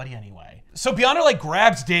be somebody anyway. So Beyonder like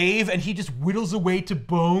grabs Dave and he just whittles away to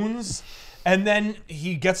bones. And then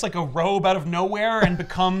he gets like a robe out of nowhere and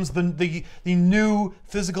becomes the new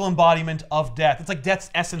physical embodiment of Death. It's like Death's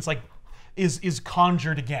essence like is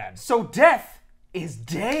conjured again. So Death is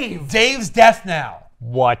Dave. Dave's Death now.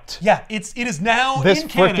 What? Yeah, it is now This in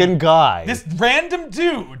canon. frickin' guy. This random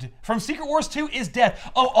dude from Secret Wars 2 is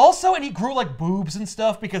Death. Oh, also, and he grew like boobs and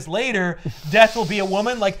stuff because later Death will be a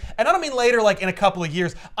woman. Like, and I don't mean later like in a couple of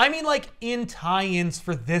years. I mean like in tie-ins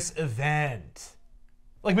for this event.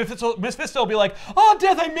 Like Mephisto will be like, oh,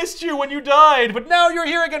 Death, I missed you when you died, but now you're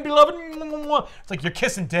here again, beloved. It's like you're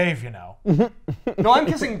kissing Dave, you know. No, I'm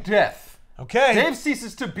kissing Death. Okay. Dave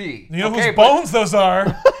ceases to be. You know okay, whose bones those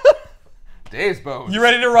are. Dave's bones. You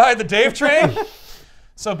ready to ride the Dave train?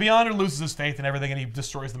 So Beyonder loses his faith in everything and he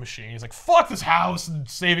destroys the machine. He's like, fuck this house and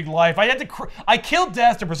saving life. I killed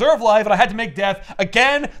Death to preserve life and I had to make Death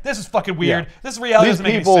again. This is fucking weird. Yeah. This reality These doesn't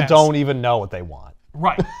make any people sense. don't even know what they want.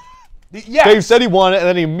 Right. Yeah. Dave said he wanted it, and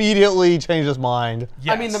then he immediately changed his mind.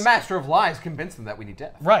 Yes. I mean, the Master of Lies convinced them that we need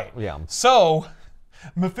Death. Right. Yeah. So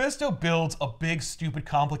Mephisto builds a big, stupid,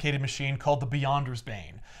 complicated machine called the Beyonder's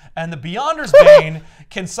Bane. And the Beyonder's Bane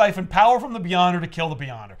can siphon power from the Beyonder to kill the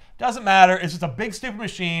Beyonder. Doesn't matter. It's just a big, stupid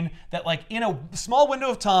machine that, like, in a small window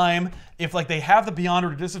of time, if, like, they have the Beyonder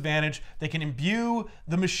to disadvantage, they can imbue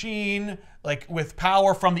the machine, like, with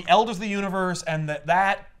power from the Elders of the Universe, and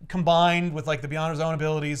that combined with, like, the Beyonder's own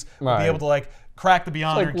abilities will be able to, like, crack the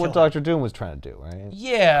Beyonder Like and kill what him. Dr. Doom was trying to do, right?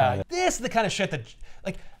 Yeah. This is the kind of shit that,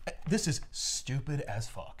 like, this is stupid as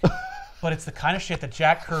fuck. But it's the kind of shit that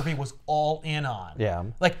Jack Kirby was all in on. Yeah.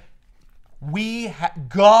 Like,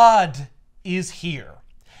 God is here,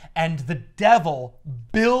 and the devil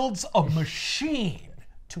builds a machine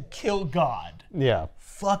to kill God. Yeah.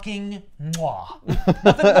 Fucking mwah.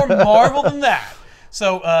 Nothing more Marvel than that.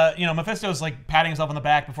 So, Mephisto's like patting himself on the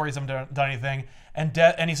back before he's even done anything,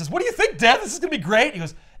 and he says, "What do you think, Death? This is gonna be great." He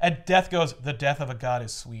goes, and Death goes, "The death of a god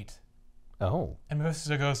is sweet." Oh. And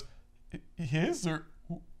Mephisto goes, "His or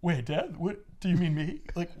wait, Death? What do you mean me?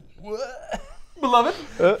 Like what?" Beloved?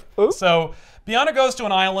 So Beyonder goes to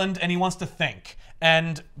an island and he wants to think.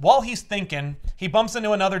 And while he's thinking, he bumps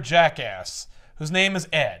into another jackass whose name is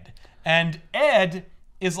Ed. And Ed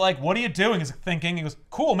is like, "What are you doing?" He's thinking. He goes,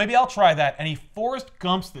 "Cool, maybe I'll try that." And he Forrest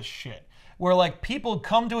Gumps this shit, where like people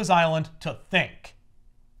come to his island to think.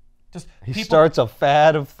 Just He people, starts a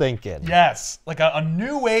fad of thinking. yes, like a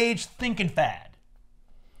new age thinking fad.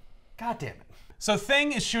 God damn it. So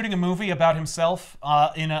Thing is shooting a movie about himself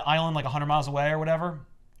in an island like 100 miles away or whatever.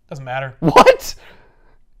 Doesn't matter. What?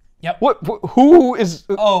 Yep. Who is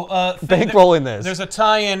bankrolling this? There's a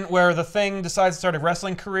tie-in where the Thing decides to start a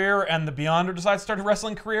wrestling career, and the Beyonder decides to start a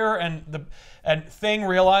wrestling career, and Thing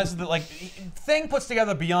realizes that Thing puts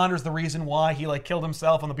together the Beyonder's the reason why he killed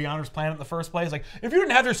himself on the Beyonder's planet in the first place. Like, if you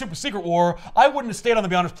didn't have your super secret war, I wouldn't have stayed on the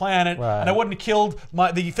Beyonder's planet, and I wouldn't have killed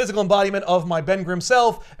the physical embodiment of my Ben Grimm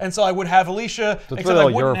self, and so I would have Alicia, except I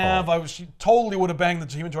wouldn't have. She totally would have banged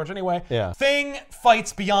the Human Torch anyway. Yeah. Thing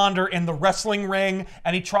fights Beyonder in the wrestling ring,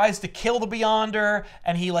 and he tries to kill the Beyonder,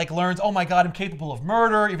 and he learns, oh my god, I'm capable of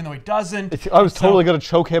murder, even though he doesn't. I was totally gonna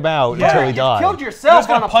choke him out until he died. You killed yourself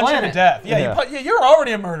on a punch planet. him to death. You're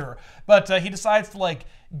already a murderer. But he decides to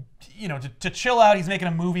to chill out. He's making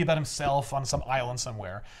a movie about himself on some island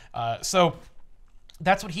somewhere. So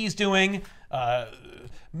that's what he's doing.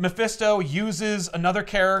 Mephisto uses another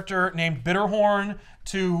character named Bitterhorn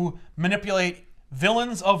to manipulate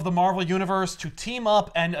villains of the Marvel Universe to team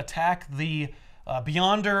up and attack the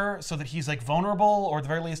Beyonder so that he's vulnerable, or at the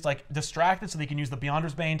very least distracted, so they can use the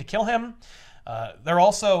Beyonder's Bane to kill him. They're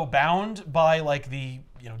also bound by the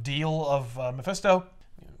deal of Mephisto,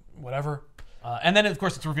 whatever. And then of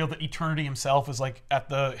course it's revealed that Eternity himself is at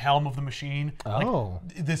the helm of the machine.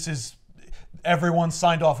 This is everyone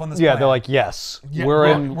signed off on this. Yeah, plan. they're like, yes, we're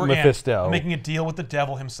in Mephisto. We're making a deal with the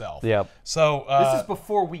devil himself. Yep. So this is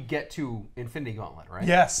before we get to Infinity Gauntlet, right?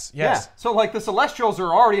 Yes. Yeah. So the Celestials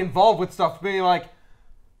are already involved with stuff, being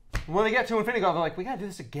when they get to Infinity Gauntlet, they're like, we gotta do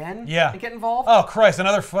this again? Yeah. And get involved? Oh Christ,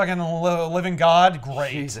 another fucking living god?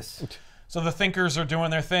 Great. Jesus. So the Thinkers are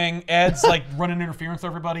doing their thing. Ed's running interference to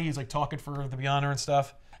everybody. He's talking for the Beyonder and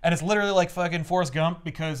stuff. And it's literally fucking Forrest Gump,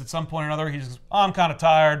 because at some point or another he's just, I'm kind of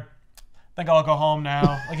tired. Think I'll go home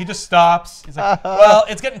now. He just stops. He's like, well,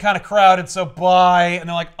 it's getting kind of crowded, so bye. And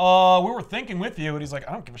they're like, oh, we were thinking with you. And he's like,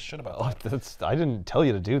 I don't give a shit about that. I didn't tell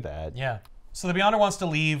you to do that. Yeah. So the Beyonder wants to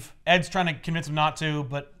leave. Ed's trying to convince him not to,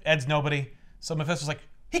 but Ed's nobody. So Mephisto's like,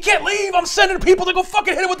 he can't leave. I'm sending people to go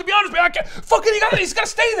fucking hit him with the Beyonder's Bane. I can't. Fucking, he's got to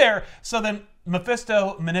stay there. So then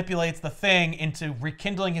Mephisto manipulates the Thing into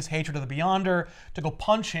rekindling his hatred of the Beyonder to go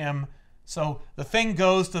punch him. So the Thing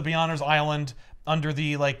goes to the Beyonder's island under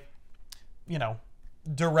the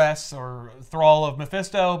duress or thrall of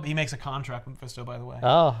Mephisto. He makes a contract with Mephisto, by the way.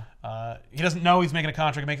 Oh. He doesn't know he's making a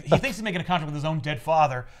contract. He thinks he's making a contract with his own dead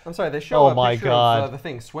father. I'm sorry, they show a picture of the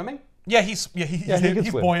Thing swimming? Yeah, he's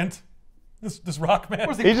buoyant. This rock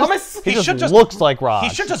man. He just looks like rock. He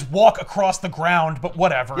should just walk across the ground, but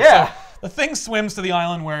whatever. Yeah. So the Thing swims to the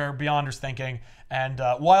island where Beyonder's thinking, and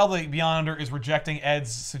while the Beyonder is rejecting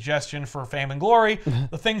Ed's suggestion for fame and glory,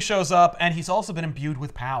 the Thing shows up, and he's also been imbued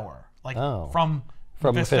with power, from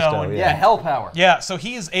Mephisto. Yeah, hell power. Yeah, so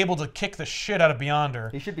he's able to kick the shit out of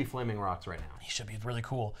Beyonder. He should be flaming rocks right now. He should be really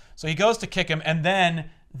cool. So he goes to kick him, and then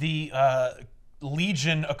the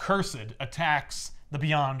Legion Accursed attacks the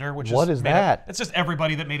Beyonder, which what is that? It's just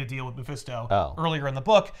everybody that made a deal with Mephisto earlier in the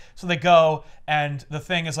book. So they go, and the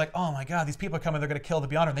Thing is like, oh my god, these people are coming, they're going to kill the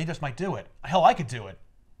Beyonder, and they just might do it. Hell, I could do it.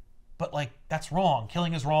 But that's wrong.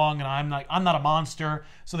 Killing is wrong, and I'm not a monster.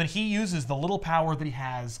 So then he uses the little power that he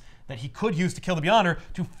has, that he could use to kill the Beyonder,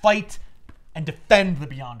 to fight and defend the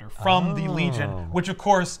Beyonder from the Legion, which of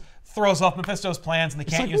course throws off Mephisto's plans, and they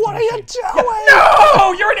can't use the machine. What are you doing? Yeah.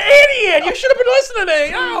 No, you're an idiot. You should have been listening to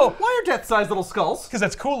me. No. Why are death-sized little skulls? Because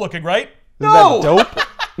that's cool looking, right? No. Is that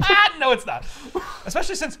dope? No, it's not.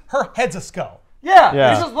 Especially since her head's a skull. Yeah.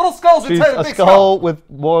 There's just little skulls inside the big skull with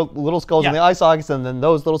more little skulls in the eye sockets, and then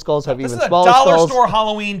those little skulls have even smaller skulls. This is a dollar store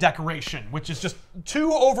Halloween decoration, which is just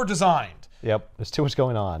too over-designed. Yep, there's too much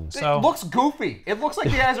going on. It looks goofy. It looks like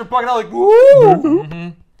the guys are bugging out like,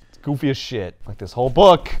 woo! It's goofy as shit, like this whole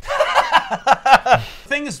book.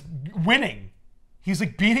 Thing is winning. He's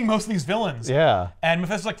beating most of these villains. Yeah. And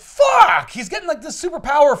Mephisto's like, fuck! He's getting this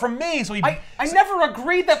superpower from me. So I never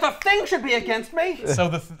agreed that the Thing should be against me.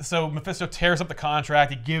 So Mephisto tears up the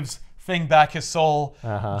contract. He gives Thing back his soul.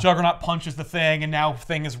 Juggernaut punches the Thing, and now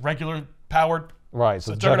Thing is regular powered. Right.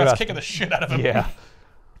 So Juggernaut's kicking the shit out of him. Yeah.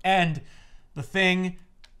 And the Thing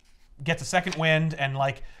gets a second wind and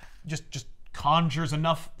just conjures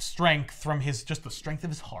enough strength from the strength of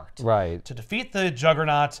his heart, right, to defeat the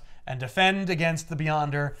Juggernaut and defend against the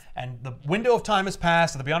Beyonder. And the window of time has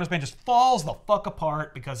passed, and the Beyonder's Bane just falls the fuck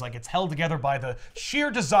apart because it's held together by the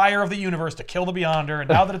sheer desire of the universe to kill the Beyonder. And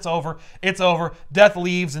now that it's over, it's over. Death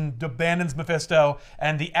leaves and abandons Mephisto,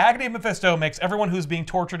 and the agony of Mephisto makes everyone who's being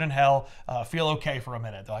tortured in hell feel okay for a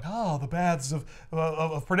minute. They're like, oh, the baths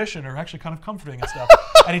of perdition are actually kind of comforting and stuff.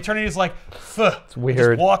 And Eternity's like, it's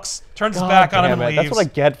weird. Just walks, turns his back on him, and leaves. That's what I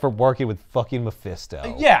get for working with fucking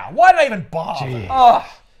Mephisto. Yeah, why did I even bother? Ugh,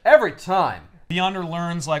 every time. Beyonder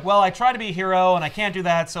learns well, I try to be a hero and I can't do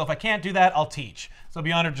that, so if I can't do that, I'll teach. So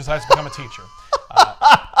Beyonder decides to become a teacher.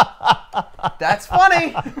 That's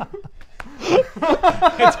funny.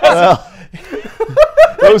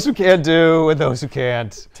 Those who can do and those who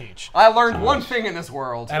can't teach. I learned one thing in this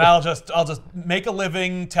world. And I'll just make a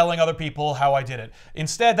living telling other people how I did it.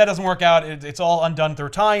 Instead, that doesn't work out. It's all undone through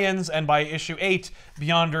tie-ins, and by issue 8,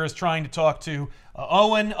 Beyonder is trying to talk to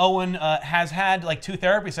Owen. Owen has had like 2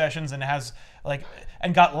 therapy sessions and has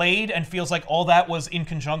and got laid and feels like all that was in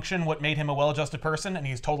conjunction what made him a well-adjusted person, and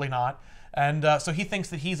he's totally not. And so he thinks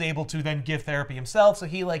that he's able to then give therapy himself. So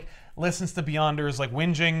he listens to Beyonder's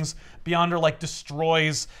whingings. Beyonder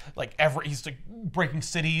destroys he's breaking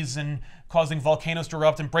cities and causing volcanoes to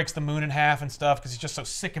erupt and breaks the moon in half and stuff because he's just so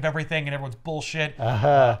sick of everything and everyone's bullshit.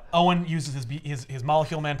 Owen uses his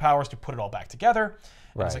molecule man powers to put it all back together.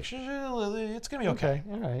 Right. It's like, it's gonna be okay.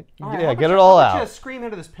 All right. Get it all out. Just scream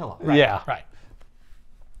into this pillow. Right. Yeah. Right.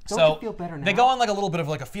 Don't you feel better now? They go on a little bit of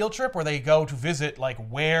a field trip where they go to visit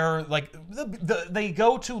where they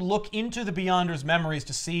go to look into the Beyonder's memories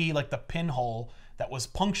to see the pinhole that was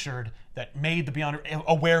punctured that made the Beyonder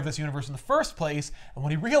aware of this universe in the first place. And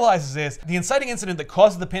what he realizes is the inciting incident that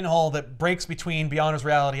causes the pinhole that breaks between Beyonder's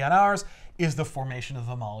reality and ours is the formation of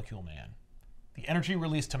the Molecule Man. The energy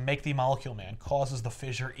released to make the Molecule Man causes the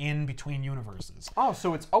fissure in between universes. Oh,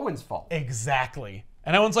 so it's Owen's fault. Exactly.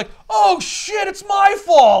 And Owen's like, oh shit, it's my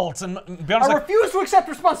fault! And Beyonder's I refuse to accept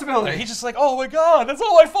responsibility. He's just like, oh my god, that's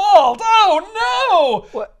all my fault! Oh no!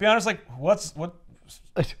 What? Beyonder's like, what?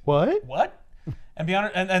 What? And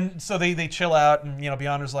Beyonder, and so they chill out, and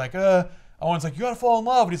Beyonder's like, Owen's like, you gotta fall in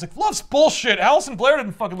love. And he's like, love's bullshit. Alison Blair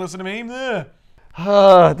didn't fucking listen to me.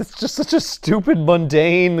 That's just such a stupid,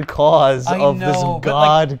 mundane cause of know, this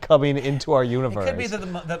god coming into our universe. It could be that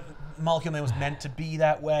the Molecule Man was meant to be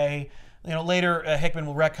that way. Later Hickman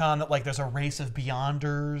will retcon that there's a race of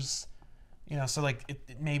Beyonders. So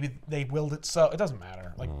maybe they willed it so. It doesn't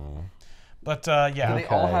matter. But yeah. Do they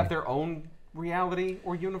all have their own reality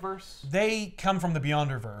or universe? They come from the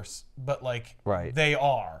Beyonderverse, but right. They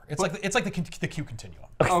are. It's like the Q continuum.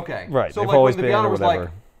 Okay. Right. So they've always when the been Beyonder or was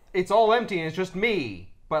whatever. It's all empty and it's just me.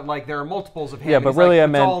 But there are multiples of him. Yeah, but really I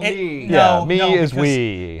meant... It's all me. Me is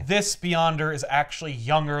we. This Beyonder is actually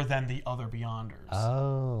younger than the other Beyonders.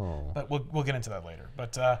 Oh. But we'll get into that later.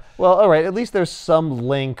 But well, all right. At least there's some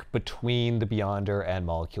link between the Beyonder and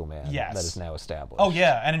Molecule Man that is now established. Oh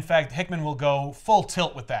yeah, and in fact, Hickman will go full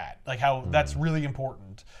tilt with that, how that's really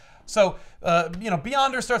important. So,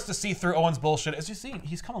 Beyonder starts to see through Owen's bullshit. As you see,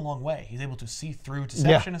 he's come a long way. He's able to see through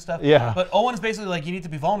deception and stuff. Yeah. But Owen's basically you need to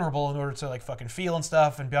be vulnerable in order to fucking feel and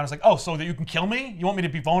stuff. And Beyonder's like, oh, so that you can kill me? You want me to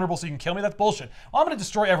be vulnerable so you can kill me? That's bullshit. Well, I'm going to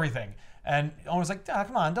destroy everything. And Owen's like,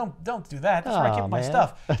 come on, don't do that. That's where I keep my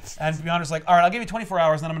stuff. And Beyonder's like, all right, I'll give you 24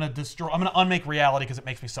 hours, and then I'm going to unmake reality because it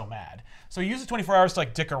makes me so mad. So he uses 24 hours to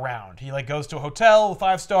dick around. He goes to a hotel,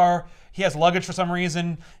 5-star. He has luggage for some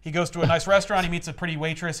reason. He goes to a nice restaurant. He meets a pretty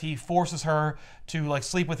waitress. He forces her to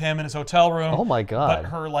sleep with him in his hotel room. Oh my god!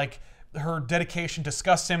 But her dedication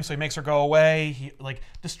disgusts him, so he makes her go away. He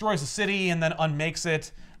destroys the city and then unmakes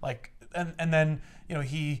it. And then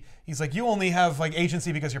he's like, you only have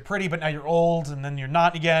agency because you're pretty, but now you're old, and then you're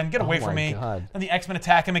not again. Get away from me. God. And the X-Men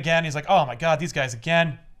attack him again. He's like, oh my god, these guys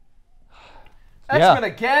again. X-Men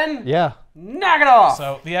again? Yeah. Knock it off.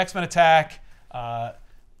 So the X-Men attack.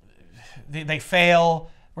 They fail.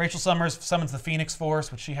 Rachel Summers summons the Phoenix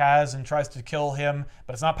Force, which she has, and tries to kill him,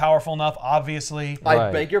 but it's not powerful enough, obviously. I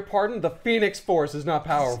beg your pardon? The Phoenix Force is not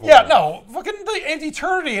powerful. Yeah, no, fucking the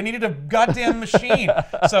Anti-Eternity. I needed a goddamn machine.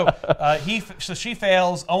 So she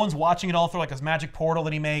fails. Owen's watching it all through his magic portal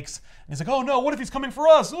that he makes, and he's like, oh no, what if he's coming for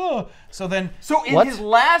us? So in his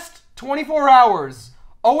last 24 hours,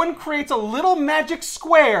 Owen creates a little magic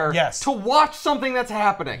square to watch something that's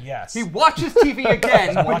happening. Yes. He watches TV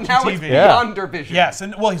again, but now it's Beyonder vision. Yes,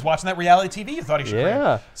 and he's watching that reality TV you thought he should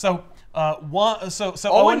create. So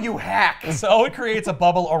Owen, you hack. So Owen creates a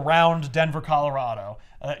bubble around Denver, Colorado.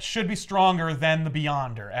 Should be stronger than the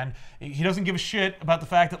Beyonder, and he doesn't give a shit about the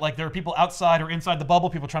fact that there are people outside or inside the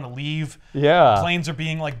bubble, people trying to leave. Yeah. Planes are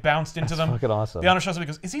being bounced into them. Fucking awesome. Beyonder shows up and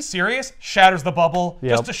goes, is he serious? Shatters the bubble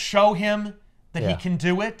just to show him that he can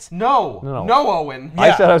do it. No, Owen.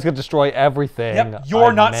 I said I was going to destroy everything. Yep,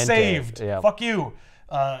 you're not saved. Yep. Fuck you.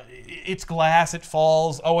 It's glass, it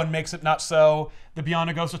falls. Owen makes it not so. The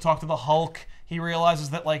Beyonder goes to talk to the Hulk. He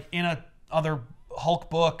realizes that in a other Hulk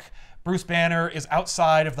book, Bruce Banner is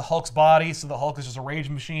outside of the Hulk's body, so the Hulk is just a rage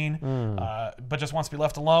machine, but just wants to be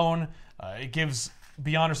left alone. It gives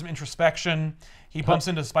Beyonder some introspection. He bumps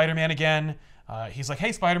into Spider-Man again. he's like,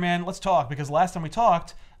 hey, Spider-Man, let's talk, because last time we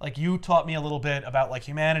talked, like, you taught me a little bit about, like,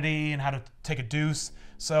 humanity and how to take a deuce,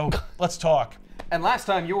 so let's talk. And last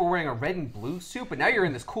time you were wearing a red and blue suit, but now you're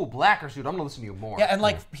in this cool blacker suit. I'm gonna listen to you more. Yeah, and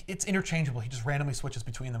like it's interchangeable. He just randomly switches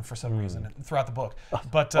between them for some reason throughout the book.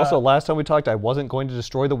 But also, last time we talked, I wasn't going to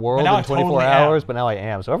destroy the world in 24 hours, but now I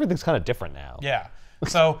am. So everything's kind of different now. Yeah.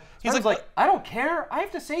 So he's like, I don't care. I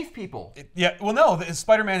have to save people. Yeah. Well, no.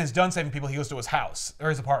 Spider-Man is done saving people. He goes to his house or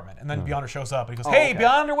his apartment, and then Beyonder shows up and he goes, "Hey,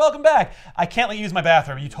 Beyonder, welcome back. I can't let you use my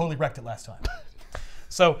bathroom. You totally wrecked it last time."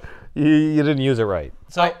 So you didn't use it right.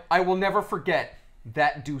 So I will never forget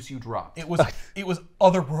that deuce you dropped. It was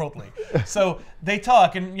otherworldly. So they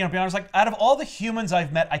talk, and Beyonder's like, out of all the humans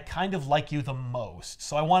I've met, I kind of like you the most.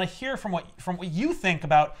 So I want to hear from what you think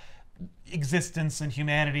about existence and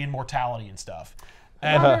humanity and mortality and stuff.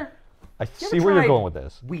 And I see where you're going with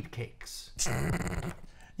this. Wheat cakes.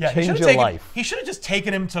 Yeah, change your life. He should have just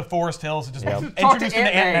taken him to Forest Hills and just introduced him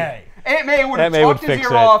to Aunt May. Aunt May would have talked his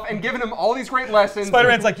ear off and given him all these great lessons.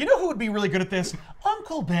 Spider-Man's like, you know who would be really good at this?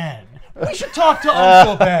 Uncle Ben. We should talk to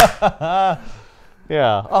Uncle Ben.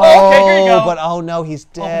 Yeah. Oh, okay, here you go. But no, he's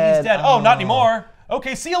dead. Oh, he's dead. Oh, not anymore.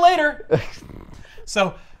 Okay, see you later.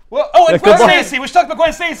 So, and Gwen Stacy. We should talk about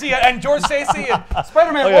Gwen Stacy and George Stacy and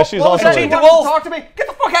Spider-Man. Oh, yeah, she's also you wanted to talk to me? Get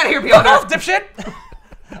the fuck out of here, Beyonder. Fuck off, dipshit.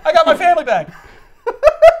 I got my family back.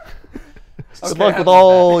 Good luck with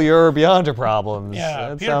all your Beyonder problems.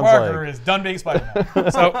 Yeah, Peter Parker is done being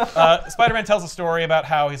Spider-Man. So Spider-Man tells a story about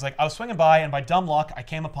how he's like, I was swinging by, and by dumb luck, I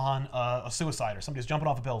came upon a suicider. Somebody was jumping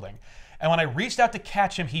off a building. And when I reached out to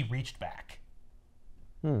catch him, he reached back.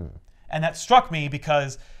 And that struck me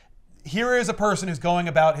because here is a person who's going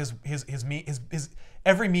about his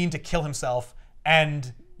every mean to kill himself,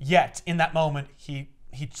 and yet, in that moment, he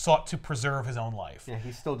sought to preserve his own life. Yeah,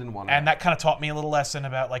 he still didn't want to. And that kind of taught me a little lesson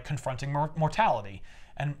about like confronting mortality.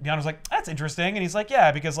 And Beyonder's like, that's interesting. And he's like,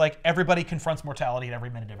 yeah, because like everybody confronts mortality at every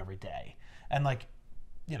minute of every day. And like,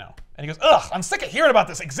 and he goes, ugh, I'm sick of hearing about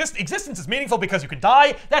this. Existence is meaningful because you can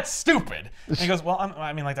die. That's stupid. And he goes, well,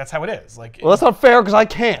 I mean, like, that's how it is. Like, well, that's not fair because I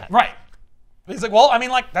can't. Right. He's like, well, I mean,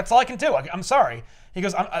 like, that's all I can do. I'm sorry. He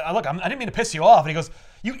goes, I didn't mean to piss you off. And he goes,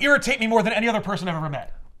 you irritate me more than any other person I've ever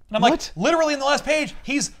met. And I'm like, literally in the last page,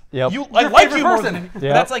 he's I like you more than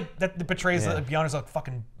that's like that betrays that Beyonder's a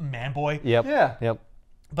fucking man boy. Yep.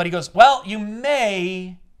 But he goes, well, you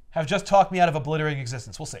may have just talked me out of obliterating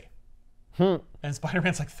existence. We'll see. And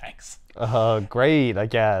Spider-Man's like, thanks. Great, I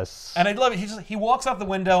guess. And I love it. He walks out the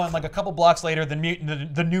window, and like a couple blocks later, the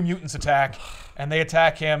new mutants attack, and they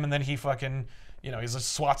attack him, and then he fucking he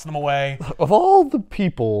just swats them away. Of all the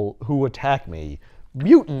people who attack me,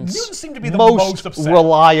 mutants seem to be the most upset.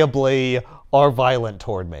 Reliably are violent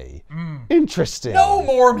toward me. Interesting. No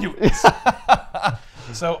more mutants.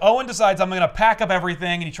 So Owen decides, I'm going to pack up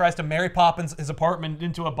everything, and he tries to Mary Poppins his apartment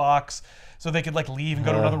into a box so they could like leave and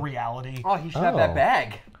go to another reality. Oh, he should have that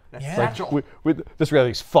bag. That satchel. This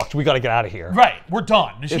reality's fucked. We got to get out of here. Right, we're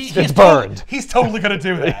done. It's burned. He's totally going to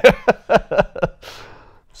do that.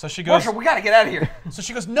 So she goes, Marshall, we got to get out of here. So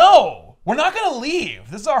she goes, no, we're not going to leave.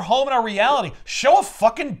 This is our home and our reality. Show a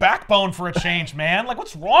fucking backbone for a change, man. Like,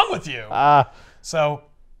 what's wrong with you? So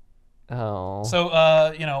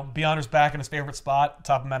Beyonder's back in his favorite spot,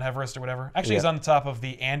 top of Mount Everest or whatever. Actually, he's on the top of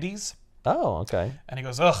the Andes. Oh, okay. And he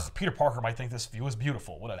goes, ugh, Peter Parker might think this view is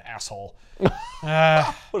beautiful. What an asshole. What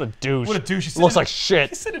a douche. What a douche. Looks like shit.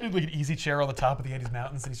 He's sitting in like an easy chair on the top of the Andes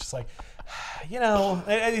Mountains, and he's just like,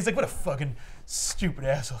 and he's like, what a fucking stupid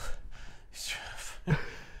asshole.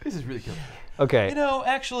 This is really killing me. Okay.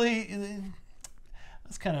 Actually,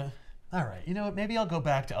 that's kind of, all right. You know what? Maybe I'll go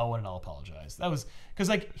back to Owen and I'll apologize. That was, because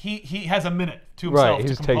like he has a minute to himself. Right, he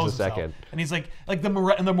just takes a second. And he's like the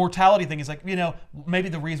mortality thing. He's like, maybe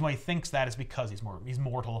the reason why he thinks that is because he's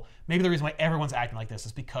mortal. Maybe the reason why everyone's acting like this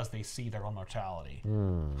is because they see their own mortality.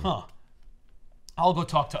 Huh. I'll go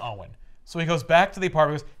talk to Owen. So he goes back to the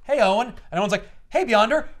apartment. He goes, hey Owen, and Owen's like, hey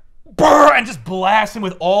Beyonder, brr, and just blasts him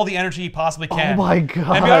with all the energy he possibly can. Oh my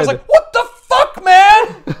god. And Beyonder's like, what the fuck,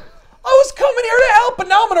 man? I was coming here to help, but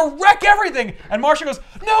now I'm gonna wreck everything. And Marcia goes,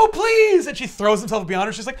 no, please. And she throws herself at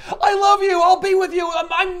Beyonder. She's like, I love you. I'll be with you.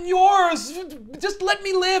 I'm yours. Just let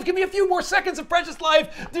me live. Give me a few more seconds of precious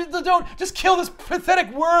life. Don't just kill this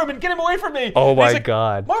pathetic worm and get him away from me. Oh my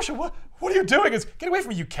god. Marcia, what are you doing? He goes, get away from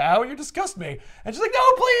me, you cow. You disgust me. And she's like,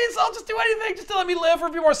 no, please. I'll just do anything just to let me live for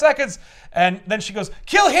a few more seconds. And then she goes,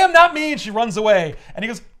 kill him, not me. And she runs away. And he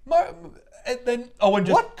goes, and then Owen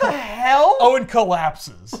just... What the hell? Owen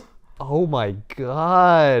collapses. Oh my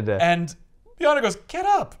god. And Beyonder goes, get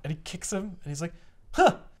up. And he kicks him. And he's like,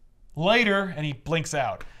 huh. Later. And he blinks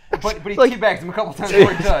out. But he teabags him a couple times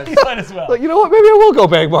before he does. He might as well. Like, you know what? Maybe I will go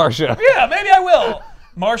bang Marcia. Yeah, maybe I will.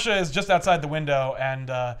 Marcia is just outside the window,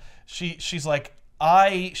 and she's like,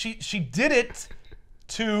 she did it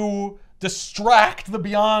to distract the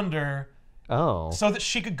Beyonder, so that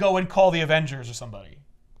she could go and call the Avengers or somebody.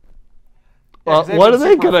 Well, what are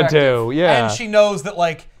they gonna do? Yeah, and she knows that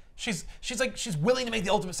like she's willing to make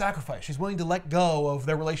the ultimate sacrifice. She's willing to let go of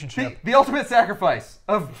their relationship. The ultimate sacrifice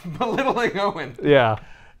of belittling Owen. Yeah.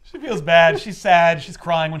 She feels bad. She's sad. She's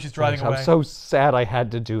crying when she's driving away. I'm so sad I had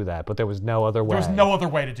to do that, but there was no other way. There was no other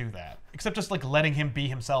way to do that. Except just like letting him be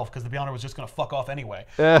himself, because the Beyonder was just going to fuck off anyway.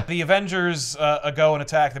 The Avengers go and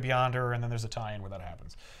attack the Beyonder, and then there's a tie-in where that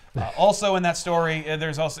happens. Also in that story,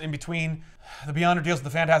 there's also in between, the Beyonder deals with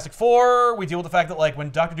the Fantastic Four. We deal with the fact that like when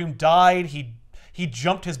Dr. Doom died, he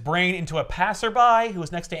jumped his brain into a passerby who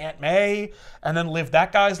was next to Aunt May, and then lived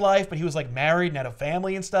that guy's life, but he was like married and had a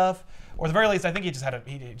family and stuff. Or at the very least, I think he just had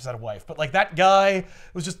a wife. But like that guy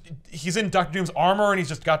was just, he's in Dr. Doom's armor and he's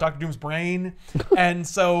just got Dr. Doom's brain. And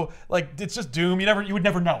so like it's just Doom. You would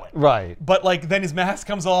never know it. Right. But like then his mask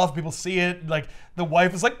comes off, people see it, like the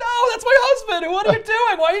wife is like, no, that's my husband. What are you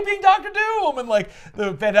doing? Why are you being Dr. Doom? And like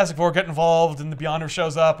the Fantastic Four get involved and the Beyonder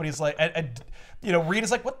shows up and he's like, you know, Reed is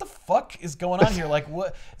like, what the fuck is going on here? Like,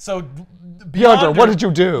 what? So Beyonder, what did you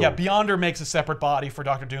do? Yeah, Beyonder makes a separate body for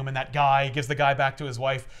Dr. Doom, and that guy gives the guy back to his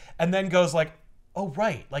wife, and then goes like, oh,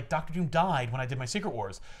 right, like Dr. Doom died when I did my Secret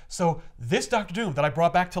Wars. So this Dr. Doom that I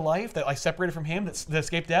brought back to life, that I separated from him, that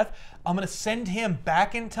escaped death, I'm going to send him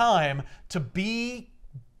back in time to be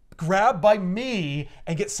grabbed by me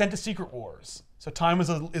and get sent to Secret Wars. So time is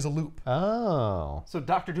a loop. Oh. So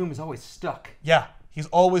Dr. Doom is always stuck. Yeah, he's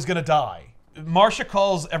always going to die. Marcia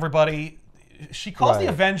calls everybody. She calls the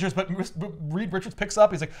Avengers, but Reed Richards picks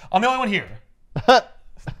up. He's like, I'm the only one here.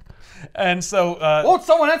 And so... won't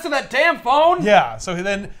someone answer that damn phone? Yeah, so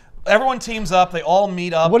then everyone teams up. They all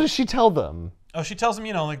meet up. What does she tell them? Oh, she tells them,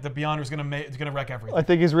 you know, like the Beyonder's gonna wreck everything. I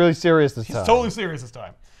think he's really serious this time. He's totally serious this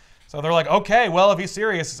time. So they're like, okay, well, if he's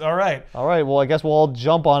serious, all right. All right, well, I guess we'll all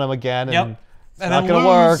jump on him again. And it's and not going to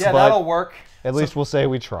work. Yeah, that'll work. At least we'll say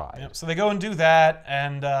we tried. Yep, so they go and do that,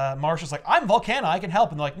 and Marcia's like, I'm Volcana, I can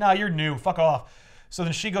help. And they're like, nah, you're new, fuck off. So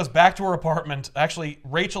then she goes back to her apartment. Actually,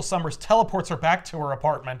 Rachel Summers teleports her back to her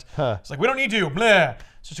apartment. She's like, we don't need you, blah.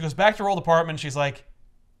 So she goes back to her old apartment, and she's like,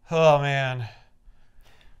 oh, man.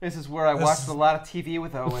 This is where I watched a lot of TV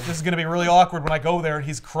with Owen. This is going to be really awkward when I go there and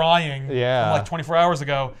he's crying from like 24 hours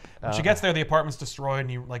ago. When she gets there, the apartment's destroyed and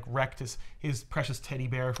he like wrecked his precious teddy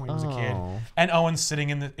bear from when he was a kid. And Owen's sitting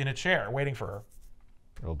in a chair waiting for her.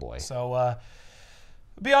 Oh boy. So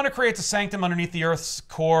Beyonder creates a sanctum underneath the Earth's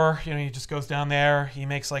core. You know, he just goes down there. He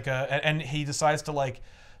makes like and he decides to like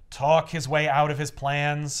talk his way out of his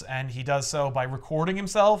plans, and he does so by recording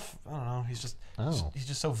himself. I don't know. He's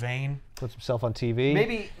just so vain. Puts himself on TV.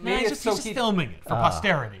 Maybe he's just filming it for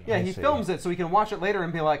posterity. Yeah, he films it so he can watch it later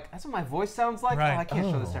and be like, "That's what my voice sounds like." Right. Oh, I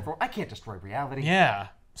can't show this to everyone. I can't destroy reality. Yeah.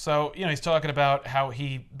 So you know, he's talking about how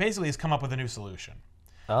he basically has come up with a new solution.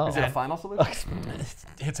 Oh. Is it a final solution?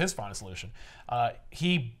 It's his final solution.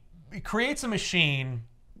 He creates a machine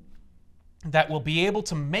that will be able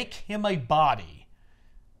to make him a body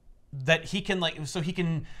that he can he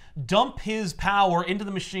can dump his power into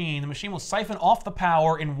the machine. The machine will siphon off the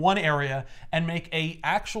power in one area and make a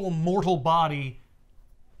actual mortal body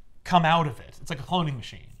come out of it. It's like a cloning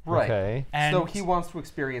machine. Right. Okay. And so he wants to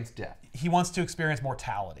experience death. He wants to experience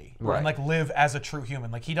mortality and like live as a true human.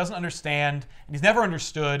 Like he doesn't understand, and he's never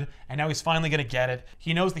understood, and now he's finally gonna get it.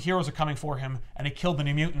 He knows the heroes are coming for him, and he killed the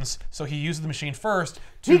New Mutants, so he uses the machine first.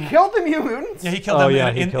 He killed the New Mutants? Yeah, he killed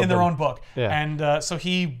them in their own book. Yeah. And so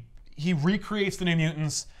he recreates the New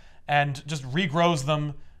Mutants and just regrows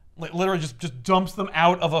them, literally just dumps them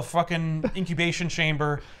out of a fucking incubation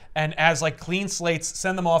chamber, and as like clean slates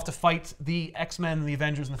send them off to fight the X-Men and the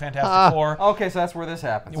Avengers and the Fantastic Four. Okay, so that's where this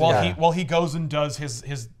happens. While he goes and does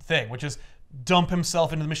his thing, which is dump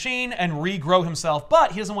himself into the machine and regrow himself,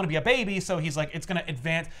 but he doesn't want to be a baby, so he's like, it's going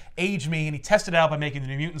to age me, and he tested it out by making the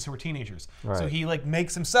New Mutants who were teenagers. Right. So he like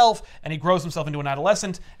makes himself, and he grows himself into an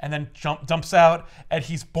adolescent, and then dumps out, and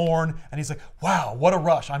he's born, and he's like, wow, what a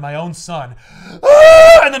rush, I'm my own son.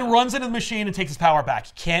 And then runs into the machine and takes his power back.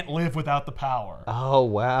 He can't live without the power. Oh,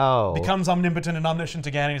 wow. Becomes omnipotent and omniscient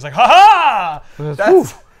again, and he's like, ha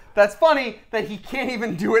ha! That's funny that he can't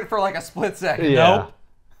even do it for like a split second. Yeah. Nope.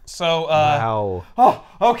 So, wow. Oh,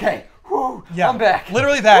 okay. Whew, yeah, I'm back.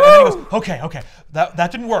 Literally that. And then he goes, okay,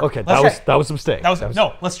 that didn't work. Okay, that was a mistake.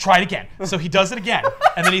 No, let's try it again. So he does it again,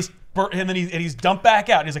 and then he's and then he's dumped back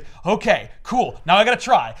out. And he's like, okay, cool. Now I gotta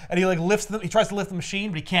try. And he like he tries to lift the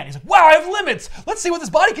machine, but he can't. He's like, wow, I have limits. Let's see what this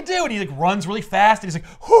body can do. And he like runs really fast. And he's like,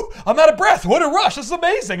 whew, I'm out of breath. What a rush. This is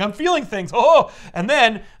amazing. I'm feeling things. Oh, and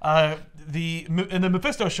then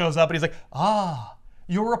Mephisto shows up and he's like,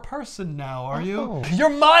 you're a person now, are you? You're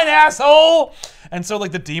mine, asshole! And so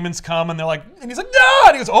like the demons come and they're like, and he's like, no!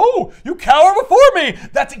 And he goes, oh, you cower before me!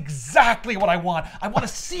 That's exactly what I want. I want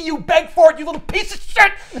to see you beg for it, you little piece of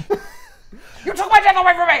shit! You took my death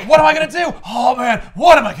away from me! What am I gonna do? Oh man,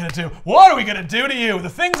 what am I gonna do? What are we gonna do to you? The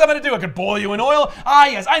things I'm gonna do, I could boil you in oil. Ah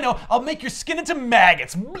yes, I know, I'll make your skin into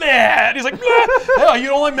maggots. Blah. And he's like, oh, you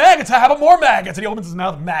don't like maggots, how about more maggots? And he opens his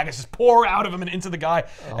mouth, maggots just pour out of him and into the guy.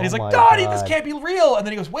 And he's like, God, this can't be real. And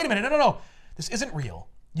then he goes, wait a minute, no, this isn't real.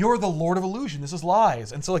 You're the Lord of Illusion, this is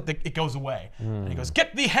lies. And so like it goes away. And he goes,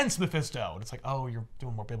 get thee hence, Mephisto. And it's like, oh, you're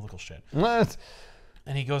doing more biblical shit. What?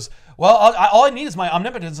 And he goes, well, all I need is my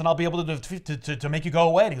omnipotence and I'll be able to make you go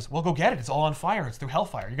away. And he goes, well, go get it. It's all on fire. It's through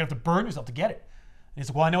hellfire. You're going to have to burn yourself to get it. And he's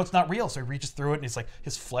like, well, I know it's not real. So he reaches through it and it's like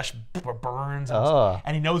his flesh burns.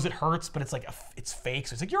 And he knows it hurts, but it's like, it's fake.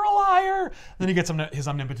 So he's like, you're a liar. And then he gets his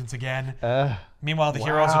omnipotence again. Meanwhile, the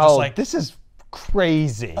heroes are just like... This is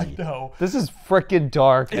crazy. I know. This is freaking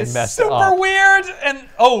dark and messed up. It's super weird. And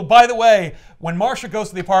oh, by the way, when Marcia goes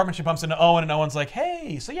to the apartment, she bumps into Owen, and Owen's like,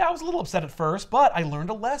 hey, so yeah, I was a little upset at first, but I learned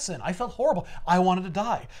a lesson. I felt horrible. I wanted to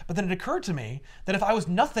die. But then it occurred to me that if I was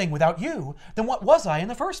nothing without you, then what was I in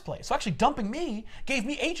the first place? So actually dumping me gave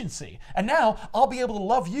me agency. And now I'll be able to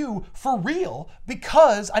love you for real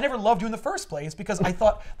because I never loved you in the first place because I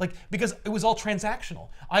thought, because it was all transactional.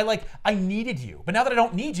 I needed you. But now that I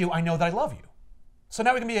don't need you, I know that I love you. So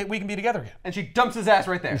now we can be together again. And she dumps his ass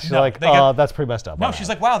right there. She's like, that's pretty messed up. No, she's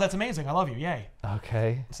like, wow, that's amazing. I love you. Yay.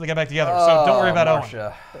 Okay. So they get back together. So don't worry about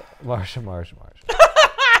Marcia. Owen.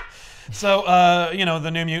 So the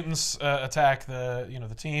New Mutants attack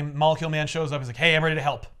the team. Molecule Man shows up. He's like, hey, I'm ready to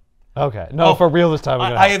help. Okay. No, for real this time.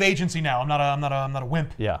 I have agency now. I'm not a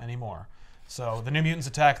wimp anymore. So the New Mutants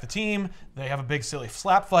attack the team. They have a big silly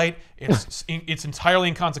slap fight. It's entirely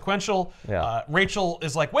inconsequential. Yeah. Rachel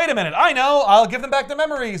is like, wait a minute, I know, I'll give them back their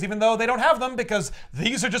memories, even though they don't have them because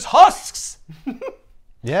these are just husks.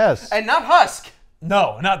 Yes. And not Husk.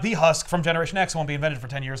 No, not the husk from Generation X. Won't be invented for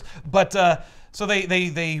 10 years. But so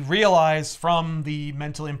they realize from the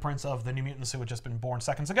mental imprints of the New Mutants who had just been born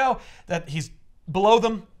seconds ago that he's below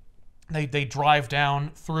them. They drive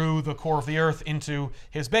down through the core of the Earth into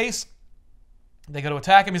his base. They go to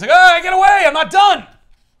attack him. He's like, "Oh, get away! I'm not done."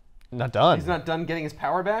 Not done. He's not done getting his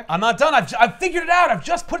power back. I'm not done. I've figured it out. I've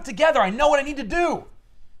just put it together. I know what I need to do.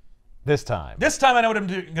 This time. This time I know what I'm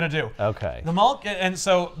gonna do. Okay. And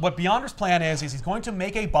so what Beyonder's plan is he's going to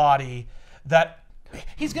make a body that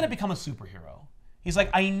he's gonna become a superhero. He's like,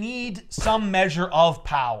 I need some measure of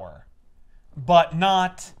power, but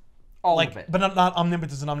not all of it. But not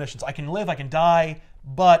omnipotence and omniscience. I can live. I can die.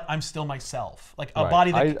 But I'm still myself. Like a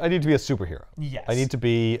body that... I need to be a superhero. Yes. I need to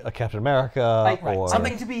be a Captain America or...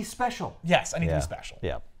 Something to be special. Yes, I need to be special.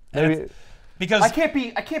 Yeah. Because... I can't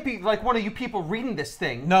be like one of you people reading this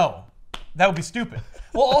thing. No. That would be stupid.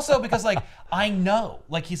 Well, also because, I know.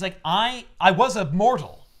 He's like, I was a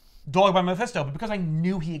mortal. Dogged by Mephisto, but because I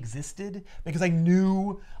knew he existed, because I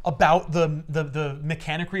knew about the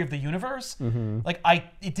mechanicry of the universe,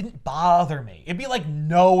 it didn't bother me. It'd be like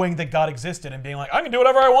knowing that God existed and being like, I can do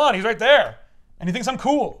whatever I want. He's right there, and he thinks I'm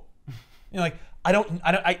cool.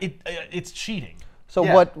 It's cheating. So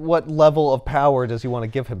what level of power does he want to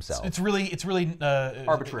give himself? It's really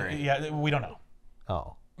arbitrary. Yeah, we don't know.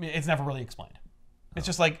 Oh, it's never really explained. It's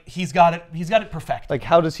just like he's got it perfect. Like,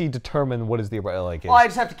 how does he determine what is the Well, I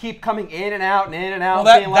just have to keep coming in and out and in and out.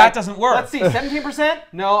 Well, that doesn't work. Let's see, 17%?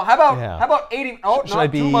 No. How about 80? Oh, should not I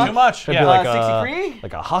be, too much. Too much. Should Yeah. I be 63?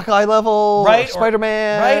 like a Hawkeye level, right?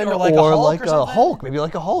 Spider-Man, right? Or like a Hulk or something. Hulk, maybe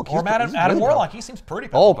like a Hulk. Or Adam really Warlock. He seems pretty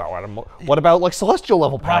powerful. What about like celestial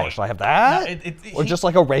level power? Right. Should I have that? No, or just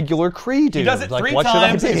like a regular Kree dude? He does it like, 3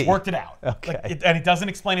 times and he's worked it out. Okay. And it doesn't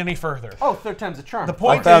explain any further. Oh, third time's a charm. The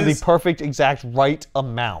point I found is, the perfect, exact, right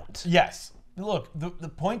amount. Yes. Look, the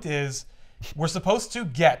point is, we're supposed to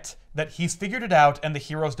get that he's figured it out and the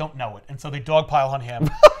heroes don't know it. And so they dogpile on him.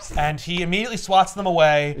 And he immediately swats them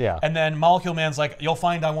away. Yeah. And then Molecule Man's like, you'll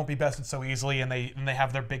find I won't be bested so easily. And they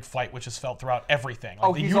have their big fight, which is felt throughout everything.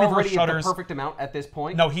 Like, he's already at the perfect amount at this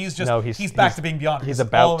point? No, he's back to being Beyonder. He's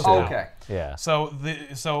about to. Oh, okay. Yeah. So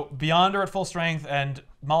Beyonder at full strength and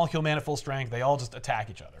Molecule Man at full strength, they all just attack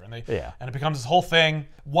each other. And it becomes this whole thing.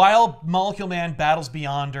 While Molecule Man battles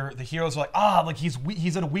Beyonder, the heroes are like,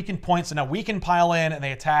 he's at a weakened point, so now we can pile in and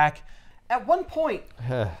they attack. At one point,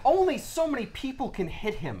 only so many people can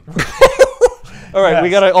hit him. All right, we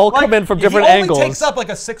gotta all come in from different angles. He only takes up like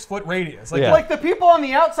a 6-foot radius. Like the people on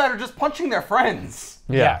the outside are just punching their friends.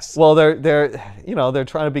 Yeah. Yes. Well, they're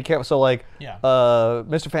trying to be careful. So like,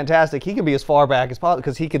 Mr. Fantastic, he can be as far back as possible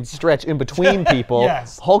because he can stretch in between people.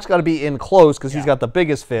 Yes. Hulk's got to be in close because he's got the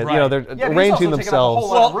biggest fit. Right. They're arranging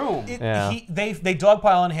themselves. They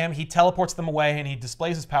dogpile on him. He teleports them away, and he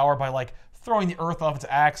displays his power by like throwing the Earth off its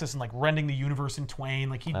axis and like rending the universe in twain.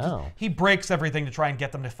 Like he breaks everything to try and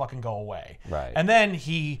get them to fucking go away. Right. And then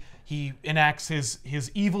he enacts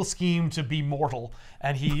his evil scheme to be mortal,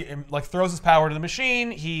 and he like throws his power to the machine.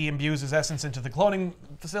 He imbues his essence into the cloning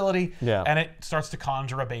facility, and it starts to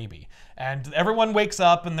conjure a baby. And everyone wakes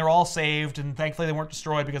up, and they're all saved. And thankfully, they weren't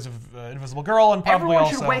destroyed because of Invisible Girl, and probably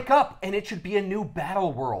everyone should wake up, and it should be a new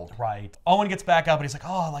battle world. Right. Owen gets back up, and he's like,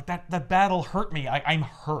 "Oh, like that battle hurt me. I'm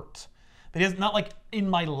hurt. It is not like in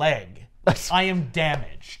my leg. I am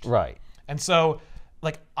damaged." Right. And so,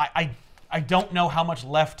 like, I don't know how much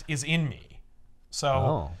left is in me.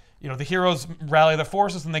 So, the heroes rally their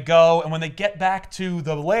forces and they go, and when they get back to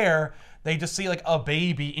the lair, they just see like a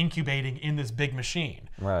baby incubating in this big machine.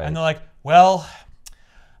 Right. And they're like, well,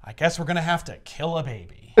 I guess we're gonna have to kill a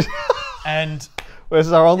baby. And this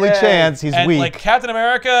is our only chance. He's weak. Like Captain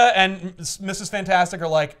America and Mrs. Fantastic are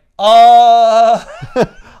like,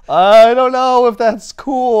 I don't know if that's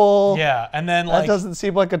cool. Yeah, and then that doesn't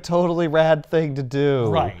seem like a totally rad thing to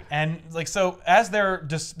do. Right, and like so as they're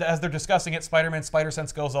discussing it, Spider-Man's spider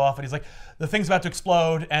sense goes off, and he's like, the thing's about to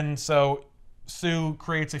explode, and so Sue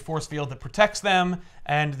creates a force field that protects them,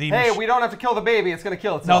 and the we don't have to kill the baby; it's gonna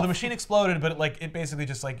kill itself. No, the machine exploded, but it basically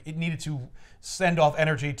just like it needed to send off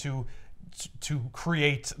energy to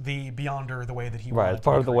create the Beyonder the way that he wanted. Right, it's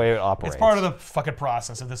part of the way it operates. It's part of the fucking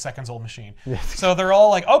process of the seconds-old machine. So they're all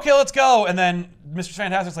like, okay, let's go. And then Mr.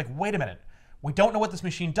 Fantastic's like, wait a minute. We don't know what this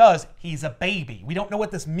machine does. He's a baby. We don't know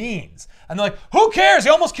what this means. And they're like, who cares? He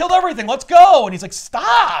almost killed everything. Let's go. And he's like,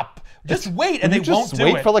 stop. Just wait. And they won't do it.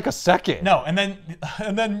 Just wait for like a second. No. And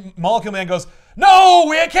then Molecule Man goes, no,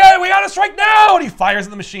 we can't. We got to strike now. And he fires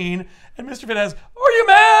at the machine. And Mr. Fantastic, are you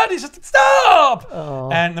mad? He's just, stop!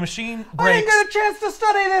 And the machine breaks. I didn't get a chance to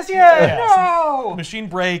study this yet! No! The machine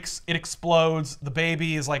breaks, it explodes, the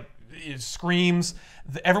baby is like, it screams,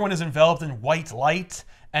 everyone is enveloped in white light,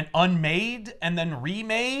 and unmade, and then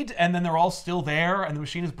remade, and then they're all still there, and the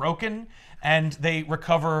machine is broken, and they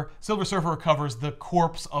recover, Silver Surfer recovers the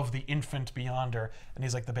corpse of the infant Beyonder, and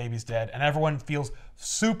he's like, the baby's dead, and everyone feels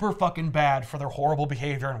super fucking bad for their horrible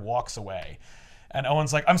behavior and walks away. And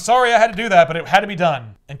Owen's like, I'm sorry I had to do that, but it had to be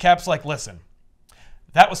done. And Cap's like, listen,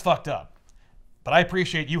 that was fucked up, but I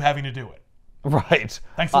appreciate you having to do it. Right.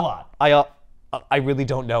 Thanks a lot. I really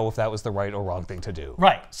don't know if that was the right or wrong thing to do.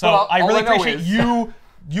 Right. So I really appreciate you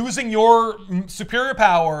using your superior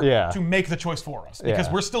power to make the choice for us, because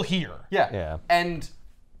we're still here. Yeah. And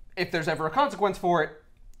if there's ever a consequence for it,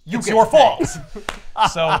 it's your fault.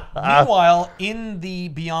 So meanwhile, in the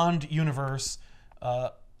Beyond universe,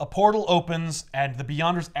 a portal opens and the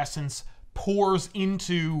Beyonder's essence pours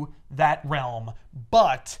into that realm,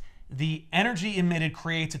 but the energy emitted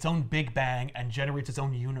creates its own Big Bang and generates its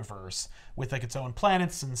own universe with like its own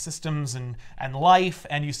planets and systems and life,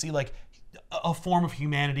 and you see like a form of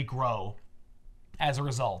humanity grow as a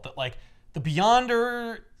result. That like the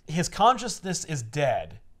Beyonder, his consciousness is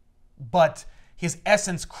dead, but his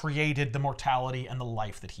essence created the mortality and the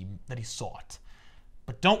life that he sought.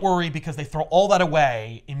 But don't worry, because they throw all that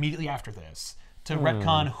away immediately after this to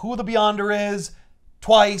retcon who the Beyonder is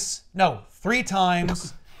three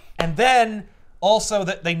times, and then also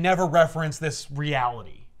that they never reference this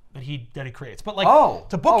reality that he creates. But like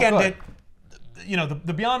to bookend it,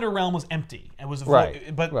 the Beyonder realm was empty. It was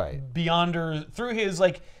Beyonder, through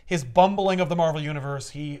his bumbling of the Marvel universe,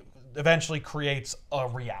 he eventually creates a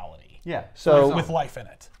reality. Yeah. So with life in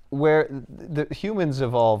it. Where the humans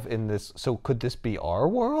evolve in this, so could this be our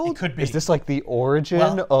world? It could be. Is this like the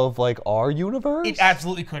origin of like our universe? It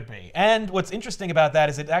absolutely could be. And what's interesting about that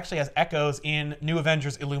is it actually has echoes in New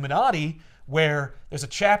Avengers Illuminati, where there's a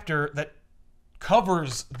chapter that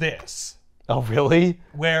covers this. Oh, really?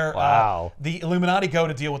 Where the Illuminati go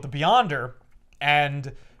to deal with the Beyonder,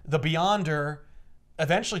 and the Beyonder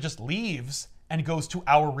eventually just leaves and goes to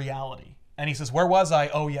our reality. And he says, where was I?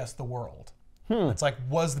 Oh, yes, the world. It's like,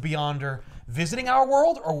 was the Beyonder visiting our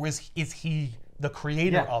world, or is he the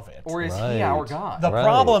creator of it? Or is he our god? The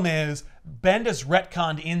problem is, Bendis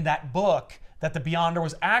retconned in that book that the Beyonder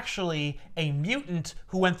was actually a mutant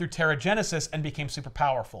who went through Terrigenesis and became super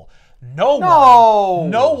powerful. No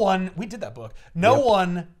one, we did that book, no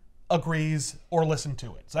one agrees or listened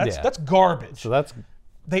to it. So that's garbage. So that's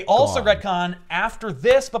They also retcon after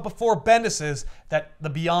this, but before Bendis's, that the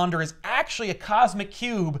Beyonder is actually a cosmic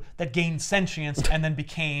cube that gained sentience and then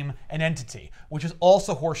became an entity, which is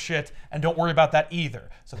also horseshit, and don't worry about that either.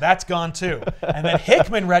 So that's gone too. And then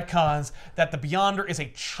Hickman retcons that the Beyonder is a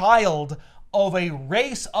child of a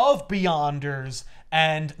race of Beyonders,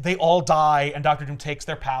 and they all die, and Doctor Doom takes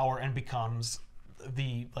their power and becomes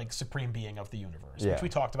the supreme being of the universe, which we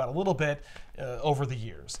talked about a little bit over the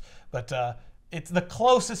years. But it's the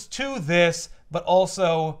closest to this, but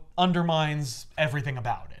also undermines everything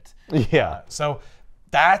about it. Yeah. So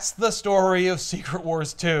that's the story of Secret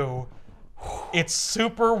Wars 2. It's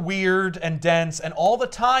super weird and dense, and all the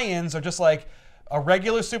tie-ins are just like a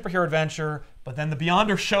regular superhero adventure, but then the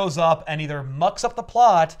Beyonder shows up and either mucks up the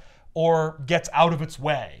plot or gets out of its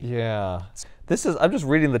way. Yeah. I'm just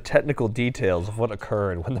reading the technical details of what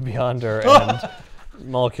occurred when the Beyonder and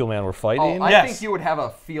Molecule Man were fighting. Oh, I think you would have a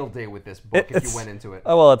field day with this book if you went into it.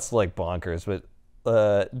 Oh, well, it's like bonkers,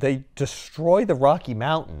 but they destroy the Rocky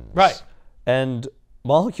Mountains. Right. And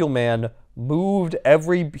Molecule Man moved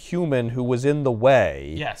every human who was in the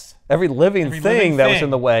way. Yes. Every living thing that was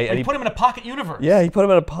in the way. And he put him in a pocket universe. Yeah, he put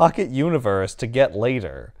him in a pocket universe to get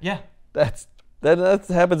later. Yeah. That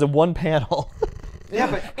happens in one panel. Yeah,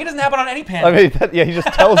 but it doesn't happen on any panel. I mean, he just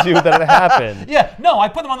tells you that it happened. Yeah, no, I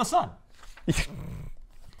put them on the sun.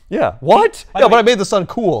 Yeah, what? Yeah, but I made the sun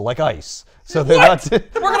cool, like ice. So they're not. We're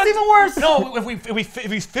gonna even worse. No, if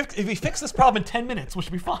we fix this problem in 10 minutes, we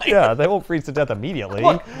should be fine. Yeah, they won't freeze to death immediately.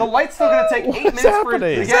 Look, the light's still gonna take 8 minutes for it to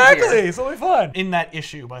get Exactly, here. so it'll be fun. In that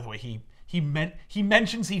issue, by the way, he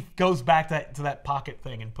mentions he goes back to that pocket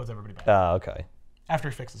thing and puts everybody back. Ah, okay. After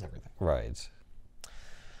he fixes everything. Right.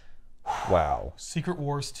 Wow. Secret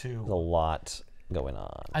Wars 2. There's a lot going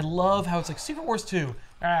on. I love how it's like Secret Wars 2.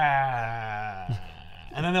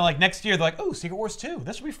 And then they're like, next year, they're like, oh, Secret Wars 2.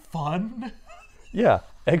 This should be fun. Yeah.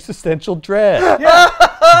 Existential dread.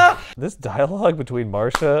 Yeah. This dialogue between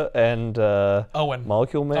Marcia and Owen.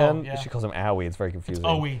 Molecule Man, Oh, yeah. she calls him Owie. It's very confusing.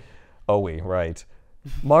 Owie. Owie, right.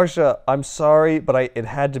 Marcia, I'm sorry, but it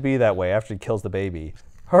had to be that way after he kills the baby.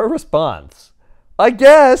 Her response, I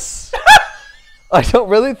guess. I don't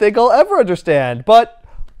really think I'll ever understand, but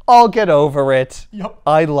I'll get over it. Yep.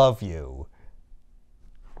 I love you.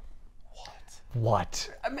 What?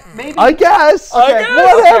 Maybe. I guess. Okay,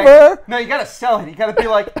 whatever. Okay. No, you gotta sell it. You gotta be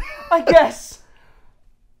like, I guess.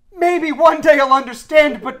 Maybe one day I'll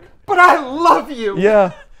understand, but I love you.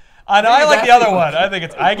 Yeah. And I like the other one. I think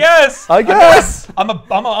it's, I guess. I guess.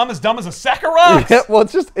 I'm as dumb as a sack of rocks. Yeah, well,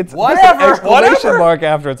 it's whatever. An exclamation mark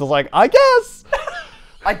after it. So it's like, I guess.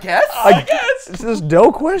 I guess? I guess. There's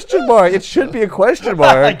no question mark. It should be a question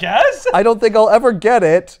mark. I guess. I don't think I'll ever get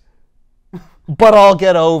it, but I'll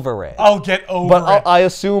get over it. I'll get over but it. I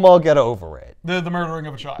assume I'll get over it. The murdering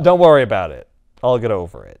of a child. Don't worry about it. I'll get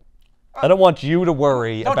over it. I don't want you to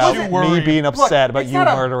worry about me being upset about you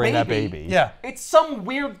murdering that baby. Yeah. It's some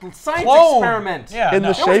weird science experiment. Yeah, in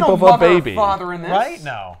the shape of a baby. Father in this. Right?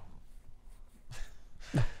 No.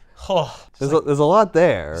 There's a lot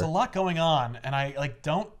there. There's a lot going on, and I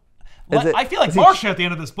don't. I feel like he- Marcia at the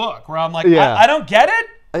end of this book, where I'm like, Yeah. I don't get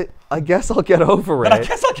it, I guess I'll get over it. but I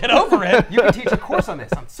guess I'll get over it. You can teach a course on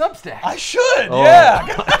this on Substack. I should, Oh, yeah.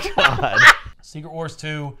 my God. Secret Wars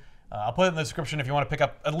 2. I'll put it in the description if you want to pick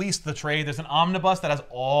up at least the trade. There's an omnibus that has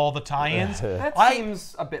all the tie-ins. That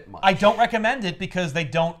seems a bit much. I don't recommend it because they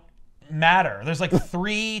don't matter. There's like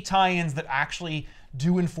 3 tie-ins that actually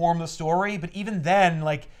do inform the story, but even then,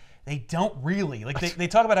 like, they don't really. Like, they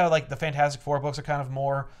talk about how like the Fantastic Four books are kind of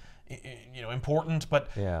more, important, but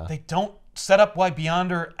they don't set up why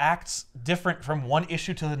Beyonder acts different from one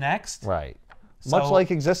issue to the next. Right. So, much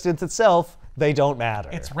like existence itself, they don't matter.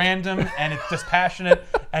 It's random and it's dispassionate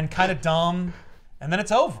and kind of dumb, and then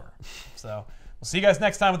it's over. So we'll see you guys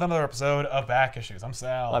next time with another episode of Back Issues. I'm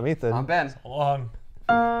Sal. I'm Ethan. I'm Ben. So long.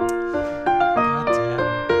 God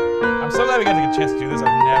damn. I'm so glad we got to get a chance to do this.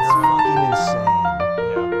 I've never. Fucking insane.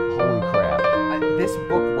 Yeah. Holy crap. This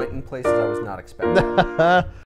book went in places I was not expecting.